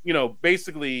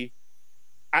basically,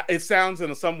 it sounds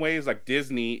in some ways like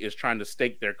Disney is trying to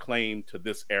stake their claim to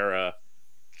this era,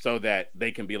 so that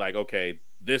they can be like, okay,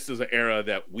 this is an era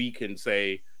that we can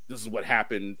say this is what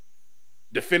happened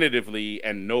definitively,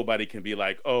 and nobody can be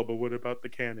like, oh, but what about the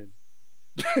canon?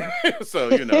 So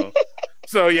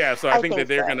I think that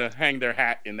they're gonna hang their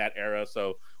hat in that era.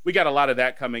 So we got a lot of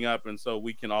that coming up, and so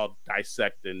we can all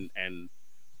dissect and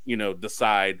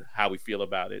decide how we feel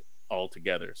about it all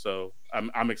together. So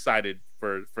I'm excited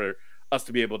for us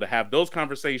to be able to have those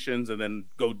conversations and then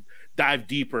go dive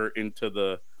deeper into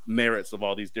the merits of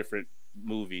all these different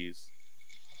movies.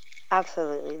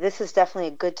 Absolutely. This is definitely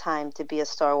a good time to be a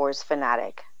Star Wars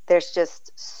fanatic. There's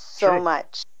just so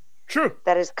much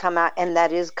that has come out and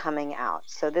that is coming out.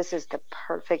 So this is the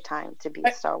perfect time to be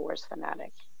a Star Wars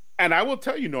fanatic. And I will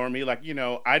tell you, Normie, like,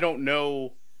 I don't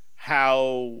know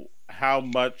how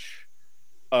much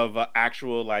of an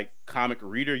actual like comic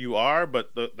reader you are,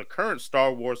 but the current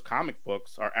Star Wars comic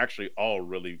books are actually all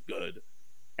really good.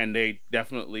 And they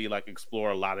definitely like explore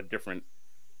a lot of different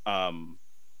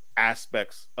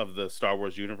aspects of the Star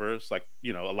Wars universe, like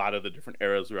a lot of the different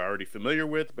eras we're already familiar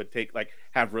with, but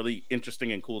have really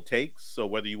interesting and cool takes. So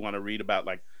whether you want to read about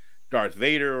like Darth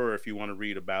Vader, or if you want to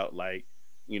read about like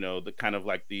the kind of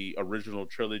like the original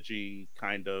trilogy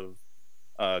kind of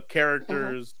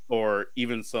characters, or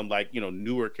even some like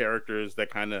newer characters that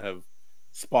kind of have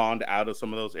spawned out of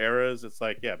some of those eras, it's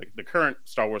like, yeah, the current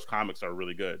Star Wars comics are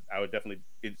really good. I would definitely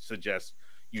suggest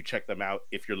you check them out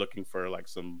if you're looking for like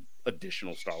some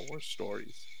additional Star Wars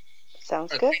stories.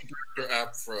 Sounds good. Director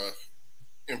Aphra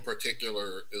in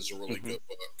particular is a really Mhm. good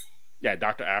book. Yeah,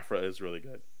 Dr. Afra is really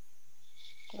good.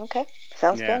 Okay,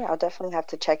 sounds Yeah. good. I'll definitely have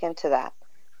to check into that.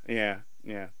 Yeah,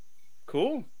 yeah.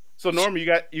 Cool. So Norm, you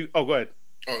got you. Oh, go ahead.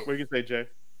 Oh, What do you say, Jay?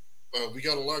 we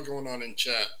got a lot going on in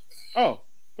chat. Oh,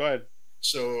 go ahead.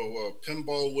 So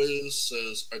Pinball Wiz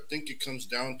says, I think it comes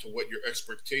down to what your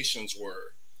expectations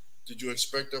were. Did you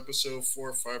expect episode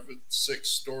 4, 5, and 6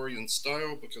 story and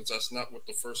style? Because that's not what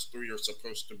the first 3 are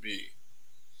supposed to be.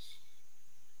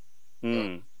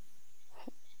 Hmm.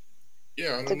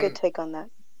 Yeah, I It's a don't good know. take on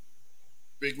that.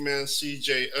 Big Man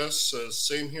CJS says,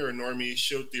 same here, Normie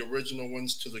showed the original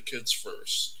ones to the kids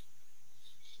first.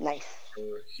 Nice.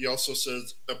 He also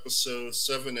says episode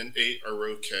 7 and 8 are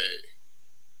okay.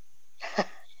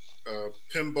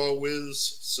 Pinball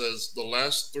Wiz says the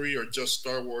last 3 are just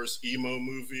Star Wars emo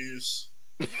movies.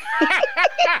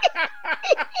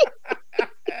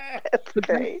 That's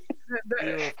great.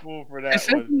 You're a fool for that one.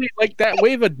 Essentially, like that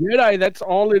wave of Jedi, that's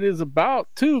all it is about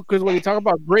too. Because when you talk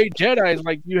about great Jedi,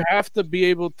 like you have to be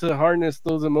able to harness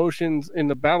those emotions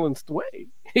in a balanced way.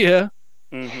 Yeah.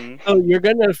 Mm-hmm. So you're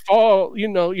gonna fall. You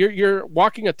know, you're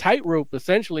walking a tightrope.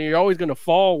 Essentially, you're always gonna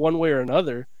fall one way or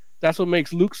another. That's what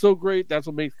makes Luke so great. That's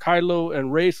what makes Kylo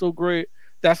and Rey so great.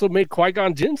 That's what made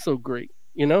Qui-Gon Jinn so great.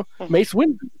 You know, Mace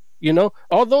Windu. You know,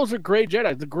 all those are great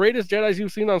Jedi. The greatest Jedis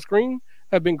you've seen on screen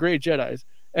have been great Jedis,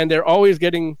 and they're always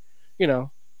getting. You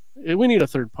know, we need a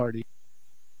third party.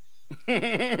 Says,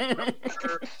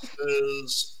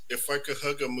 if I could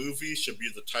hug a movie should be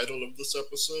the title of this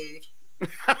episode.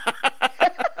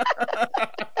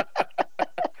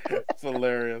 It's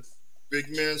hilarious. Big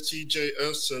Man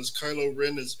CJS says Kylo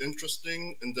Ren is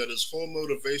interesting and that his whole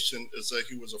motivation is that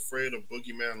he was afraid of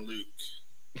Boogeyman Luke.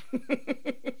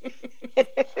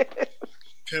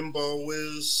 Pinball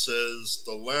Wiz says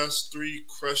the last 3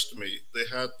 crushed me. They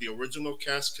had the original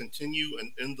cast continue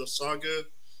and end the saga,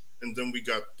 and then we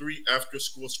got 3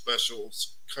 after-school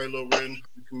specials. Kylo Ren,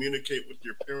 how to communicate with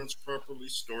your parents properly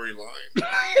storyline.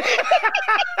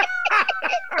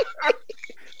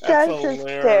 That's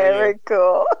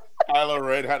hysterical. Kylo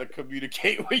Ren, how to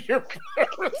communicate with your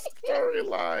parents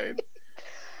storyline.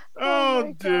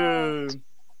 Oh, dude.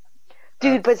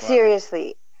 Dude, but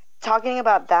seriously, talking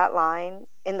about that line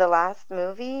in the last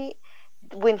movie,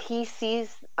 when he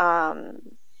sees, oh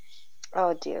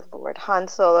dear Lord, Han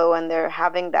Solo, and they're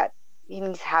having that,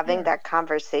 he's having that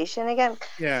conversation again.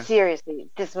 Yeah. Seriously,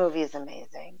 this movie is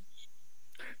amazing.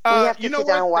 We have to sit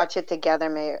down and watch it together,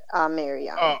 Marianne.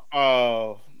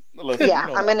 Listen, yeah,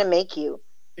 I'm going to make you.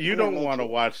 You don't want to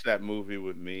watch that movie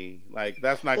with me. Like,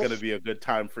 that's not going to be a good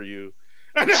time for you.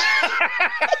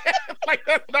 Like,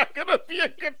 that's not gonna be a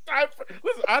good time for.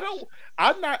 Listen,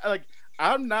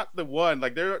 I'm not the one.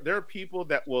 Like, there are people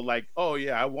that will like, oh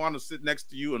yeah, I want to sit next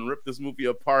to you and rip this movie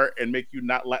apart and make you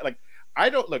not like. I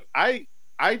don't look. I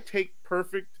take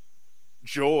perfect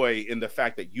joy in the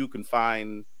fact that you can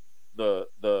find the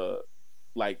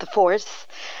like the force.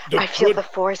 I feel the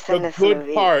force in this movie. The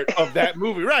good part of that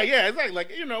movie, right? Yeah, it's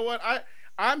like you know what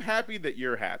I'm happy that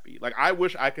you're happy. Like, I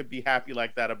wish I could be happy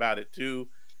like that about it too.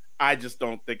 I just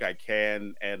don't think I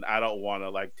can, and I don't want to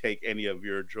like take any of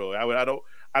your joy. I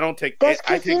don't take. That's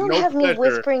because you don't have pleasure. Me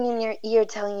whispering in your ear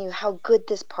telling you how good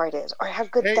this part is or how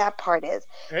good that part is.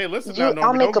 Hey, listen,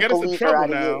 I'll make a believer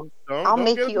out of you. I'll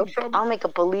make a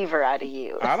believer out of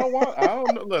you. I don't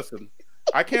know. Listen,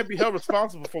 I can't be held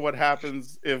responsible for what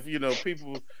happens if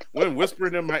people when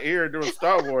whispering in my ear during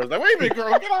Star Wars. Like, wait a minute,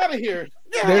 girl, get out of here.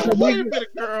 Yeah, wait a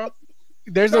minute, girl.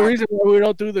 There's a reason why we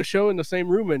don't do the show in the same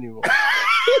room anymore.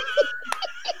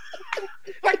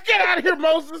 Like, get out of here,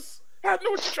 Moses. I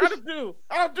know what you're trying to do.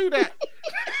 I don't do that.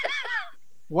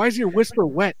 Why is your whisper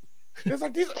wet? It's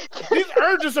like these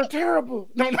urges are terrible.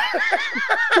 No.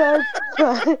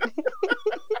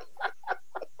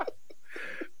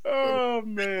 Oh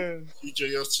man.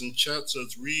 DJS in chat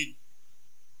says read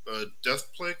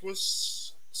Death Plague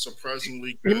was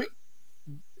surprisingly good.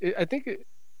 I think it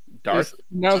Darth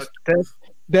now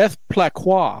Death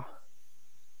Plaquois.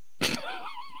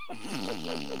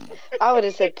 I would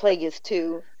have said Plagueis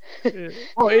too.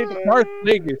 Oh, it's Darth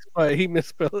Plagueis, but he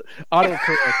misspelled it.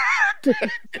 Autocorrect.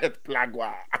 Death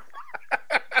Plaquois.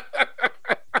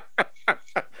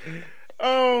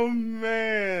 Oh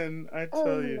man, I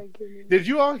tell you. Did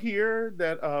you all hear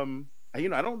that I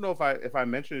don't know if I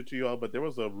mentioned it to you all, but there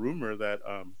was a rumor that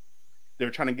they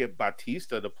were trying to get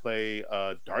Bautista to play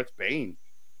Darth Bane.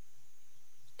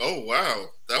 Oh wow,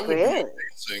 that would be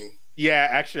amazing. Yeah,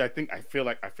 actually, I feel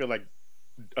like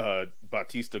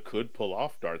Bautista could pull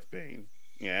off Darth Bane.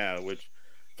 Yeah, which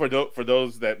for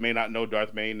those that may not know,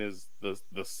 Darth Bane is the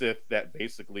Sith that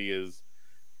basically is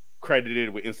credited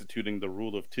with instituting the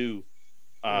rule of two.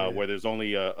 where there's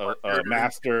only a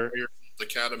master.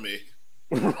 Academy.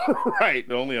 Right,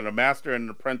 only a master and an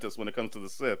apprentice when it comes to the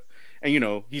Sith.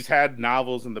 And he's had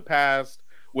novels in the past,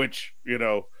 which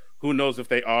who knows if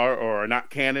they are or are not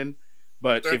canon.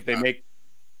 But if they make,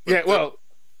 they're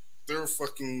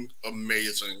fucking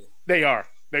amazing. They are.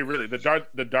 They really the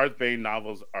Darth Bane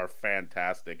novels are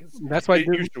fantastic. That's why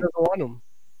Disney doesn't want them.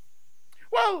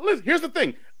 Well, listen, here's the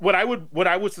thing. What I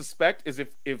would suspect is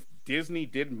if Disney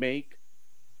did make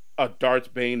a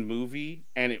Darth Bane movie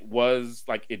and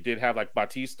it did have like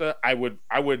Bautista, I would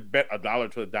bet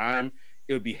 $1 to a dime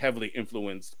it would be heavily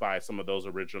influenced by some of those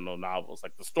original novels.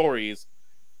 Like the stories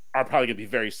are probably going to be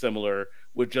very similar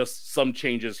with just some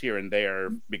changes here and there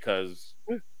because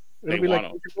they It'll be want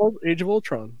like them. Age of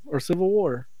Ultron or Civil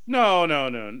War. No.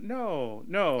 I'll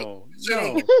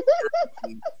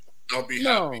be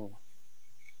happy.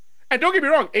 And don't get me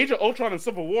wrong, Age of Ultron and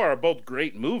Civil War are both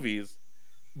great movies,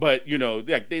 but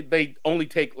they only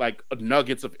take like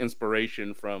nuggets of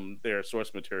inspiration from their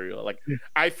source material. Like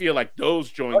I feel like those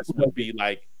joints would be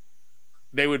like,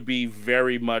 they would be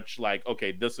very much like,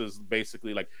 okay, this is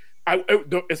basically like,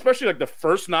 especially like the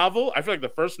first novel. I feel like the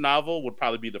first novel would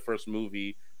probably be the first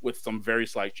movie with some very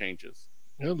slight changes.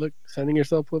 Yeah, look, setting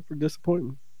yourself up for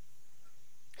disappointment.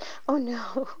 Oh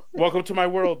no! Welcome to my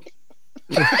world.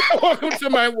 Welcome to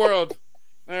my world.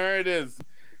 There it is.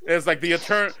 It's like the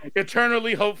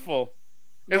eternally hopeful.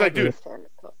 It's like, dude,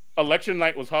 election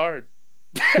night was hard.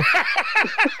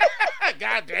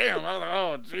 God damn! I was like,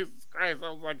 oh Jesus Christ!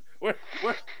 I was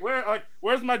like,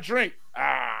 where's my drink?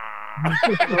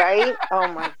 Right? Oh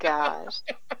my gosh!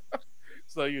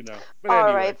 So But all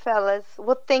anyway. right, fellas.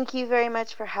 Well, thank you very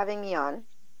much for having me on.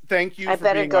 Thank you. I for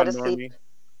better being go on, to Normie. sleep.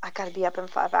 I gotta be up in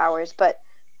 5 hours, but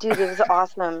dude, it was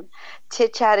awesome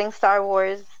chit-chatting Star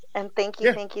Wars, and thank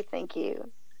you.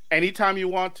 Anytime you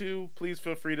want to, please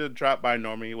feel free to drop by,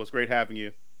 Normie. It was great having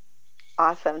you.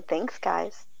 Awesome. Thanks,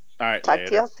 guys. All right. Talk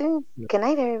to y'all soon. Good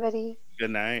night, everybody.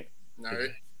 Good night.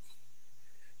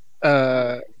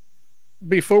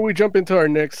 Before we jump into our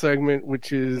next segment,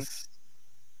 which is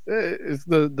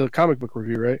the comic book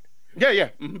review, right? Yeah.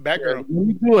 Batgirl. Let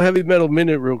me do a heavy metal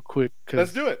minute real quick.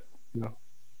 Let's do it.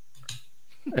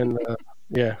 And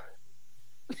yeah.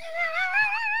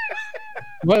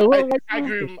 I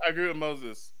agree with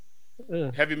Moses.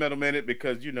 Yeah. Heavy metal minute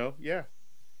because yeah.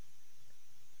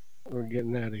 We're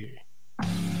getting out of here.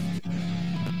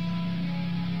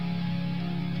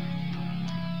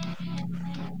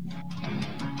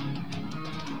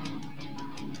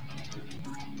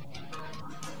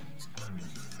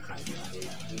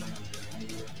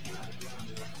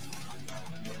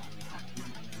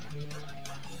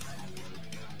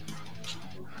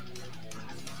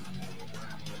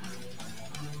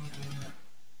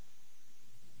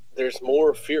 There's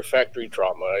more Fear Factory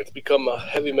drama. It's become a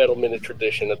heavy metal minute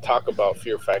tradition to talk about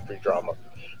Fear Factory drama.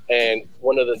 And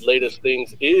one of the latest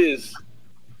things is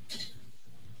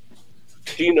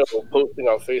Dino posting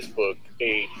on Facebook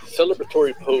a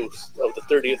celebratory post of the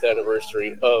 30th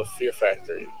anniversary of Fear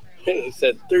Factory. He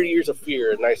said 30 years of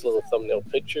fear, a nice little thumbnail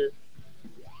picture.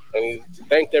 And he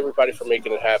thanked everybody for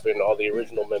making it happen, all the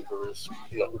original members.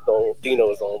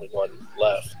 Dino is the only one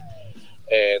left.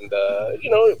 And,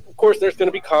 of course, there's going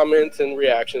to be comments and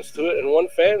reactions to it. And one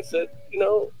fan said,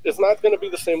 it's not going to be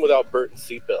the same without Burton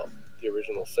Seatbelt, the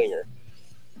original singer.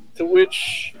 To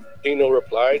which Dino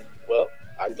replied, well,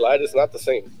 I'm glad it's not the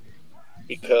same.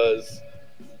 Because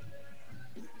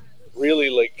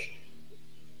really,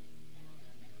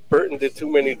 Burton did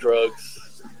too many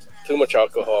drugs, too much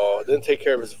alcohol, didn't take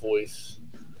care of his voice.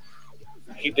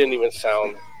 He didn't even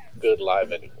sound good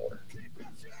live anymore.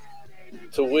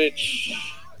 To which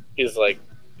is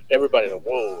everybody like,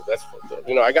 whoa, that's fucked up.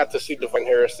 I got to see Divine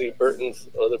Heresy, Burton's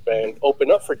other band,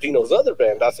 open up for Dino's other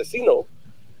band, Assassino.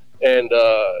 And,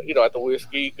 at the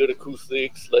Whiskey, good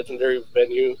acoustics, legendary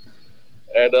venue,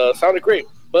 and sounded great.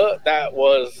 But that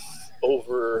was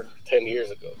over 10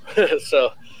 years ago.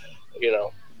 So,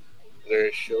 there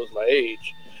it shows my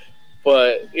age.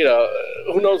 But,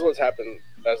 who knows what's happened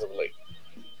as of late.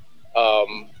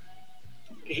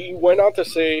 He went on to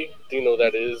say, Dino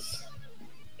that is,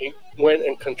 he went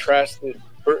and contrasted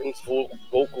Burton's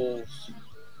vocals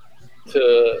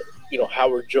to,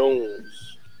 Howard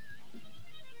Jones,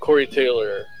 Corey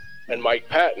Taylor, and Mike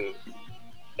Patton,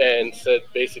 and said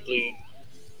basically,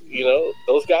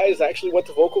 those guys actually went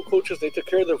to vocal coaches. They took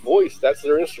care of their voice. That's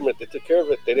their instrument. They took care of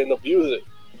it. They didn't abuse it.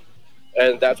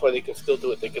 And that's why they can still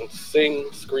do it. They can sing,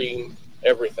 scream,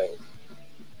 everything.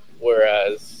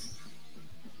 Whereas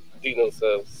Dino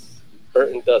says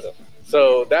Burton doesn't.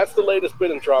 So that's the latest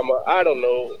bit in drama. I don't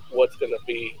know what's going to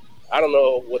be I don't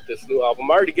know what this new album.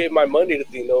 I already gave my money to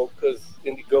Dino because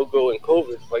Indiegogo and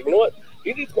COVID. Like, you know what?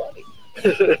 He needs money.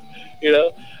 You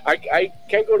know, I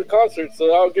can't go to concerts,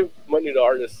 so I'll give money to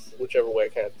artists whichever way I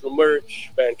can. Through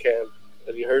merch, Bandcamp,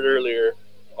 as you heard earlier,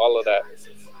 all of that.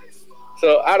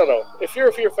 So I don't know. If you're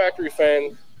a Fear Factory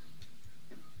fan,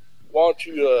 why don't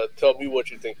you tell me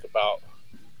what you think about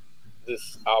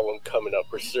this album coming up,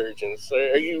 Resurgence?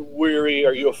 Are you weary?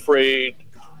 Are you afraid?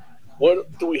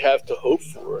 What do we have to hope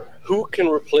for? Who can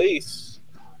replace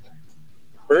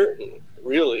Burton?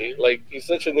 Really, like, he's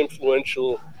such an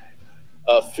influential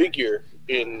figure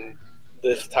in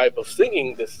this type of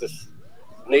singing. This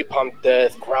Napalm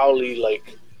Death, growly,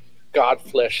 like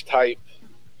Godflesh type,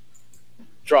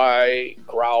 dry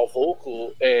growl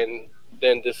vocal, and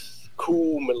then this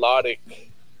cool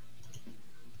melodic,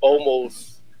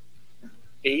 almost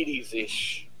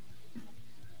 80s-ish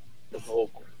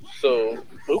vocal. So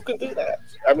who can do that?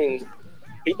 I mean,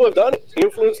 people have done it. He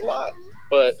influenced a lot,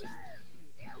 but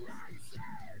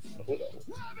who knows?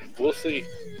 We'll see.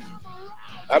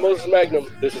 I'm Moses Magnum.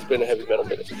 This has been a Heavy Metal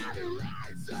Minute.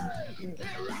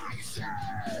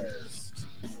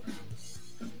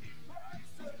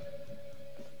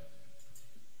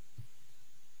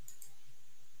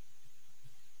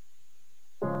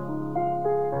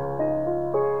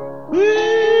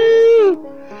 Woo!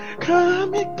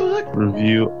 Comic book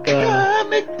Review.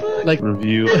 comic book Like,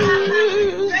 Review.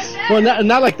 well,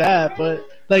 not like that, but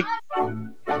like,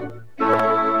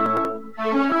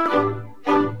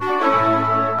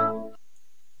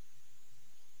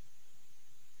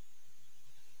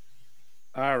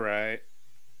 All right.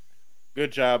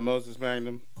 Good job, Moses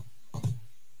Magnum.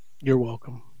 you're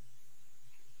welcome.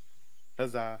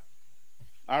 Huzzah.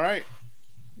 All right.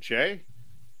 Jay,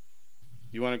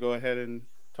 you want to go ahead and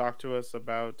talk to us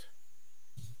about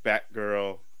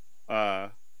Batgirl,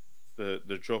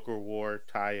 the Joker War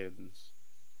tie-ins?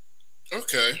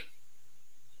 Okay.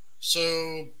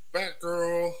 So,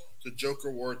 Batgirl, the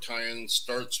Joker War tie-in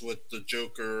starts with the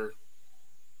Joker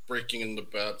breaking into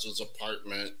Babs'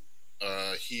 apartment.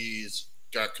 He's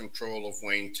got control of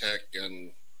Wayne Tech,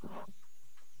 and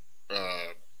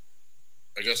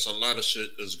I guess a lot of shit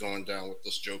is going down with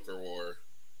this Joker War.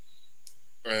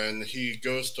 And he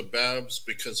goes to Babs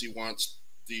because he wants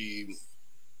to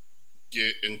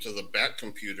get into the Bat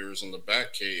computers in the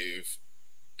Bat Cave,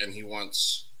 and he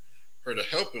wants her to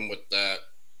help him with that,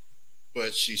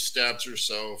 but she stabs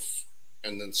herself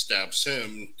and then stabs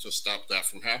him to stop that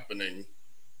from happening.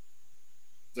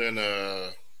 Then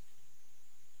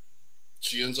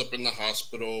she ends up in the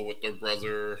hospital with her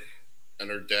brother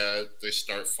and her dad. They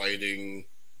start fighting,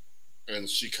 and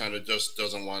she kind of just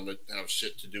doesn't want to have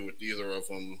shit to do with either of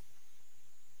them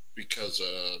because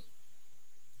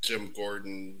Jim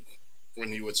Gordon,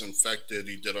 when he was infected,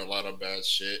 he did a lot of bad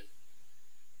shit,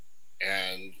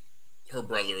 and her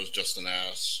brother is just an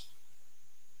ass.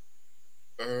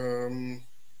 Then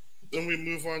we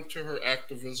move on to her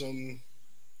activism,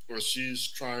 where she's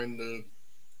trying to,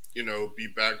 be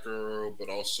Batgirl, but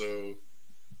also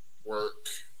work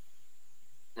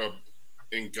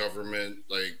in government,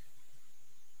 like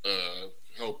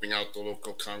helping out the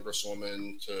local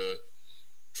congresswoman to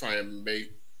try and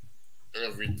make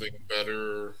everything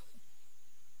better.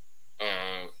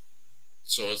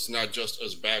 So it's not just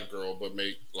as Batgirl, but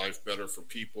make life better for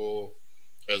people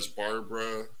as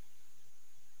Barbara.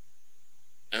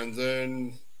 And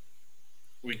then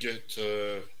we get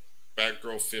to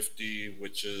Batgirl 50,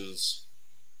 which is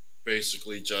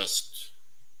basically just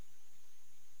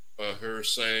her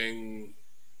saying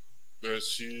that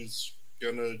she's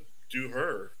gonna do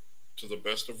her to the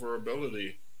best of her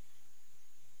ability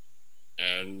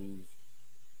and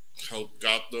help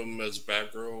Gotham as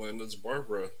Batgirl and as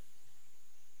Barbara.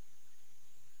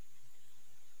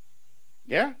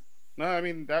 Yeah. No, I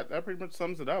mean that pretty much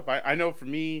sums it up. I know for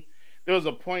me, there was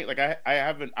a point like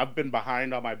I've been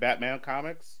behind on my Batman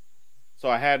comics, so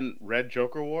I hadn't read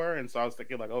Joker War, and so I was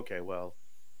thinking like, okay, well,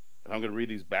 if I'm gonna read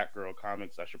these Batgirl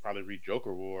comics, I should probably read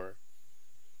Joker War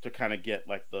to kind of get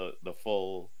like the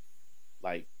full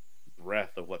like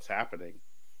breadth of what's happening.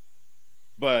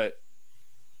 But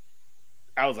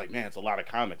I was like, man, it's a lot of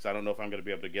comics. I don't know if I'm gonna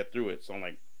be able to get through it. So I'm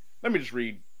like, let me just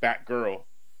read Batgirl.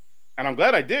 And I'm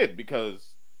glad I did,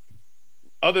 because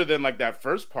other than like that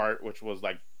first part, which was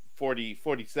like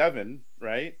 47,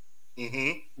 right?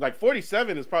 Mm-hmm. Like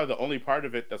 47 is probably the only part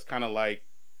of it that's kind of like,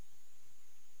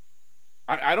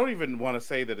 I don't even want to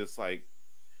say that it's like,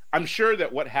 I'm sure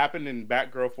that what happened in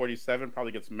Batgirl 47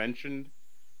 probably gets mentioned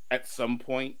at some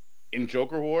point in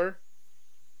Joker War.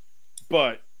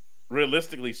 But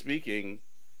realistically speaking,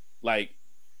 like,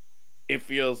 it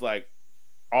feels like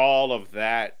all of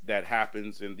that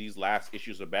happens in these last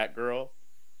issues of Batgirl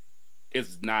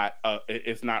is not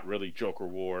it's not really Joker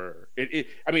War.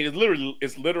 I mean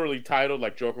it's literally titled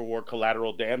like Joker War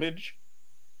Collateral Damage.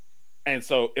 And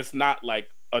so it's not like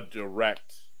a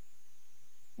direct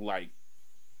like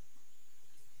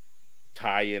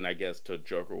tie-in, I guess, to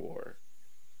Joker War.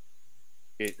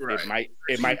 It might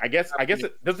I guess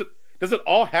it does it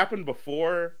all happen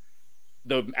before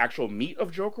the actual meat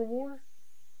of Joker War?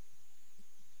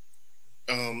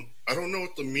 I don't know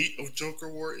what the meat of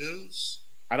Joker War is.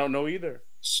 I don't know either.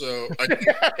 So I think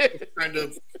it's kind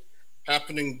of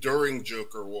happening during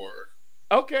Joker War.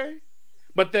 Okay.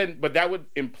 But that would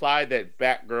imply that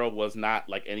Batgirl was not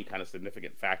like any kind of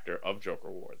significant factor of Joker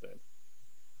War then.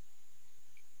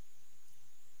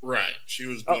 Right. She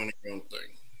was doing her own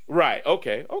thing. Right.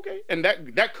 Okay. And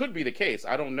that could be the case.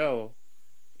 I don't know.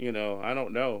 I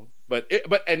don't know. But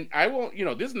I won't,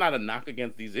 this is not a knock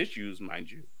against these issues, mind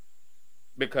you.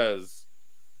 Because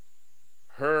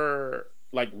her,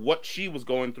 like, what she was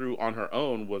going through on her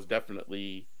own was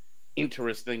definitely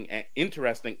interesting and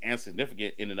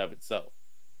significant in and of itself.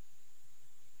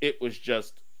 It was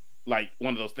just like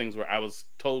one of those things where I was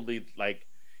totally like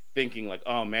thinking like,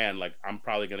 oh man, like I'm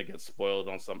probably gonna get spoiled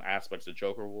on some aspects of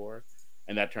Joker War,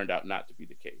 and that turned out not to be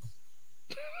the case.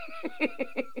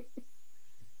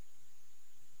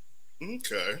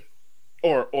 Okay.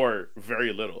 Or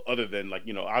very little, other than like,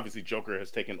 obviously Joker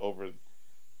has taken over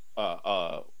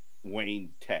Wayne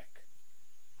Tech.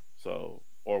 So,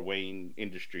 or Wayne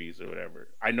Industries or whatever.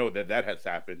 I know that has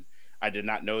happened. I did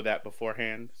not know that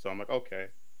beforehand, so I'm like, okay.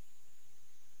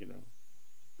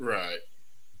 Right.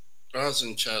 Oz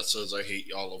in chat says I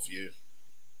hate all of you.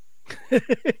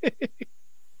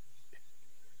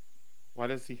 Why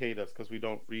does he hate us? Because we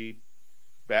don't read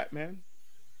Batman?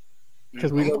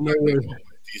 Because we don't know where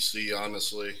DC,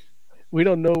 honestly. We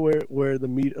don't know where the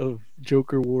meat of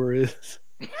Joker War is.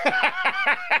 Okay,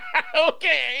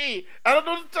 I don't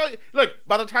know what to tell you. Look,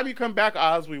 by the time you come back,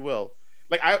 Oz, we will.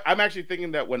 Like, I'm actually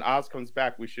thinking that when Oz comes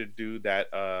back, we should do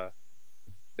that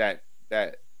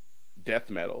death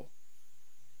metal.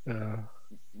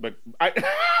 But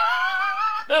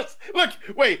look,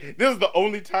 wait. This is the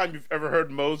only time you've ever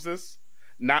heard Moses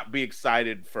not be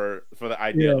excited for the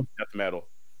idea of death metal.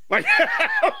 Like,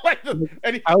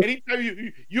 anytime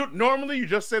you normally you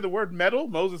just say the word metal,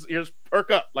 Moses' ears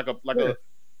perk up like a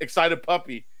excited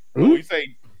puppy. When we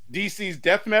say DC's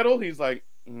death metal, he's like,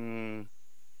 And,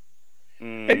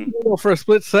 for a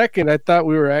split second, I thought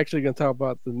we were actually going to talk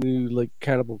about the new like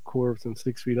Cannibal Corpse and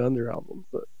 6 Feet Under album.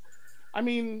 But I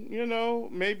mean,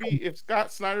 maybe if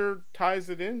Scott Snyder ties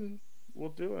it in, we'll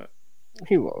do it.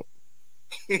 He won't.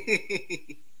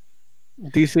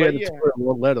 DC editorial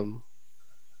won't let him.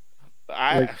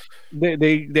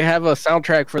 They have a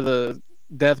soundtrack for the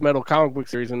death metal comic book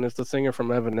series, and it's the singer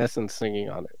from Evanescence singing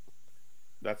on it.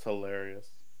 That's hilarious.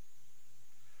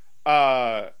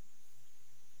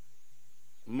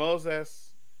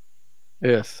 Moses.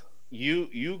 Yes.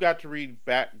 You got to read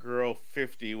Batgirl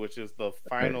 50, which is the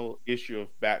final issue of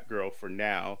Batgirl for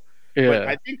now. Yeah.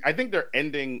 But I think they're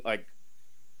ending like,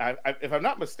 if I'm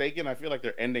not mistaken, I feel like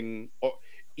they're ending, or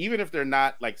even if they're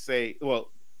not like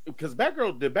because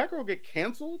did Batgirl get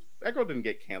canceled? Batgirl didn't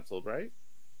get canceled, right?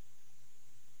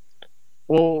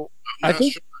 Well, I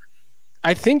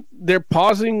think they're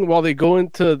pausing while they go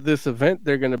into this event.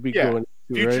 They're going to be going to,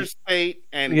 Future right? State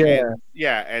and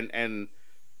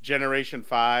Generation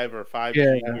 5 or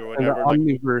 5G or whatever.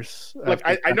 Omniverse. Look,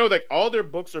 I know that all their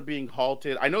books are being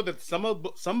halted. I know that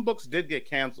some books did get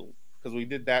canceled because we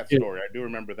did that story. I do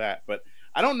remember that, but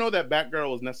I don't know that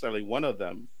Batgirl was necessarily one of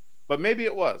them. But maybe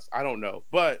it was. I don't know.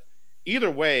 But either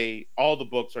way, all the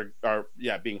books are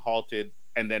being halted,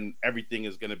 and then everything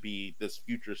is going to be this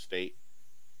future state,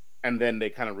 and then they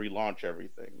kind of relaunch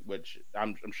everything. Which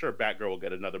I'm sure Batgirl will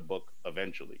get another book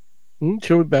eventually.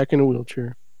 She'll be back in a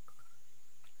wheelchair.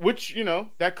 Which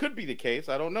that could be the case.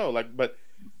 I don't know. Like, but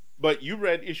you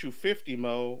read issue 50,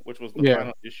 Mo, which was the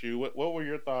final issue. What were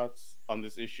your thoughts on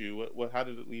this issue? How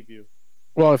did it leave you?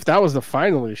 Well, if that was the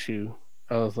final issue,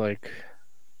 I was like,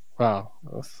 wow,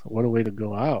 what a way to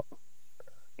go out.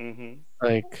 Mm-hmm.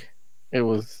 Like, it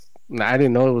was. I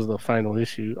didn't know it was the final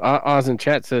issue. Oz in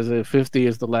chat says that 50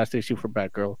 is the last issue for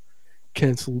Batgirl.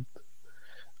 Cancelled.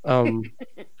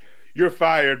 You're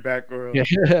fired, Batgirl.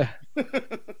 Yeah.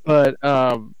 But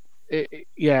I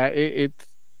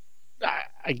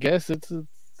guess it's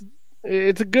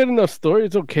a good enough story.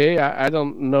 It's okay. I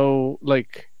don't know.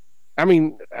 Like, I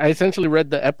mean, I essentially read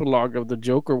the epilogue of the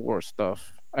Joker War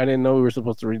stuff. I didn't know we were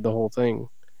supposed to read the whole thing.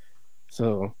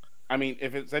 So, I mean,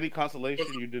 if it's any consolation,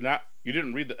 you do not You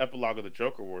didn't read the epilogue of the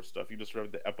Joker War stuff. You just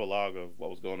read the epilogue of what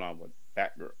was going on with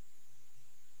Batgirl.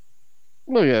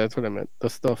 Well, yeah, that's what I meant. The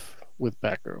stuff with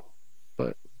Batgirl.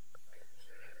 But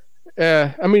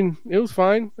I mean, it was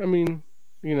fine. I mean,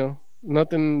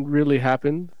 nothing really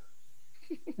happened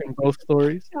in both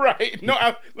stories. Right. No,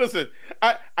 listen,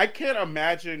 I can't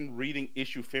imagine reading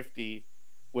issue 50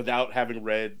 without having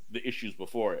read the issues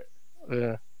before it.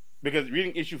 Yeah. Because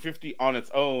reading issue 50 on its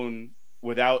own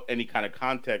without any kind of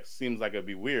context seems like it'd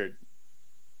be weird.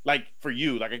 Like for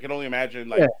you, like I can only imagine,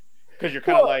 like, because you're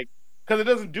kind of like, because it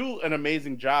doesn't do an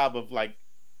amazing job of like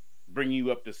bringing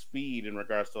you up to speed in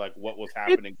regards to like what was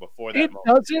happening before that it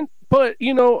moment. doesn't, but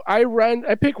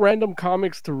I pick random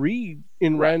comics to read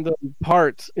in random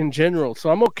parts in general,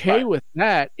 so I'm okay with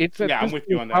that. It's I'm with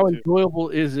you on that how too. enjoyable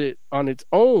is it on its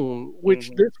own, which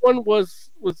this one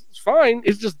was fine.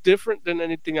 It's just different than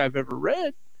anything I've ever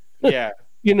read. Yeah.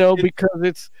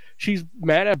 Because she's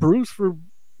mad at Bruce for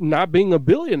not being a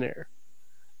billionaire.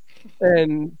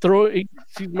 And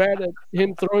she's mad at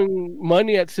him throwing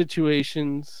money at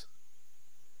situations,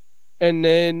 and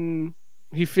then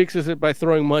he fixes it by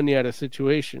throwing money at a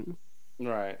situation.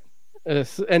 Right.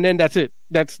 And then that's it.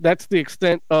 That's the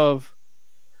extent of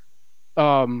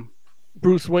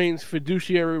Bruce Wayne's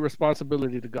fiduciary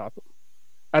responsibility to Gotham.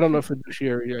 I don't know if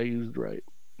fiduciary I used right,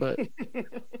 but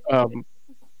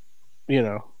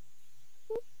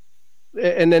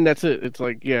and then that's it. It's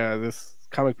like, yeah, this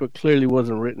comic book clearly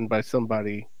wasn't written by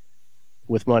somebody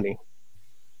with money.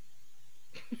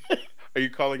 Are you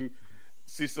calling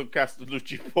Cecil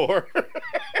Castellucci poor?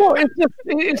 Well,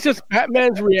 it's just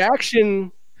Batman's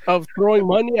reaction of throwing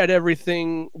money at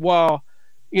everything while,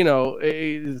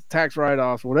 tax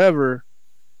write-offs, whatever.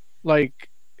 Like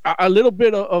a little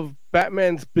bit of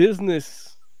Batman's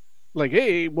business, like,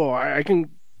 hey, well, I can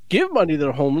give money to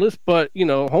the homeless, but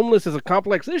homeless is a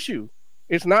complex issue.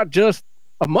 It's not just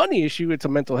a money issue; it's a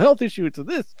mental health issue. It's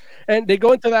this, and they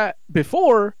go into that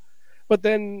before, but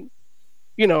then,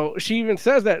 she even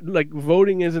says that like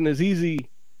voting isn't as easy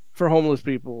for homeless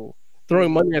people.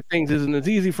 Throwing money at things isn't as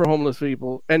easy for homeless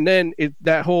people, and then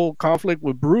that whole conflict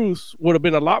with Bruce would have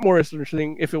been a lot more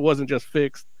interesting if it wasn't just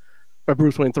fixed by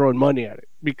Bruce Wayne throwing money at it,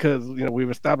 because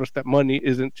we've established that money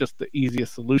isn't just the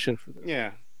easiest solution for this.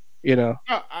 Yeah.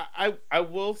 I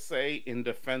will say in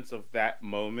defense of that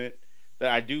moment that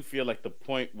I do feel like the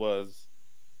point was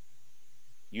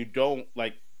you don't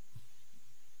like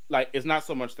it's not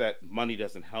so much that money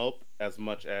doesn't help as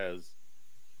much as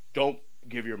don't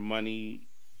give your money.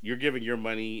 You're giving your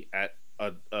money at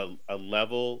a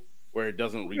level where it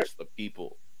doesn't reach the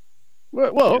people.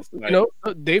 Well,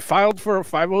 they filed for a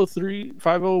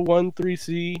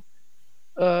 501(c)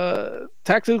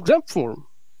 tax exempt form.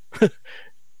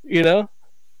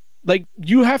 Like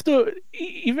you have to,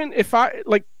 even if I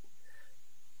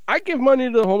give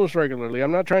money to the homeless regularly.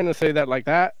 I'm not trying to say that like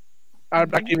that. I'm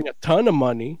not giving a ton of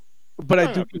money, but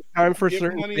I do give time for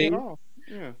certain things.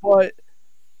 Yeah. But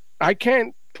I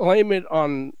can't claim it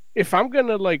on, if I'm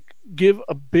gonna give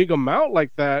a big amount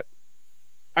like that,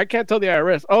 I can't tell the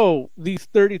IRS, oh, these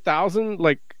 30,000,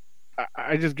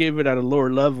 I just gave it at a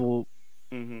lower level.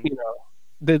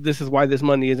 This is why this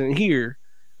money isn't here.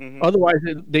 Otherwise,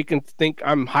 they can think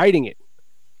I'm hiding it,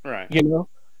 right?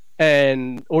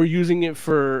 Or using it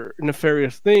for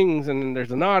nefarious things, and then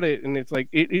there's an audit, and it's like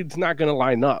it's not going to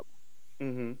line up.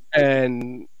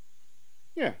 And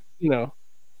yeah,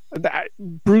 that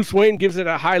Bruce Wayne gives it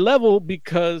a high level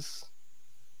because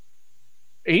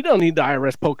he don't need the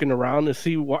IRS poking around to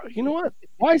see why. You know what?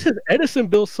 Why is his Edison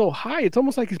bill so high? It's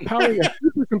almost like he's powering a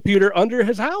supercomputer under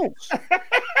his house.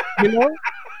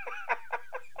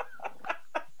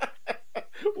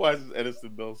 Why is his Edison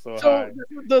bill so high?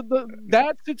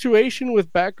 That situation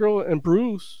with Batgirl and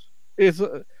Bruce is,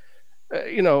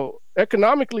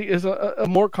 economically is a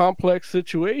more complex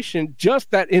situation.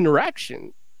 Just that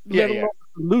interaction, let alone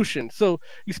the solution. So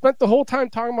you spent the whole time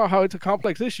talking about how it's a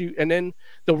complex issue, and then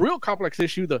the real complex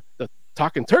issue, the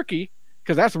talking turkey,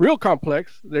 because that's real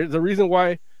complex. There's a reason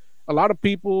why a lot of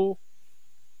people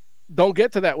don't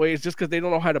get to that way. It's just because they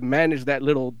don't know how to manage that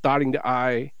little dotting the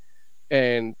I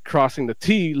and crossing the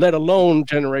T, let alone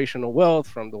generational wealth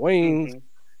from the Waynes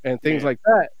and things like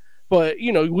that. But,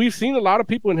 we've seen a lot of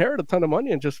people inherit a ton of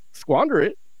money and just squander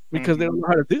it because they don't know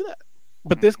how to do that.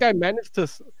 But this guy managed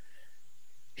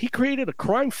he created a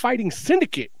crime-fighting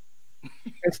syndicate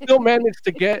and still managed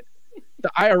to get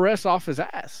the IRS off his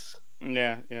ass.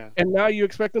 Yeah. And now you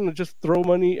expect him to just throw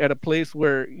money at a place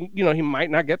where, he might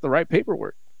not get the right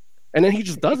paperwork. And then he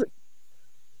just does it.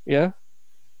 Yeah.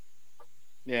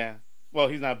 Yeah. Well,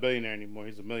 he's not a billionaire anymore.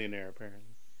 He's a millionaire, apparently.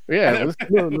 Yeah.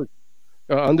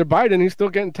 Under Biden, he's still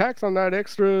getting taxed on that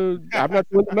extra. I'm not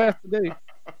doing the math today.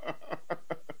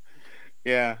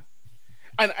 Yeah,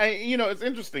 and it's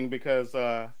interesting because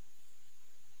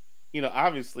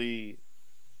obviously,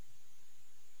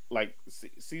 like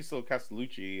Cecil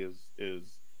Castellucci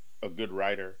is a good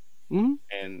writer, and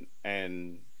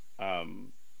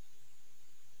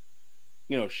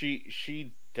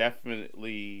she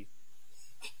definitely.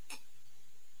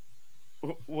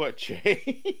 What,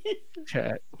 Jay?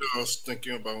 Chat. I was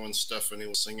thinking about when Stephanie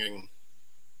was singing.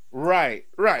 Right.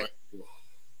 Well,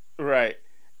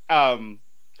 and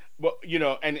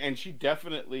she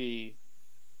definitely,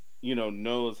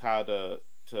 knows how to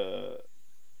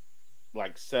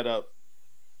like set up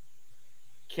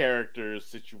characters,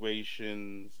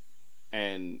 situations,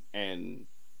 and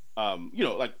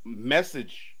like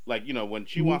message, like when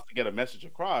she wants to get a message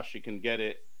across, she can get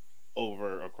it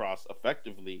across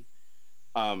effectively.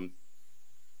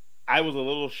 I was a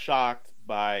little shocked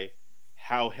by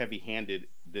how heavy-handed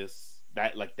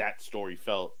that story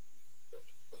felt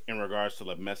in regards to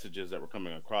the messages that were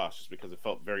coming across, just because it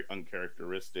felt very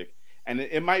uncharacteristic. And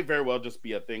it might very well just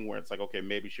be a thing where it's like, okay,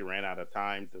 maybe she ran out of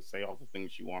time to say all the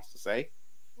things she wants to say,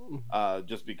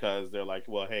 just because they're like,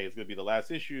 well, hey, it's gonna be the last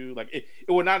issue. Like it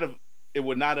would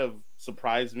not have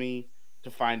surprised me to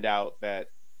find out that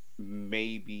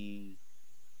maybe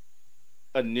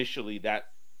initially that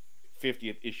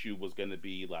 50th issue was going to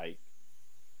be like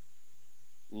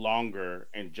longer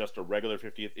and just a regular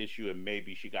 50th issue, and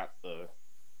maybe she got the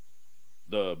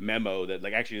memo that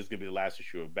like actually it's going to be the last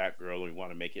issue of Batgirl, and we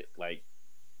want to make it like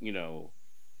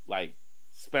like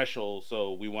special,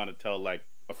 so we want to tell like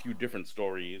a few different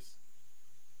stories,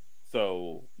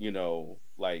 so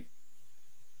like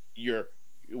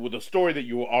with the story that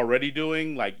you were already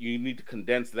doing, like you need to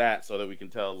condense that so that we can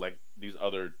tell like these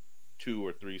other 2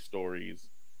 or 3 stories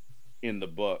in the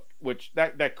book, which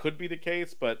that could be the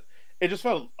case, but it just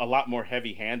felt a lot more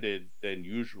heavy-handed than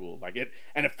usual. Like it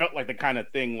felt like the kind of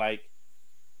thing like,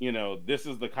 this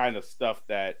is the kind of stuff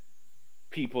that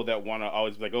people that want to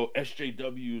always be like, oh,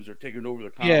 SJWs are taking over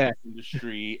the comic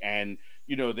industry, and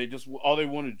they just all they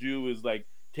want to do is like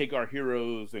take our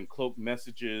heroes and cloak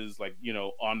messages, like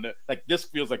on the like. This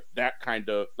feels like that kind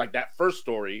of like that first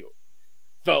story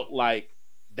felt like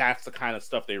that's the kind of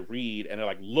stuff they read, and they're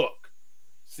like, look,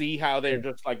 see how they're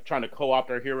just like trying to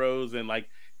co-opt our heroes and like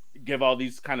give all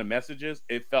these kind of messages.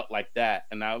 It felt like that,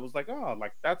 and I was like, oh,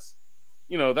 like that's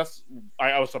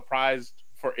I was surprised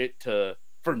for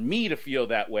me to feel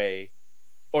that way,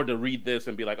 or to read this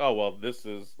and be like, oh well, this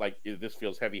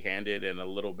feels heavy-handed and a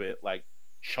little bit like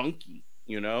chunky,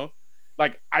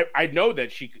 like I know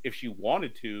that if she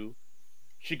wanted to,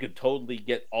 she could totally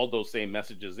get all those same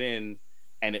messages in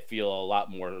and it feel a lot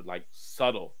more like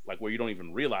subtle, like where you don't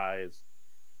even realize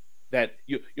that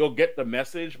you'll get the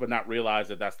message but not realize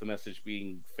that that's the message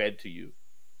being fed to you.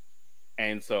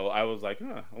 And so I was like,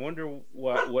 I wonder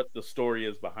what the story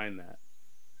is behind that.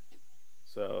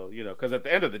 So because at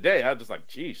the end of the day, I was just like,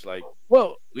 geez, like,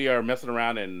 well, we are messing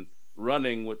around and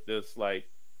running with this like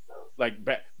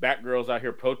Batgirl's out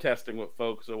here protesting with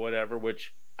folks or whatever,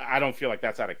 which I don't feel like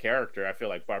that's out of character. I feel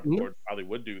like Barbara Gordon probably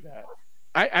would do that.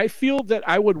 I feel that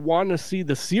I would want to see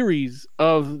the series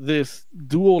of this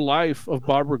dual life of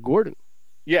Barbara Gordon.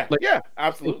 Yeah,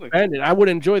 absolutely. And I would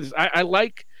enjoy this. I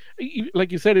like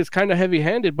you said, it's kind of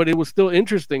heavy-handed, but it was still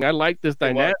interesting. I like this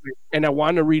dynamic, and I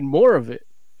want to read more of it.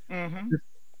 Mm-hmm.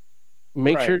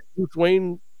 Make sure Bruce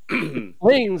Wayne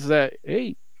explains that,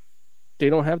 hey, they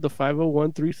don't have the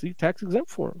 501(c)(3) tax exempt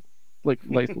for them.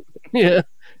 Like yeah,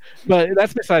 but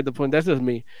that's beside the point. That's just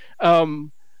me.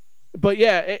 But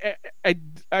yeah,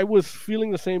 I was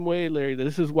feeling the same way, Larry. That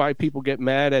this is why people get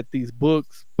mad at these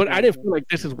books, but I didn't feel like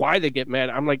this is why they get mad.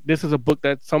 I'm like, this is a book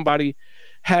that somebody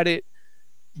had it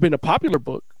been a popular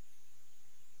book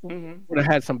would have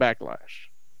had some backlash.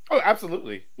 Oh,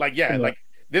 absolutely. Like like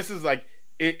this is like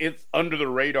it's under the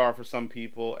radar for some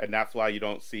people, and that's why you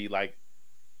don't see like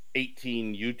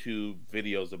 18 YouTube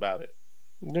videos about it.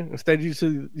 Yeah, instead, you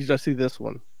just see this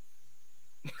one.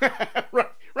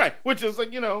 right, which is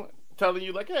like telling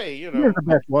you like, hey, here's the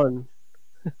best one.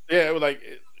 Yeah, like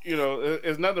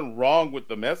there's nothing wrong with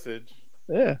the message.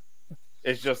 Yeah,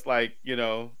 it's just like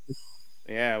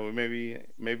yeah, well, maybe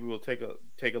we'll take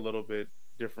a little bit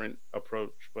different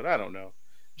approach, but I don't know.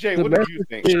 Jay, what do you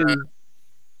think?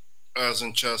 As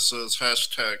in chat says,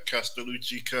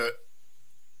 #Castellucci cut.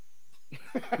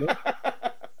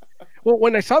 Well,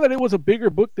 when I saw that it was a bigger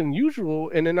book than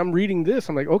usual, and then I'm reading this,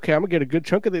 I'm like, okay, I'm gonna get a good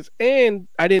chunk of this, and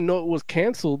I didn't know it was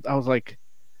canceled. I was like,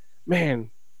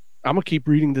 man, I'm gonna keep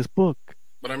reading this book.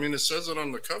 But I mean, it says it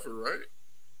on the cover, right?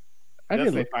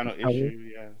 That's the final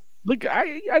issue, yeah. Look, I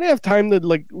didn't have time to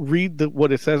like read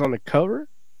what it says on the cover.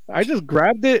 I just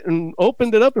grabbed it and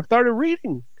opened it up and started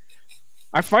reading.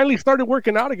 I finally started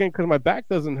working out again because my back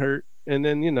doesn't hurt, and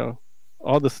then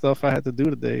all the stuff I had to do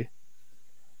today.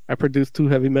 I produced 2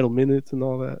 heavy metal minutes and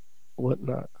all that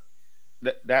whatnot.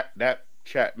 That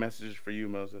chat message for you,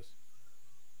 Moses.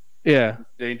 Yeah,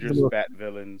 Dangerous bat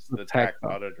villains, the tax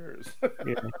auditors.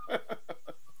 Yeah.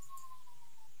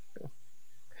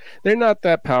 They're not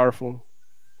that powerful.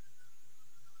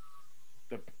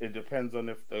 It depends on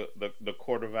if the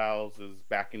Court of Owls is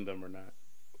backing them or not.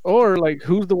 Or like,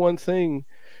 who's the one saying,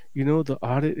 the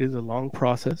audit is a long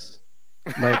process.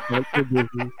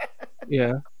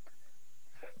 Yeah.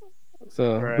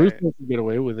 So Right. Bruce wants to get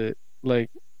away with it,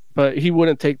 but he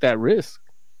wouldn't take that risk.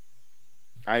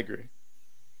 I agree.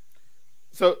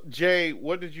 So Jay,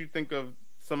 what did you think of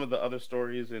some of the other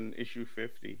stories in issue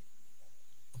 50?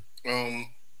 I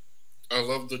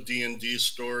love the D&D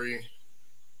story.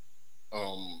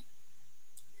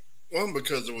 One,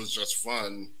 because it was just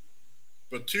fun,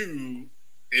 but 2,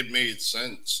 it made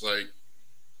sense. Like,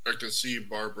 I could see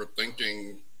Barbara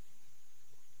thinking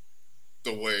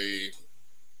the way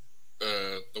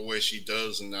she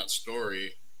does in that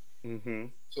story. Mm-hmm.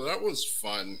 So that was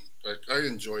fun. Like, I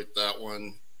enjoyed that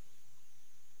one.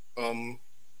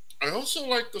 I also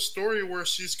like the story where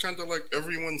she's kind of like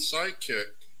everyone's sidekick,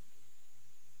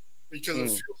 because it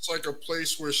feels like a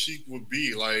place where she would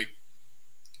be. Like,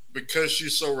 because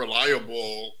she's so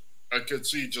reliable, I could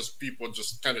see just people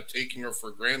just kind of taking her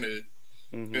for granted,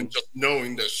 and just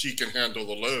knowing that she can handle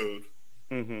the load.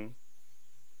 Mm-hmm.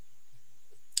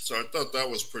 So I thought that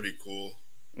was pretty cool.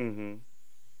 Mm-hmm.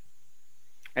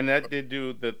 And that did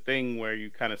do the thing where you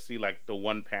kind of see like the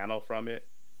one panel from it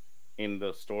in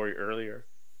the story earlier,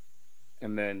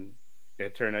 and then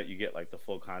it turned out you get like the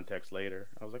full context later.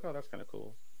 I was like, oh, that's kind of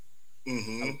cool.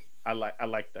 Mm-hmm. I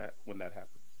like that when that happens.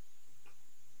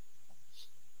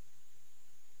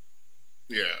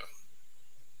 Yeah.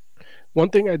 One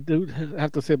thing I do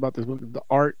have to say about this book, the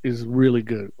art is really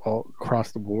good all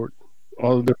across the board.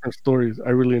 All the different stories. I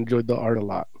really enjoyed the art a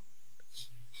lot.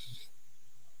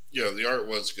 Yeah, the art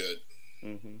was good.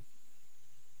 Mm-hmm.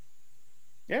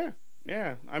 Yeah.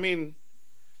 I mean,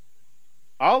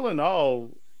 all in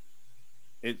all,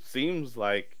 it seems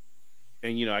like,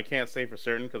 and I can't say for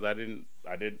certain because I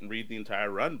didn't read the entire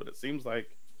run, but it seems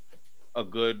like a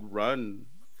good run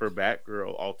for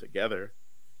Batgirl altogether.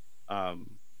 I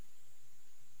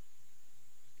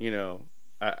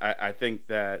think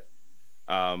that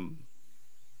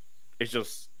it's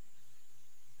just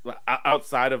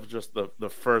outside of just the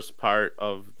first part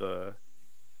of the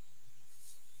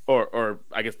or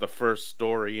I guess the first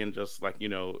story, and just like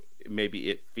maybe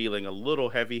it feeling a little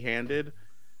heavy-handed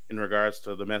in regards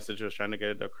to the message it was trying to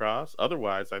get across.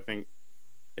 Otherwise, I think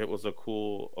it was a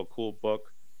cool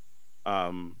book.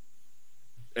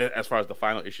 As far as the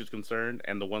final issue is concerned,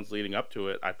 and the ones leading up to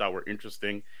it, I thought were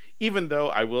interesting. Even though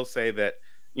I will say that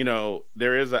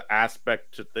there is an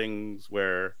aspect to things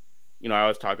where I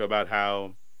always talk about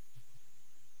how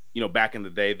back in the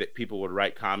day that people would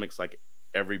write comics like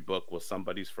every book was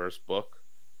somebody's first book,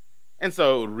 and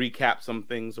so it would recap some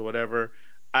things or whatever.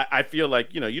 I feel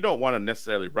like you don't want to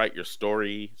necessarily write your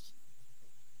stories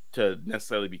to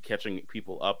necessarily be catching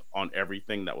people up on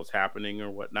everything that was happening or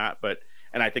whatnot,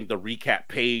 and I think the recap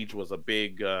page was a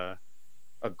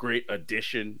great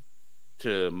addition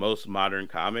to most modern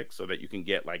comics, so that you can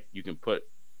put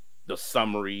the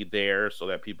summary there so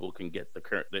that people can get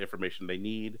the information they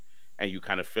need, and you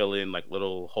kind of fill in like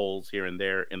little holes here and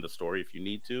there in the story if you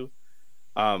need to.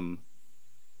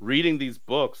 Reading these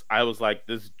books, I was like,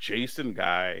 this Jason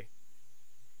guy,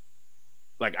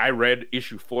 like I read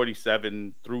issue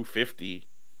 47 through 50,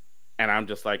 and I'm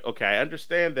just like, okay, I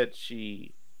understand that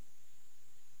she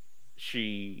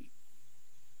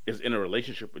is in a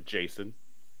relationship with Jason.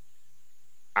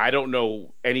 I don't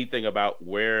know anything about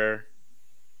where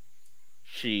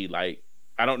she I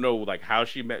don't know how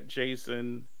she met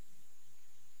Jason,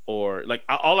 or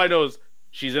all I know is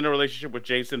she's in a relationship with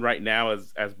Jason right now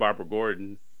as Barbara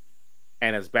Gordon,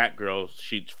 and as Batgirl,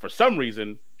 she for some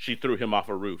reason she threw him off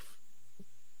a roof.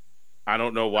 I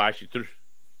don't know why she threw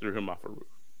him off a roof.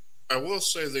 I will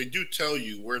say they do tell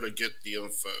you where to get the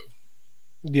info.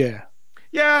 Yeah,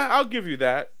 I'll give you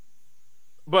that,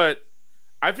 but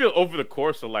I feel over the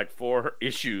course of 4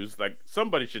 issues,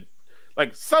 somebody should,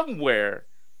 somewhere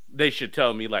they should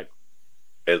tell me,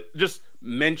 just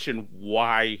mention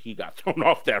why he got thrown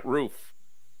off that roof.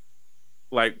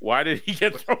 Why did he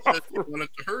get thrown off? They wanted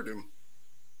to hurt him.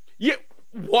 Yeah,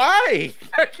 why?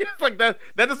 That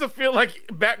doesn't feel like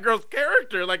Batgirl's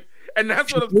character. And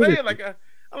that's what I'm saying.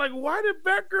 I'm like, why did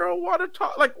Batgirl want to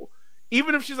talk? Like,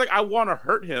 even if she's like, I want to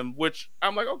hurt him, which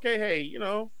I'm like, okay, hey,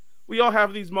 we all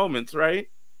have these moments, right?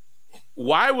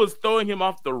 Why was throwing him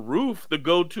off the roof the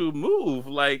go-to move?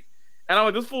 Like, and I'm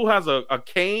like, this fool has a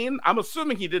cane. I'm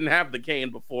assuming he didn't have the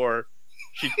cane before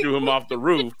she threw him off the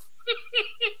roof.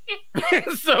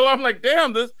 So I'm like,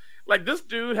 damn, this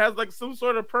dude has like some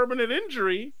sort of permanent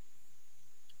injury,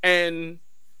 and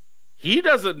he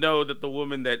doesn't know that the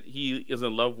woman that he is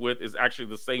in love with is actually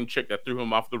the same chick that threw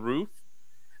him off the roof.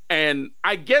 And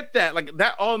I get that, like,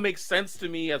 that all makes sense to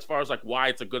me as far as like why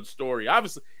it's a good story.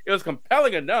 Obviously, it was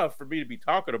compelling enough for me to be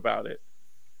talking about it.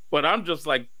 But I'm just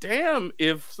like, damn,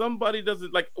 if somebody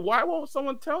doesn't, like, why won't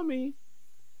someone tell me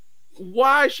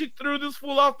why she threw this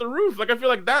fool off the roof? Like, I feel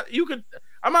like that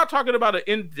I'm not talking about an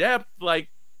in-depth like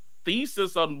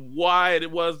thesis on why it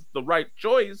was the right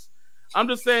choice. I'm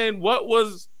just saying, what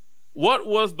was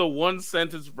the one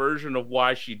sentence version of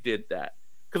why she did that?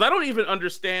 Because I don't even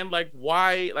understand like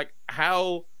why, like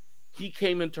how he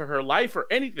came into her life or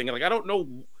anything. Like I don't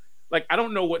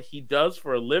know what he does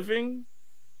for a living.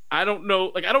 I don't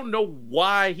know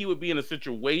why he would be in a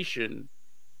situation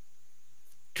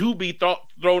to be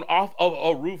thrown off of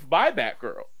a roof by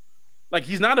Batgirl. Like,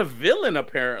 he's not a villain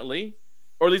apparently,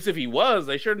 or at least if he was,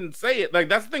 they shouldn't say it. Like,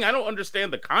 that's the thing. I don't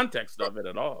understand the context of it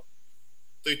at all.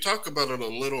 They talk about it a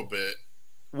little bit.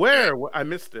 Where? I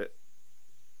missed it.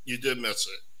 You did miss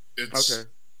it. It's okay.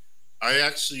 I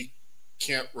actually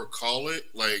can't recall it.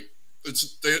 Like,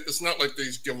 it's not like they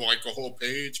give like a whole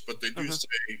page, but they do say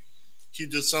he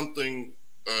did something.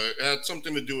 It had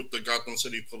something to do with the Gotham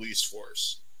City Police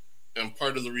Force, and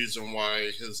part of the reason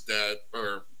why his dad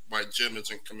or why Jim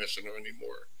isn't commissioner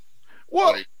anymore.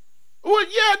 Well,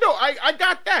 yeah, no, I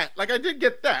got that. Like, I did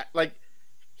get that. Like,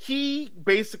 he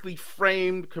basically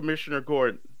framed Commissioner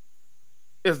Gordon.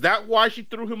 Is that why she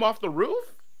threw him off the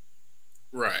roof?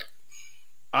 Right.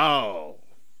 Oh.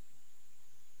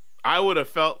 I would have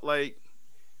felt like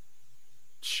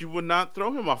she would not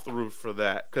throw him off the roof for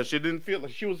that, because she didn't feel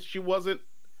like she was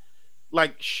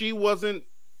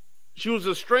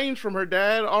estranged from her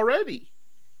dad already.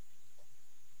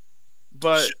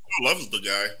 But she loves the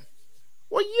guy.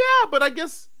 Well, yeah, but I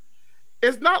guess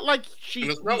it's not like she.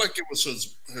 And it's not like it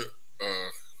was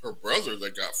her brother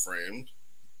that got framed.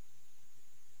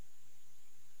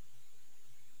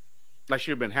 Like,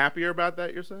 she'd have been happier about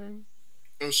that, you're saying?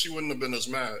 No, she wouldn't have been as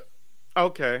mad.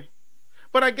 Okay.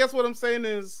 But I guess what I'm saying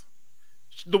is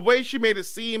the way she made it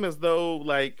seem as though,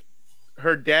 like,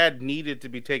 her dad needed to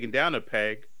be taken down a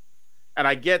peg. And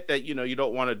I get that, you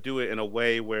don't want to do it in a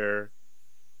way where,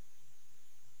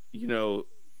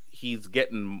 he's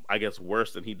getting, I guess,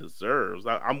 worse than he deserves.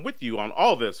 I'm with you on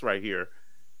all this right here.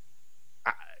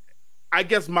 I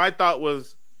guess my thought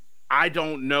was, I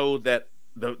don't know that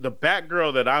the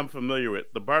Batgirl that I'm familiar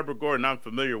with, the Barbara Gordon I'm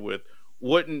familiar with,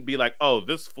 wouldn't be like, oh,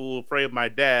 this fool framed my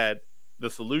dad. The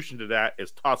solution to that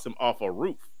is toss him off a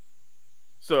roof.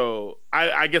 So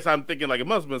I guess I'm thinking like it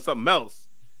must have been something else.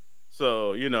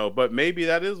 So, but maybe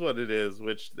that is what it is,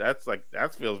 which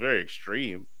that feels very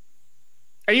extreme.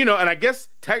 And, and I guess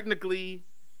technically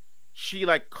she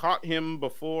like caught him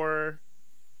before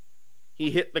he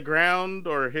hit the ground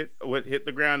or hit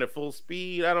the ground at full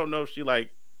speed. I don't know if she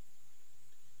like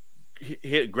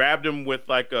grabbed him with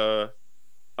like a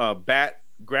bat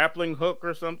grappling hook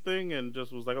or something and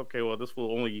just was like, okay, well, this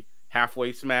fool only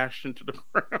halfway smashed into the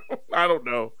ground. I don't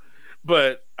know.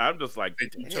 But I'm just like, they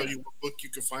can tell you what book you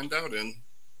can find out in.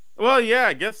 Well, yeah,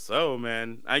 I guess so,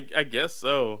 man. I guess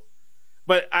so.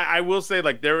 But I will say,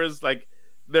 like, there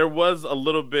was a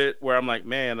little bit where I'm like,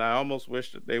 man, I almost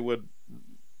wish that they would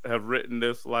have written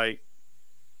this, like,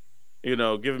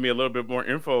 giving me a little bit more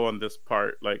info on this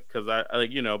part, like, because I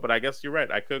like, but I guess you're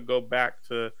right. I could go back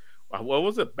to, what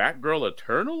was it, Batgirl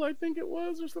Eternal? I think it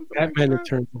was, or something. Batman like that?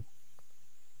 Eternal.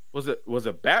 Was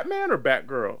it Batman or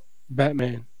Batgirl?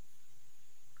 Batman.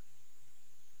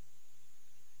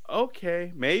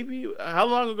 Okay, maybe. How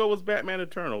long ago was Batman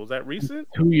Eternal? Was that recent?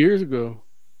 2 years ago.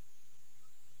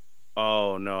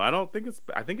 Oh no, I don't think it's.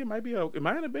 I think it might be. It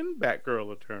might have been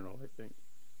Batgirl Eternal. I think.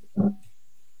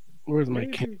 Where's my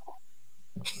candle?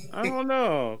 I don't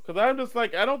know, because I'm just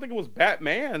like, I don't think it was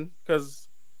Batman. Because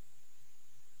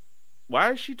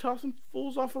why is she tossing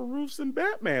fools off of roofs in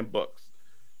Batman books?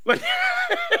 Like,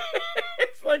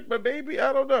 it's like, but baby,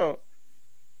 I don't know.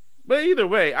 But either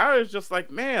way, I was just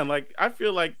like, man, like, I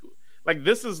feel like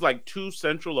this is like too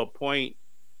central a point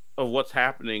of what's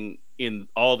happening in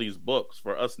all these books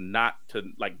for us not to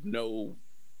like know,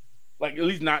 like, at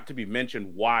least not to be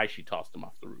mentioned why she tossed him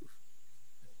off the roof.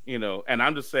 And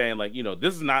I'm just saying, like,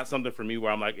 this is not something for me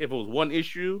where I'm like, if it was one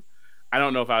issue, I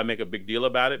don't know if I would make a big deal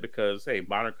about it because, hey,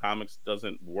 modern comics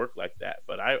doesn't work like that.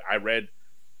 But I read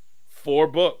 4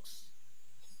 books,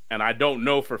 and I don't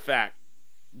know for fact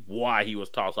why he was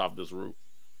tossed off this roof.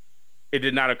 It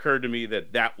did not occur to me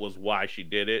that that was why she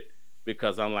did it,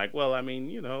 because I'm like, well, I mean,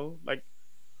 like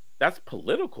that's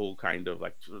political kind of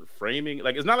like sort of framing.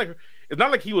 Like it's not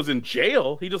like he was in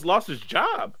jail. He just lost his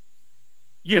job,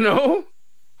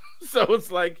 So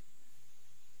it's like,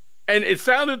 and it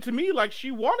sounded to me like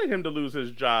she wanted him to lose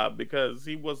his job because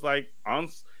he was like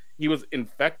he was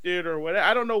infected or whatever.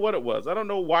 I don't know what it was. I don't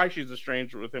know why she's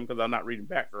estranged with him because I'm not reading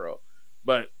Batgirl,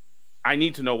 but I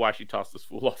need to know why she tossed this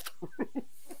fool off the roof.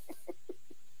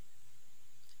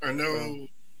 I know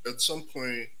at some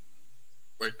point,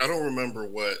 like I don't remember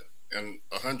what, and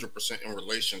 100% in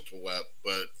relation to what,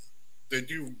 but they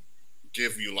do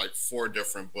give you like 4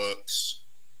 different books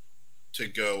to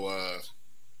go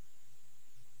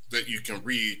that you can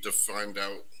read to find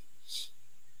out,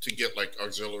 to get like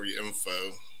auxiliary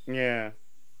info. Yeah.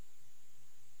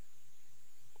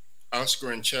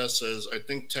 Oscar in chat says, I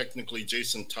think technically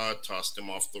Jason Todd tossed him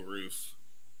off the roof.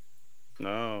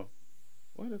 No.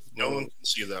 What is no one can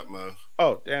see that, Mo?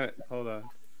 Oh, damn it. Hold on.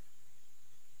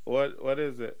 What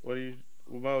is it? What do you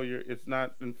Mo, it's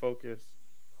not in focus.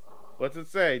 What's it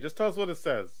say? Just tell us what it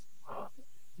says.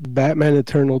 Batman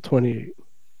Eternal 28.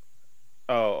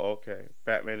 Oh, okay.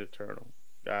 Batman Eternal.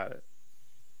 Got it.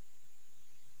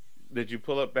 Did you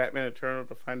pull up Batman Eternal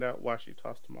to find out why she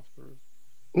tossed him off the roof?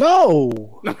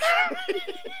 No.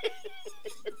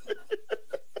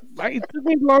 It took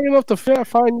me long enough to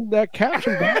find that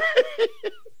caption back.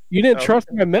 You didn't trust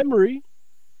my memory.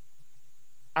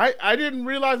 I didn't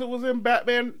realize it was in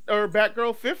Batman or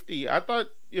Batgirl 50. I thought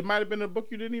it might have been a book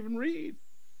you didn't even read.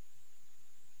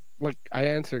 Like, I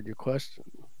answered your question.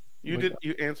 You did.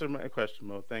 You answered my question,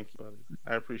 Mo. Thank you, buddy.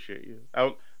 I appreciate you.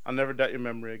 I'll never doubt your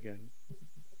memory again.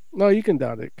 No, you can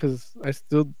doubt it because I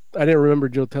didn't remember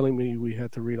Joe telling me we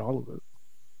had to read all of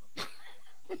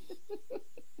it.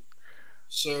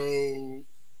 So,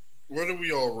 what are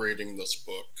we all rating this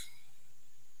book?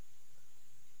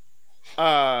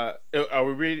 Are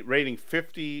we rating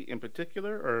 50 in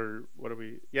particular, or what are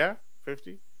we? Yeah,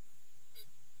 50.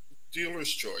 Dealer's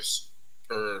choice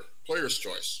or player's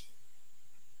choice.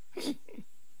 If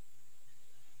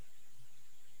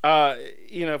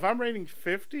I'm rating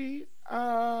 50,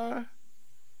 I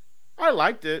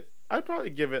liked it. I'd probably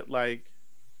give it like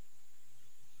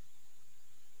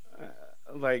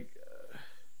 3.5,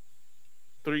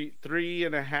 3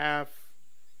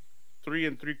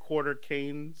 3/4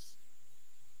 canes,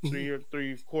 3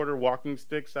 3/4 walking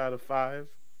sticks out of 5.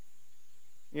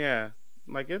 Yeah,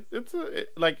 like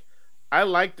like I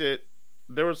liked it.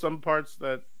 There were some points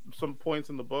in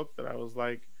the book that I was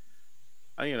like,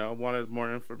 I wanted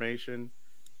more information,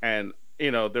 and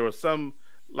there was some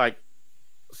of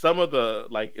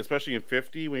the especially in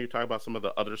 50 when you talk about some of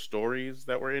the other stories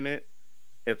that were in it.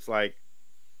 It's like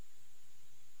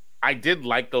I did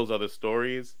like those other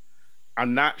stories.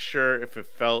 I'm not sure if it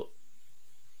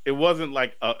wasn't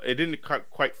like it didn't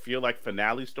quite feel like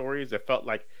finale stories. It felt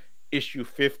like issue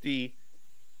 50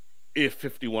 if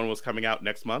 51 was coming out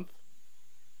next month.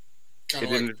 Kind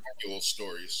of like annual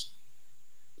stories.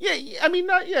 Yeah, I mean,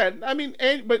 not yet. I mean,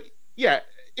 but yeah,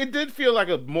 it did feel like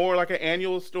more like an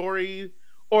annual story,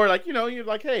 or like you're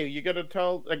like, hey, you're gonna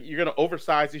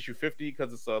oversize issue 50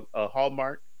 because it's a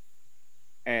Hallmark,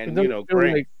 and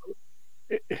great. Like,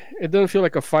 it doesn't feel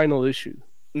like a final issue.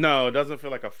 No, it doesn't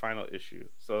feel like a final issue.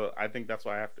 So I think that's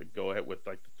why I have to go ahead with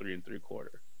like the 3 3/4.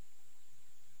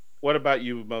 What about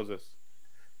you, Moses?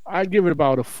 I'd give it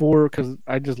about a 4 because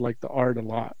I just like the art a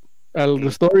lot.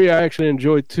 The story I actually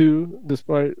enjoyed too,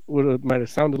 despite what it might have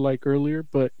sounded like earlier.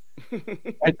 But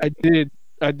I did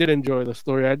enjoy the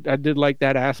story. I did like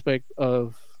that aspect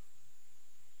of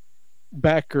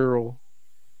Batgirl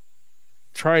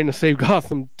trying to save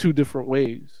Gotham 2 different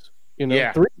ways.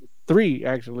 Yeah. Three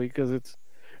actually, because it's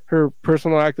her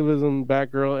personal activism,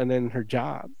 Batgirl, and then her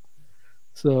job.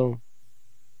 So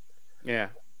yeah,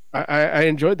 I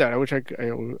enjoyed that. I wish I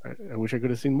could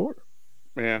have seen more.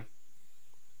 Yeah.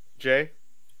 Jay?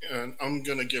 And I'm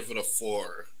gonna give it a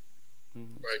 4.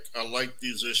 Like I like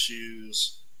these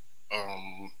issues.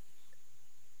 I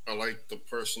like the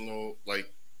personal, I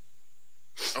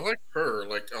like her. I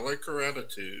like her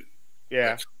attitude.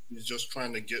 Yeah. She's just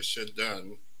trying to get shit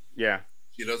done. Yeah.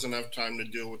 She doesn't have time to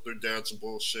deal with her dad's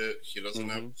bullshit. She doesn't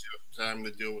have time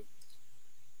to deal with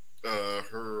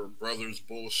her brother's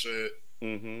bullshit.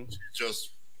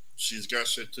 She's got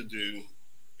shit to do,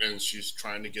 and she's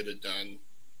trying to get it done.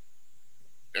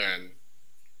 And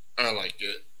I like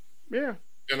it. Yeah.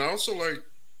 And I also like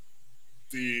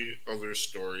the other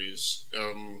stories.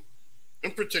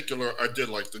 In particular, I did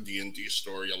like the D&D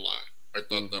story a lot. I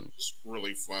thought that was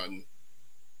really fun.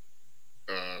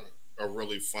 A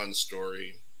really fun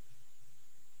story.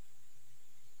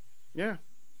 Yeah.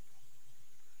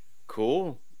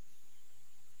 Cool.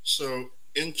 So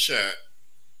in chat,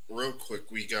 real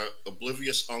quick, we got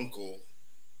Oblivious Uncle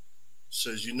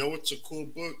says, you know what's a cool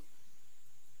book?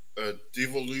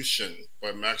 Devolution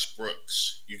by Max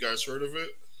Brooks. You guys heard of it?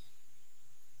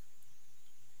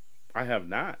 I have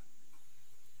not.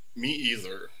 Me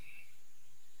either.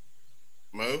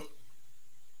 Mo?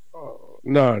 Oh,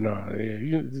 no.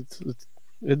 Yeah,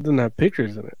 it doesn't have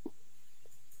pictures in it.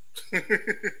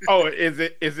 Oh, is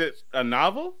it a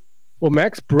novel? Well,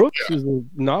 Max Brooks is a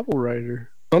novel writer.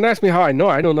 Don't ask me how I know.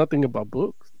 I know nothing about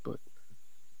books, but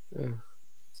yeah.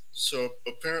 So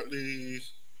apparently,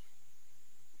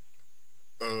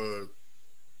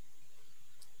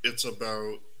 it's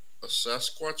about a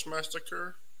Sasquatch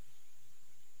massacre.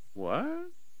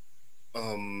 What?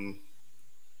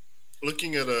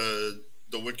 Looking at the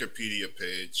Wikipedia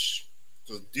page,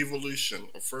 the Devolution,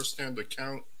 a first-hand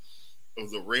account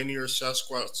of the Rainier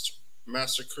Sasquatch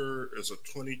Massacre, is a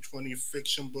 2020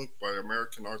 fiction book by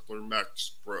American author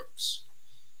Max Brooks.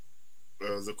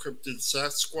 The cryptid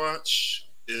Sasquatch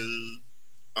is,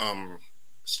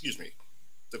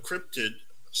 the cryptid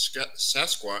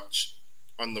Sasquatch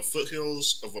on the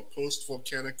foothills of a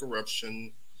post-volcanic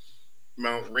eruption,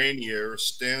 Mount Rainier,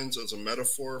 stands as a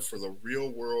metaphor for the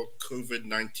real-world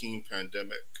COVID-19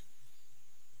 pandemic.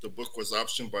 The book was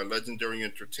optioned by Legendary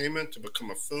Entertainment to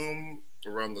become a film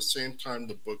around the same time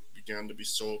the book began to be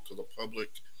sold to the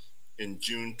public in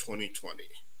June 2020.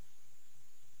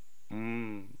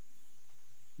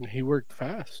 He worked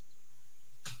fast.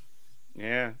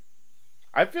 Yeah.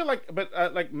 I feel like, but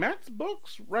like Max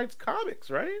Brooks writes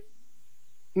comics, right?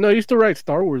 No, he used to write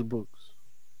Star Wars books.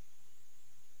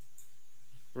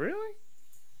 Really?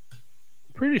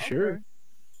 Pretty sure.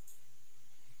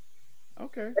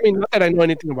 Okay. I mean, not that I know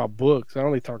anything about books. I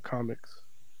only talk comics.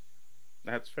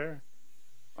 That's fair.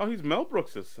 Oh, he's Mel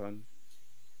Brooks' son.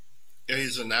 Yeah,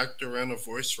 he's an actor and a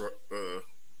voiceover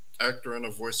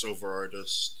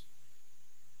artist.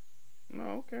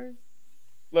 Oh, okay.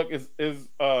 Look, is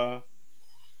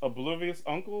Oblivious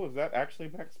Uncle, is that actually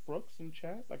Max Brooks in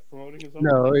chat, like promoting his own?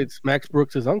 No, it's Max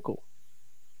Brooks' uncle.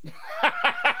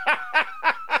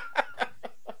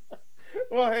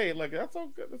 Well, hey, look, that's all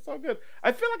good. That's all good.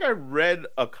 I feel like I read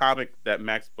a comic that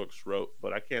Max Brooks wrote,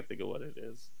 but I can't think of what it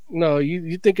is. No,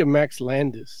 you think of Max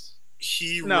Landis.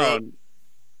 He wrote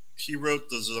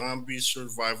the Zombie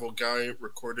Survival Guide,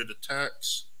 Recorded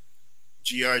Attacks,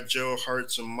 G.I. Joe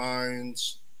Hearts and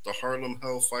Minds, the Harlem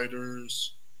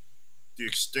Hellfighters, the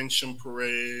Extinction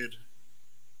Parade,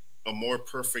 A More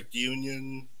Perfect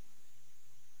Union,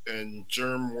 and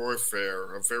Germ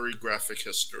Warfare, A Very Graphic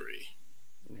History.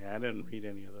 Yeah, I didn't read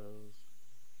any of those.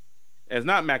 It's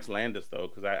not Max Landis though,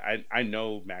 because I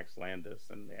know Max Landis,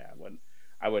 and yeah,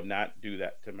 I would not do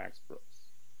that to Max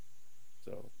Brooks.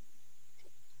 So.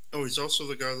 Oh, he's also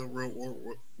the guy that wrote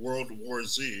World War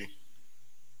Z.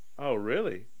 Oh,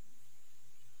 really?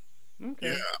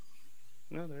 Okay. Yeah.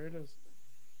 No, there it is.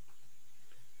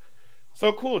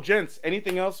 So cool, gents.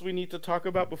 Anything else we need to talk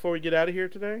about before we get out of here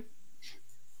today?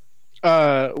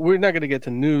 We're not going to get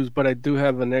to news, but I do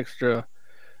have an extra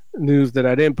news that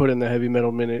I didn't put in the Heavy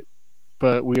Metal Minute,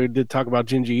 but we did talk about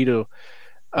Junji Ito.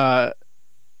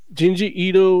 Junji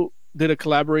Ito did a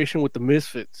collaboration with the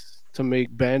Misfits to make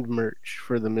band merch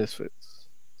for the Misfits.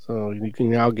 So you can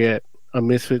now get a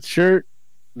Misfits shirt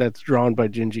that's drawn by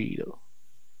Junji Ito,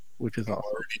 which is awesome.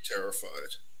 I'm already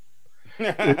terrified.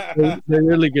 They're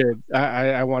really good.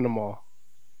 I want them all.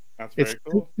 That's very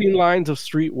cool. 16 lines of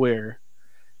streetwear.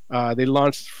 They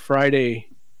launched Friday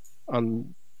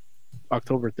on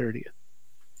October 30th.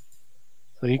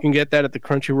 So you can get that at the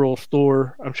Crunchyroll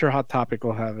store. I'm sure Hot Topic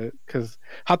will have it, because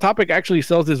Hot Topic actually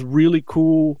sells this really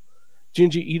cool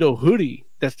Junji Ito hoodie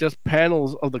that's just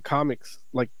panels of the comics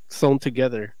like sewn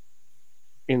together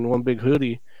in one big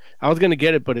hoodie. I was going to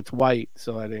get it, but it's white,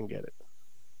 so I didn't get it.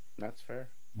 That's fair.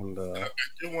 And, I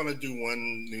do want to do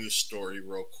one news story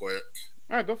real quick.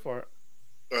 All right, go for it.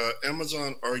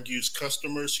 Amazon argues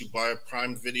customers who buy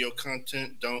Prime Video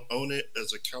content don't own it,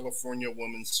 as a California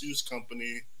woman sues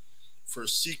company for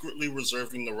secretly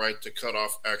reserving the right to cut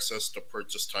off access to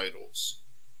purchased titles.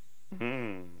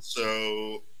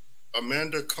 So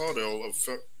Amanda Caudell of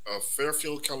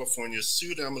Fairfield, California,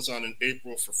 sued Amazon in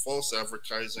April for false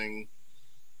advertising,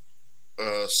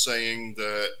 saying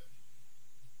that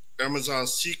Amazon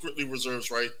secretly reserves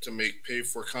right to make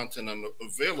paid-for content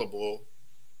unavailable,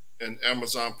 and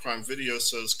Amazon Prime Video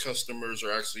says customers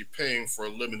are actually paying for a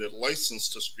limited license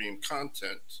to stream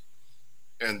content,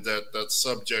 and that's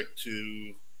subject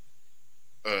to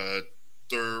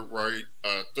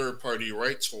third-party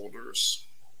rights holders.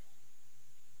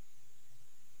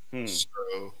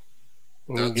 So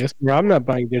I guess I'm not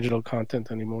buying digital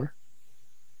content anymore.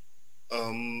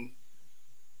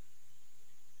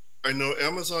 I know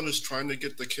Amazon is trying to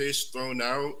get the case thrown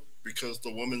out because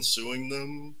the woman suing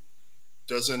them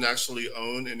doesn't actually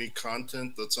own any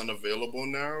content that's unavailable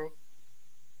now.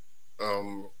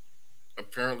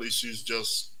 Apparently she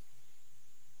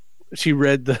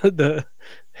read the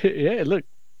yeah, look,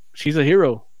 she's a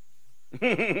hero.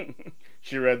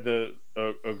 She read the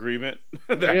agreement.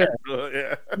 Yeah.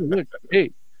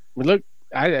 Look,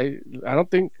 I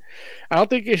don't think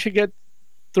it should get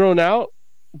thrown out,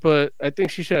 but I think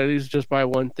she should at least just buy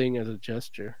one thing as a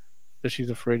gesture that she's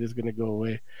afraid is going to go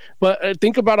away. But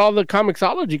think about all the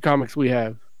Comixology comics we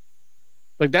have.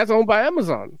 Like, that's owned by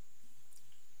Amazon.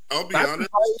 I'll be honest.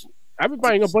 I've been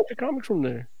buying a bunch of comics from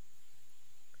there.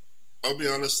 I'll be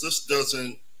honest. This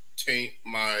doesn't taint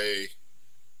my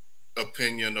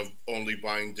opinion of only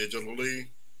buying digitally.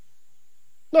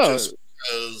 No. Just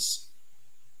because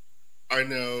I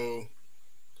know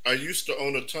I used to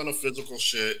own a ton of physical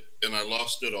shit and I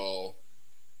lost it all.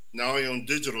 Now I own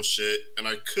digital shit and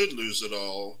I could lose it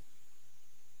all.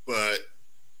 But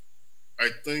I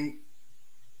think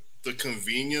the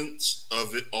convenience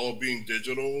of it all being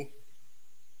digital,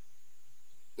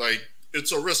 like,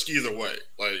 it's a risk either way.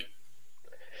 Like,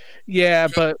 yeah,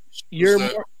 but you're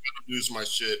going to lose my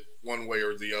shit one way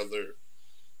or the other.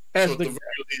 So at the very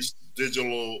least,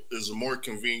 digital is more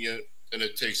convenient and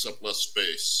it takes up less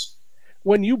space.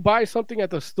 When you buy something at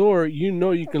the store, you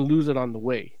know you can lose it on the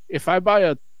way. If I buy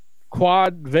a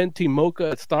quad venti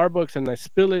mocha at Starbucks and I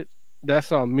spill it,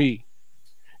 that's on me.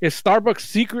 If Starbucks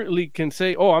secretly can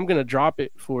say, "Oh, I'm gonna drop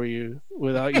it for you"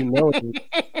 without you knowing,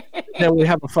 then we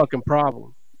have a fucking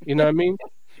problem. You know what I mean?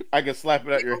 I can slap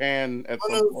it at your hand at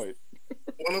some point.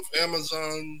 One of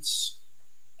Amazon's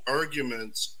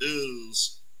arguments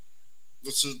is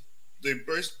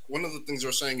one of the things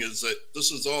they're saying is that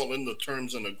this is all in the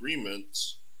terms and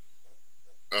agreements.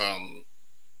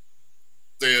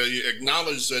 They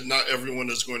acknowledge that not everyone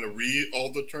is going to read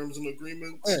all the terms and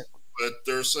agreements, but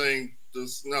they're saying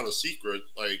this is not a secret.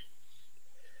 Like,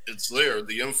 it's there.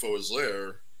 The info is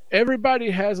there. Everybody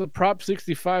has a Prop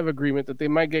 65 agreement that they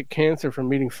might get cancer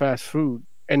from eating fast food,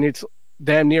 and it's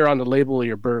damn near on the label of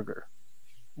your burger.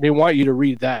 They want you to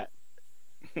read that.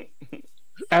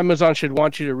 Amazon should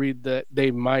want you to read that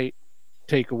they might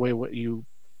take away what you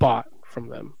bought from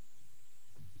them.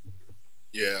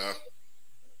 Yeah.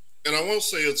 And I won't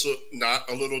say it's not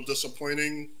a little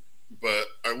disappointing, but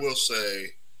I will say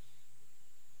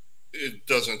it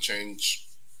doesn't change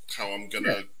how I'm going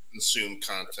to consume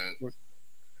content.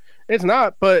 It's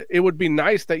not, but it would be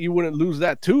nice that you wouldn't lose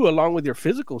that too, along with your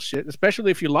physical shit,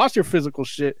 especially if you lost your physical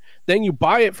shit. Then you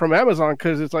buy it from Amazon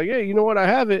because it's like, hey, you know what? I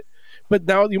have it. But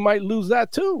now you might lose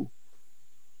that too.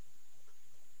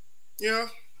 Yeah.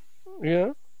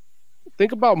 Yeah.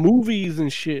 Think about movies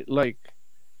and shit, like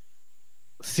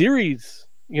series,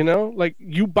 you know? Like,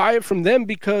 you buy it from them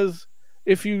because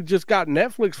if you just got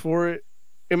Netflix for it,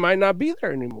 it might not be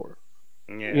there anymore.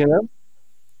 Yeah. You know?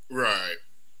 Right.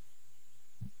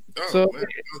 Oh, so, man,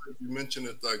 you mention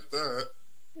it like that.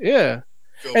 Yeah.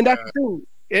 And that's the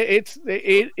thing.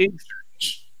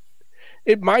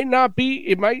 It might not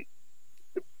be,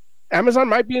 Amazon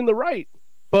might be in the right,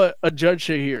 but a judge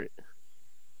should hear it.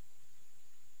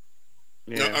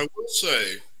 Yeah. Now, I will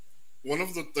say, one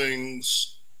of the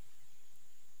things,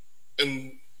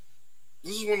 and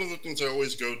this is one of the things I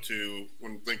always go to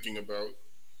when thinking about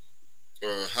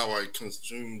how I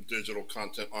consume digital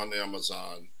content on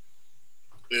Amazon,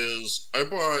 is I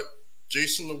bought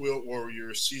Jason the Wheel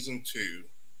Warrior Season 2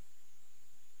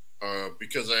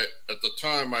 because at the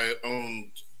time I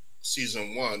owned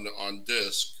Season 1 on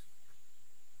disc,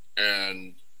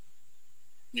 and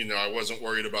you know, I wasn't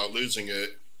worried about losing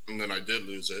it, and then I did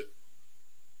lose it,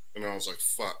 and I was like,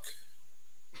 fuck.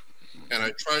 And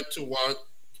I tried to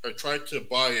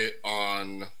buy it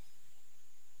on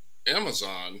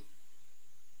Amazon,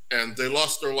 and they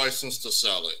lost their license to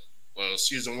sell it.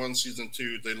 Season 1, Season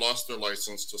 2, they lost their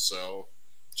license to sell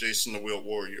Jason the Wheel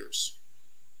Warriors.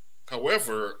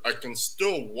 However, I can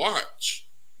still watch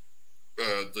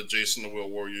the Jason the Wheel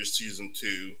Warriors Season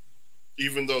 2,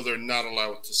 even though they're not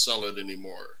allowed to sell it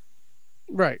anymore.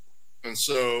 Right. And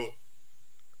so,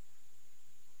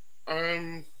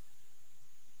 that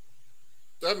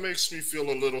makes me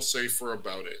feel a little safer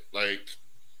about it. Like,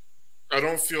 I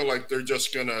don't feel like they're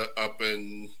just gonna up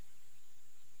and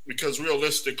because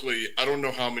realistically, I don't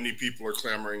know how many people are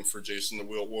clamoring for Jason the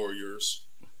Wheel Warriors.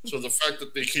 So the fact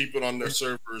that they keep it on their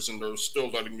servers and they're still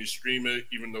letting me stream it,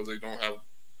 even though they don't have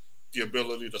the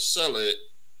ability to sell it,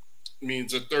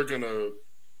 means that they're gonna,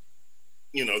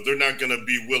 they're not gonna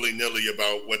be willy nilly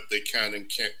about what they can and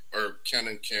can't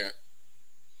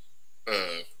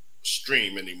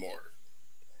stream anymore.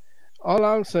 All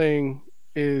I'm saying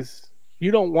is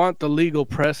you don't want the legal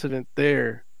precedent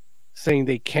there saying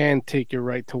they can take your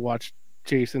right to watch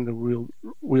Jason the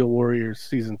Wheel Warriors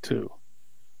season 2.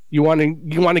 You want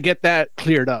to get that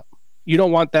cleared up. You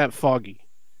don't want that foggy.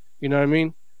 You know what I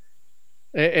mean?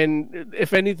 And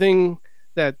if anything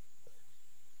that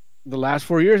the last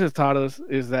 4 years has taught us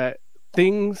is that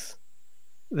things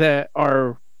that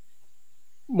are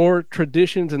more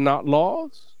traditions and not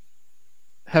laws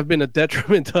have been a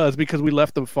detriment to us because we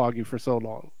left them foggy for so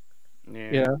long.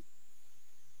 Yeah.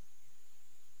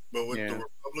 But with the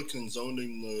Republicans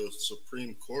owning the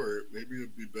Supreme Court, maybe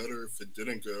it'd be better if it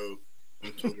didn't go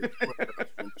until the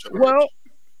Well,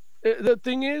 the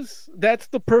thing is, that's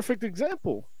the perfect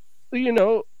example.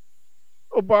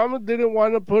 Obama didn't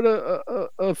want to put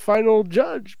a final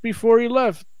judge before he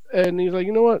left, and he's like,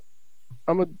 you know what,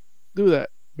 I'm gonna do that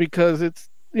because it's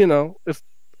it's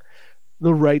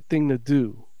the right thing to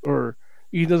do, or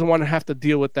he doesn't want to have to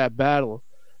deal with that battle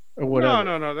or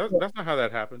whatever. No, that's not how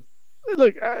that happened.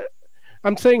 Look,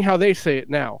 I'm saying how they say it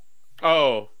now.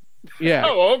 Oh, yeah.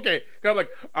 Oh, okay. I'm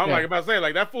like about to say,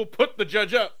 like, that fool put the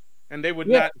judge up, and they would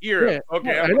not hear him.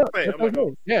 Okay, I'm gonna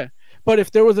say, yeah. But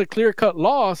if there was a clear-cut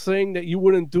law saying that you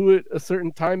wouldn't do it a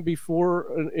certain time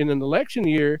before in an election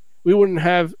year, we wouldn't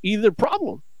have either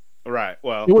problem. Right.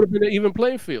 Well, it would have been an even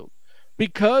playing field,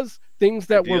 because things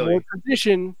that were more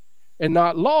tradition and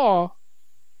not law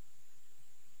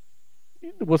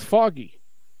was foggy.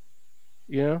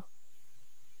 Yeah.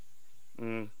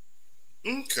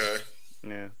 Okay.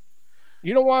 Yeah.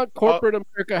 You don't want corporate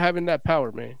America having that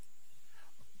power, man.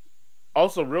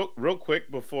 Also, real quick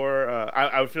before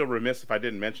I would feel remiss if I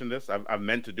didn't mention this. I've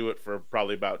meant to do it for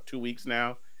probably about 2 weeks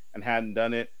now and hadn't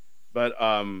done it. But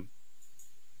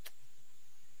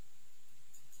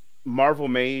Marvel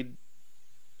Made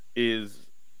is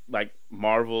like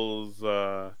Marvel's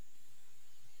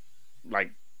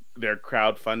like their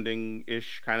crowdfunding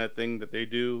ish kind of thing that they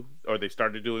do, or they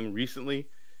started doing recently.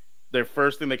 Their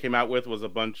first thing they came out with was a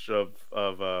bunch of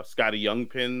Scotty Young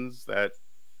pins that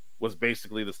was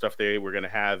basically the stuff they were going to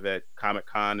have at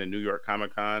Comic-Con and New York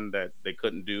Comic-Con that they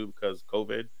couldn't do because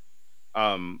COVID.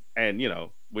 And,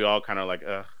 we all kind of like,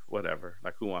 whatever,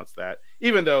 like, who wants that?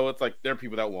 Even though it's like, there are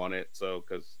people that want it. So,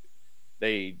 because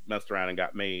they messed around and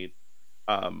got made.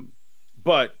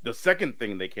 But the second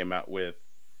thing they came out with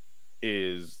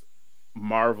is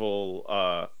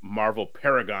Marvel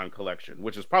Paragon Collection,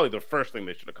 which is probably the first thing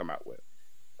they should have come out with.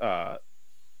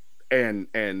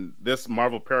 And this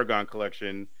Marvel Paragon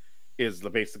Collection is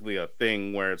basically a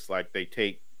thing where it's like they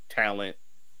take talent,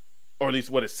 or at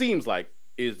least what it seems like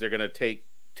is they're going to take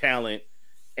talent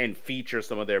and feature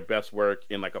some of their best work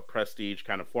in like a prestige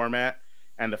kind of format.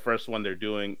 And the first one they're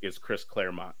doing is Chris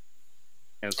Claremont.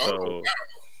 And so,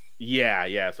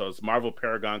 yeah. So it's Marvel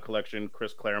Paragon Collection,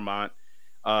 Chris Claremont.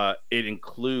 It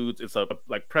includes, it's a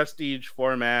like prestige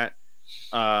format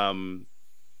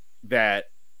that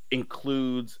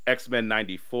includes X-Men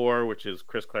 94, which is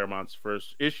Chris Claremont's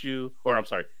first issue, or I'm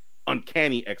sorry,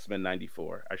 Uncanny X-Men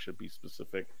 94. I should be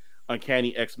specific.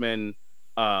 Uncanny X-Men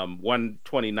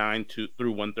 129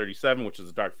 through 137, which is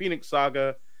the Dark Phoenix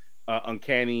saga.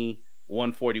 Uncanny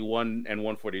 141 and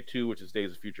 142, which is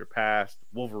Days of Future Past.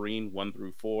 Wolverine 1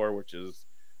 through 4, which is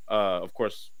of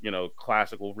course,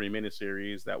 classic Wolverine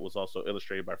miniseries that was also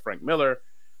illustrated by Frank Miller.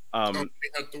 They had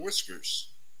the whiskers.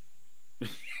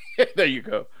 There you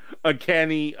go.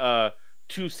 Uncanny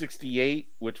 268,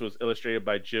 which was illustrated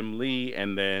by Jim Lee,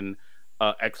 and then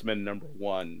X-Men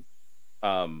 #1,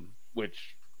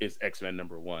 which is X-Men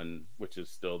 #1, which is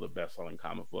still the best-selling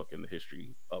comic book in the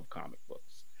history of comic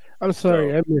books. I'm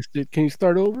sorry, I missed it. Can you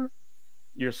start over?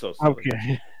 You're so silly.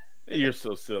 Okay. You're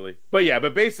so silly.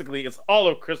 But basically it's all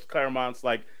of Chris Claremont's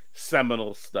like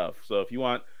seminal stuff. So if you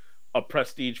want a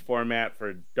prestige format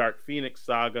for Dark Phoenix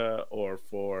Saga or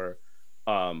for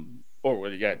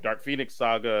Dark Phoenix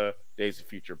Saga, Days of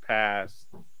Future Past,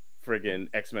 friggin'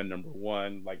 X-Men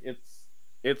 #1, like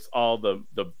it's all the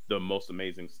most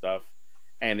amazing stuff.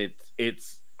 And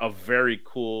it's a very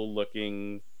cool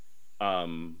looking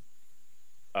book,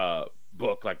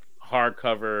 like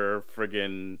hardcover,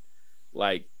 friggin'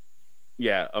 like,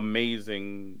 yeah,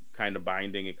 amazing kind of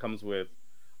binding. It comes with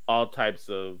all types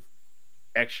of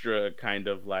extra kind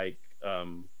of like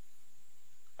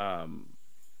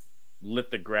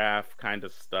lithograph kind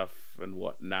of stuff and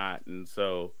whatnot. And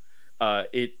so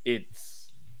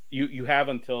it's you have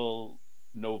until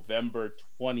November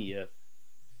 20th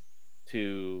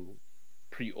to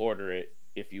pre-order it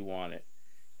if you want it.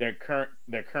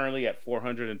 They're currently at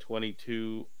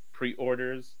 422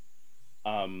 pre-orders.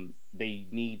 They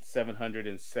need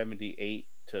 778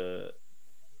 to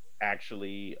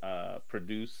actually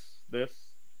produce this,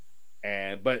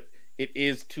 but it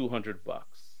is $200.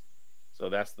 So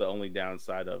that's the only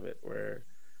downside of it, where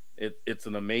it's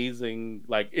an amazing,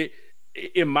 like, it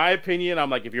in my opinion, I'm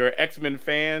like, if you're an X-Men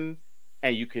fan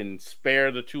and you can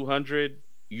spare the 200,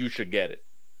 you should get it.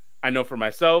 I know for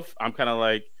myself, I'm kind of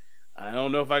like, I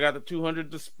don't know if I got the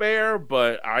 200 to spare,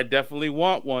 but I definitely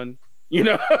want one,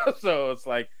 So it's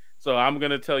like, so I'm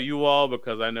going to tell you all,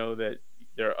 because I know that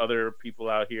there are other people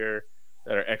out here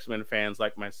that are X-Men fans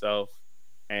like myself,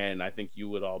 and I think you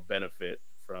would all benefit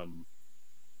from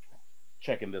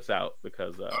checking this out,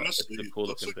 because honestly, it's a cool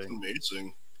looking thing.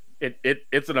 Amazing.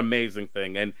 It's an amazing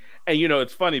thing, and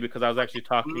it's funny because I was actually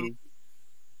talking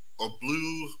a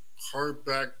blue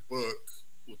hardback book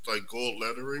with like gold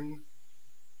lettering.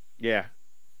 Yeah.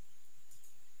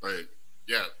 Like,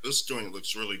 yeah, this joint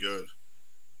looks really good.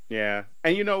 Yeah,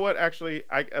 and you know what? Actually,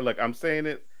 I'm saying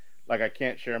it like I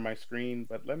can't share my screen,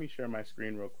 but let me share my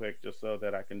screen real quick just so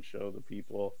that I can show the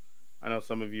people. I know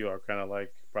some of you are kind of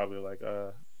like, probably like,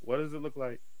 what does it look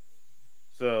like?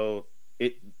 So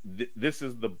this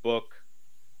is the book.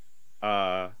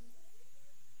 So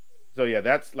yeah,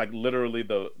 that's like literally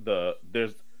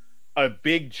there's a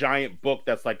big giant book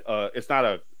that's like it's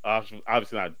not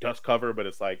obviously not a dust cover, but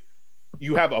it's like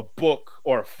you have a book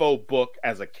or a faux book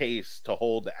as a case to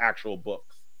hold the actual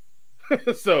books.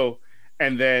 So,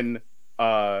 and then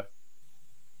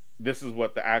this is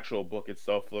what the actual book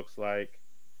itself looks like.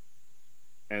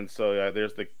 And so yeah,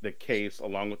 there's the case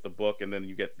along with the book, and then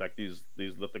you get like these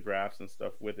lithographs and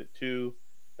stuff with it too.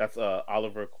 That's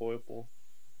Oliver Coipel.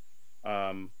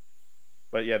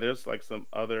 But yeah, there's like some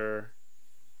other,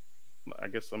 I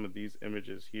guess some of these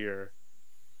images here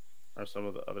are some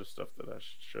of the other stuff that I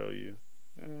should show you.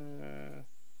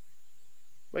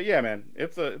 But yeah, man,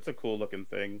 it's a cool looking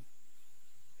thing.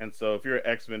 And so if you're an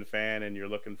X-Men fan and you're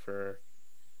looking for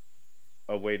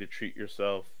a way to treat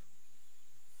yourself,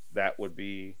 that would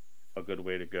be a good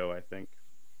way to go, I think.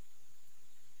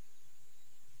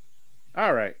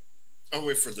 All right. I'll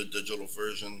wait for the digital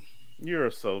version.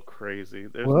 You're so crazy.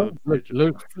 There's well, no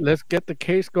look, let's get the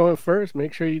case going first.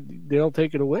 Make sure they don't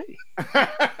take it away.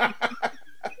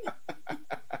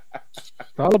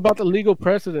 It's all about the legal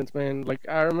precedents, man. Like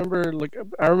I remember,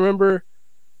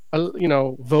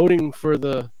 voting for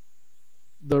the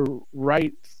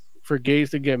rights for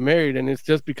gays to get married, and it's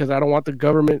just because I don't want the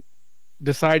government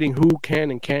deciding who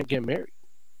can and can't get married.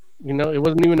 It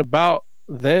wasn't even about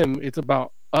them; it's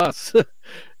about us.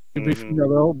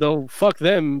 Mm-hmm. They'll fuck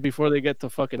them before they get to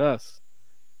fucking us,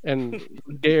 and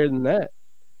gayer than that.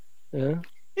 Yeah.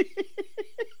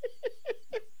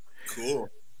 Cool.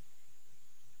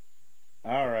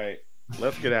 All right,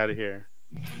 let's get out of here.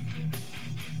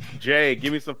 Jay,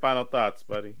 give me some final thoughts,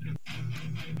 buddy.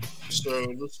 So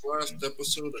this last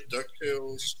episode of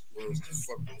DuckTales was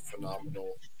fucking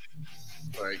phenomenal.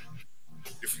 Like,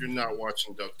 if you're not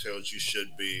watching DuckTales, you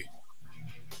should be.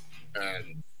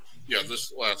 And yeah,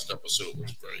 this last episode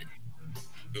was great.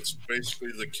 It's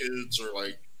basically the kids are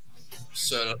like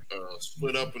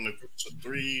split up into groups of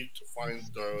 3 to find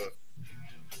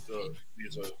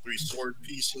these 3 sword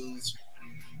pieces,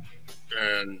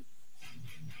 and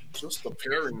just the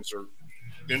pairings are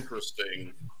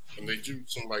interesting, and they do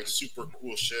some like super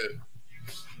cool shit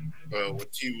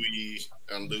with Tiwi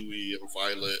and Louie and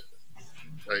Violet.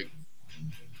 Like,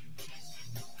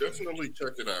 definitely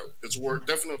check it out. It's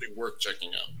definitely worth checking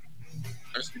out.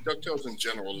 Actually, DuckTales in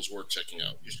general is worth checking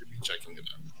out. You should be checking it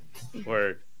out.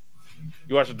 Word.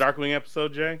 You watched the Darkwing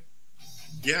episode, Jay?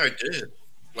 Yeah, I did.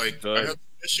 Like, good. I had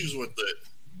issues with it.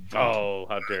 Oh,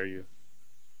 how dare you!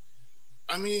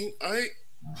 I mean,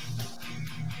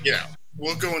 yeah,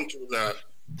 we'll go into that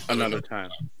another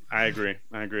time. I agree.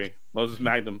 Moses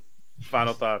Magnum,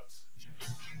 final thoughts.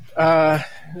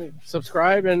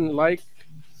 Subscribe and like,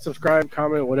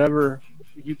 comment, whatever.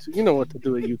 YouTube, you know what to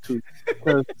do at YouTube.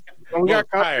 Most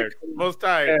tired.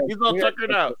 Yeah, he's all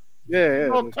tuckered out. Yeah.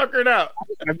 He's all tuckered out.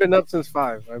 I've been up since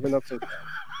 5.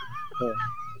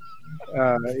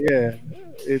 Yeah.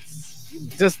 It's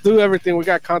just do everything. We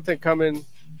got content coming.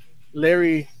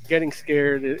 Larry getting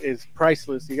scared is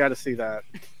priceless. You got to see that.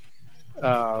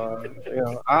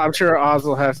 I'm sure Oz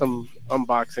will have some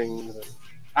unboxing.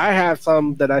 I have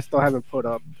some that I still haven't put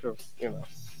up.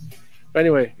 But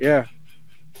anyway, yeah.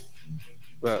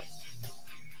 But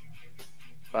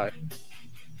Bye.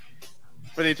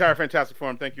 For the entire Fantastic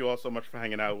Forum, thank you all so much for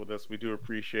hanging out with us. We do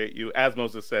appreciate you. As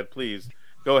Moses said, please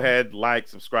go ahead, like,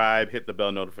 subscribe, hit the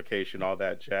bell notification, all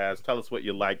that jazz. Tell us what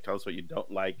you like. Tell us what you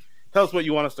don't like. Tell us what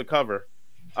you want us to cover.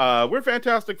 We're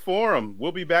Fantastic Forum.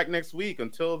 We'll be back next week.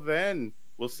 Until then,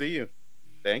 we'll see you.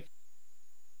 Thank you.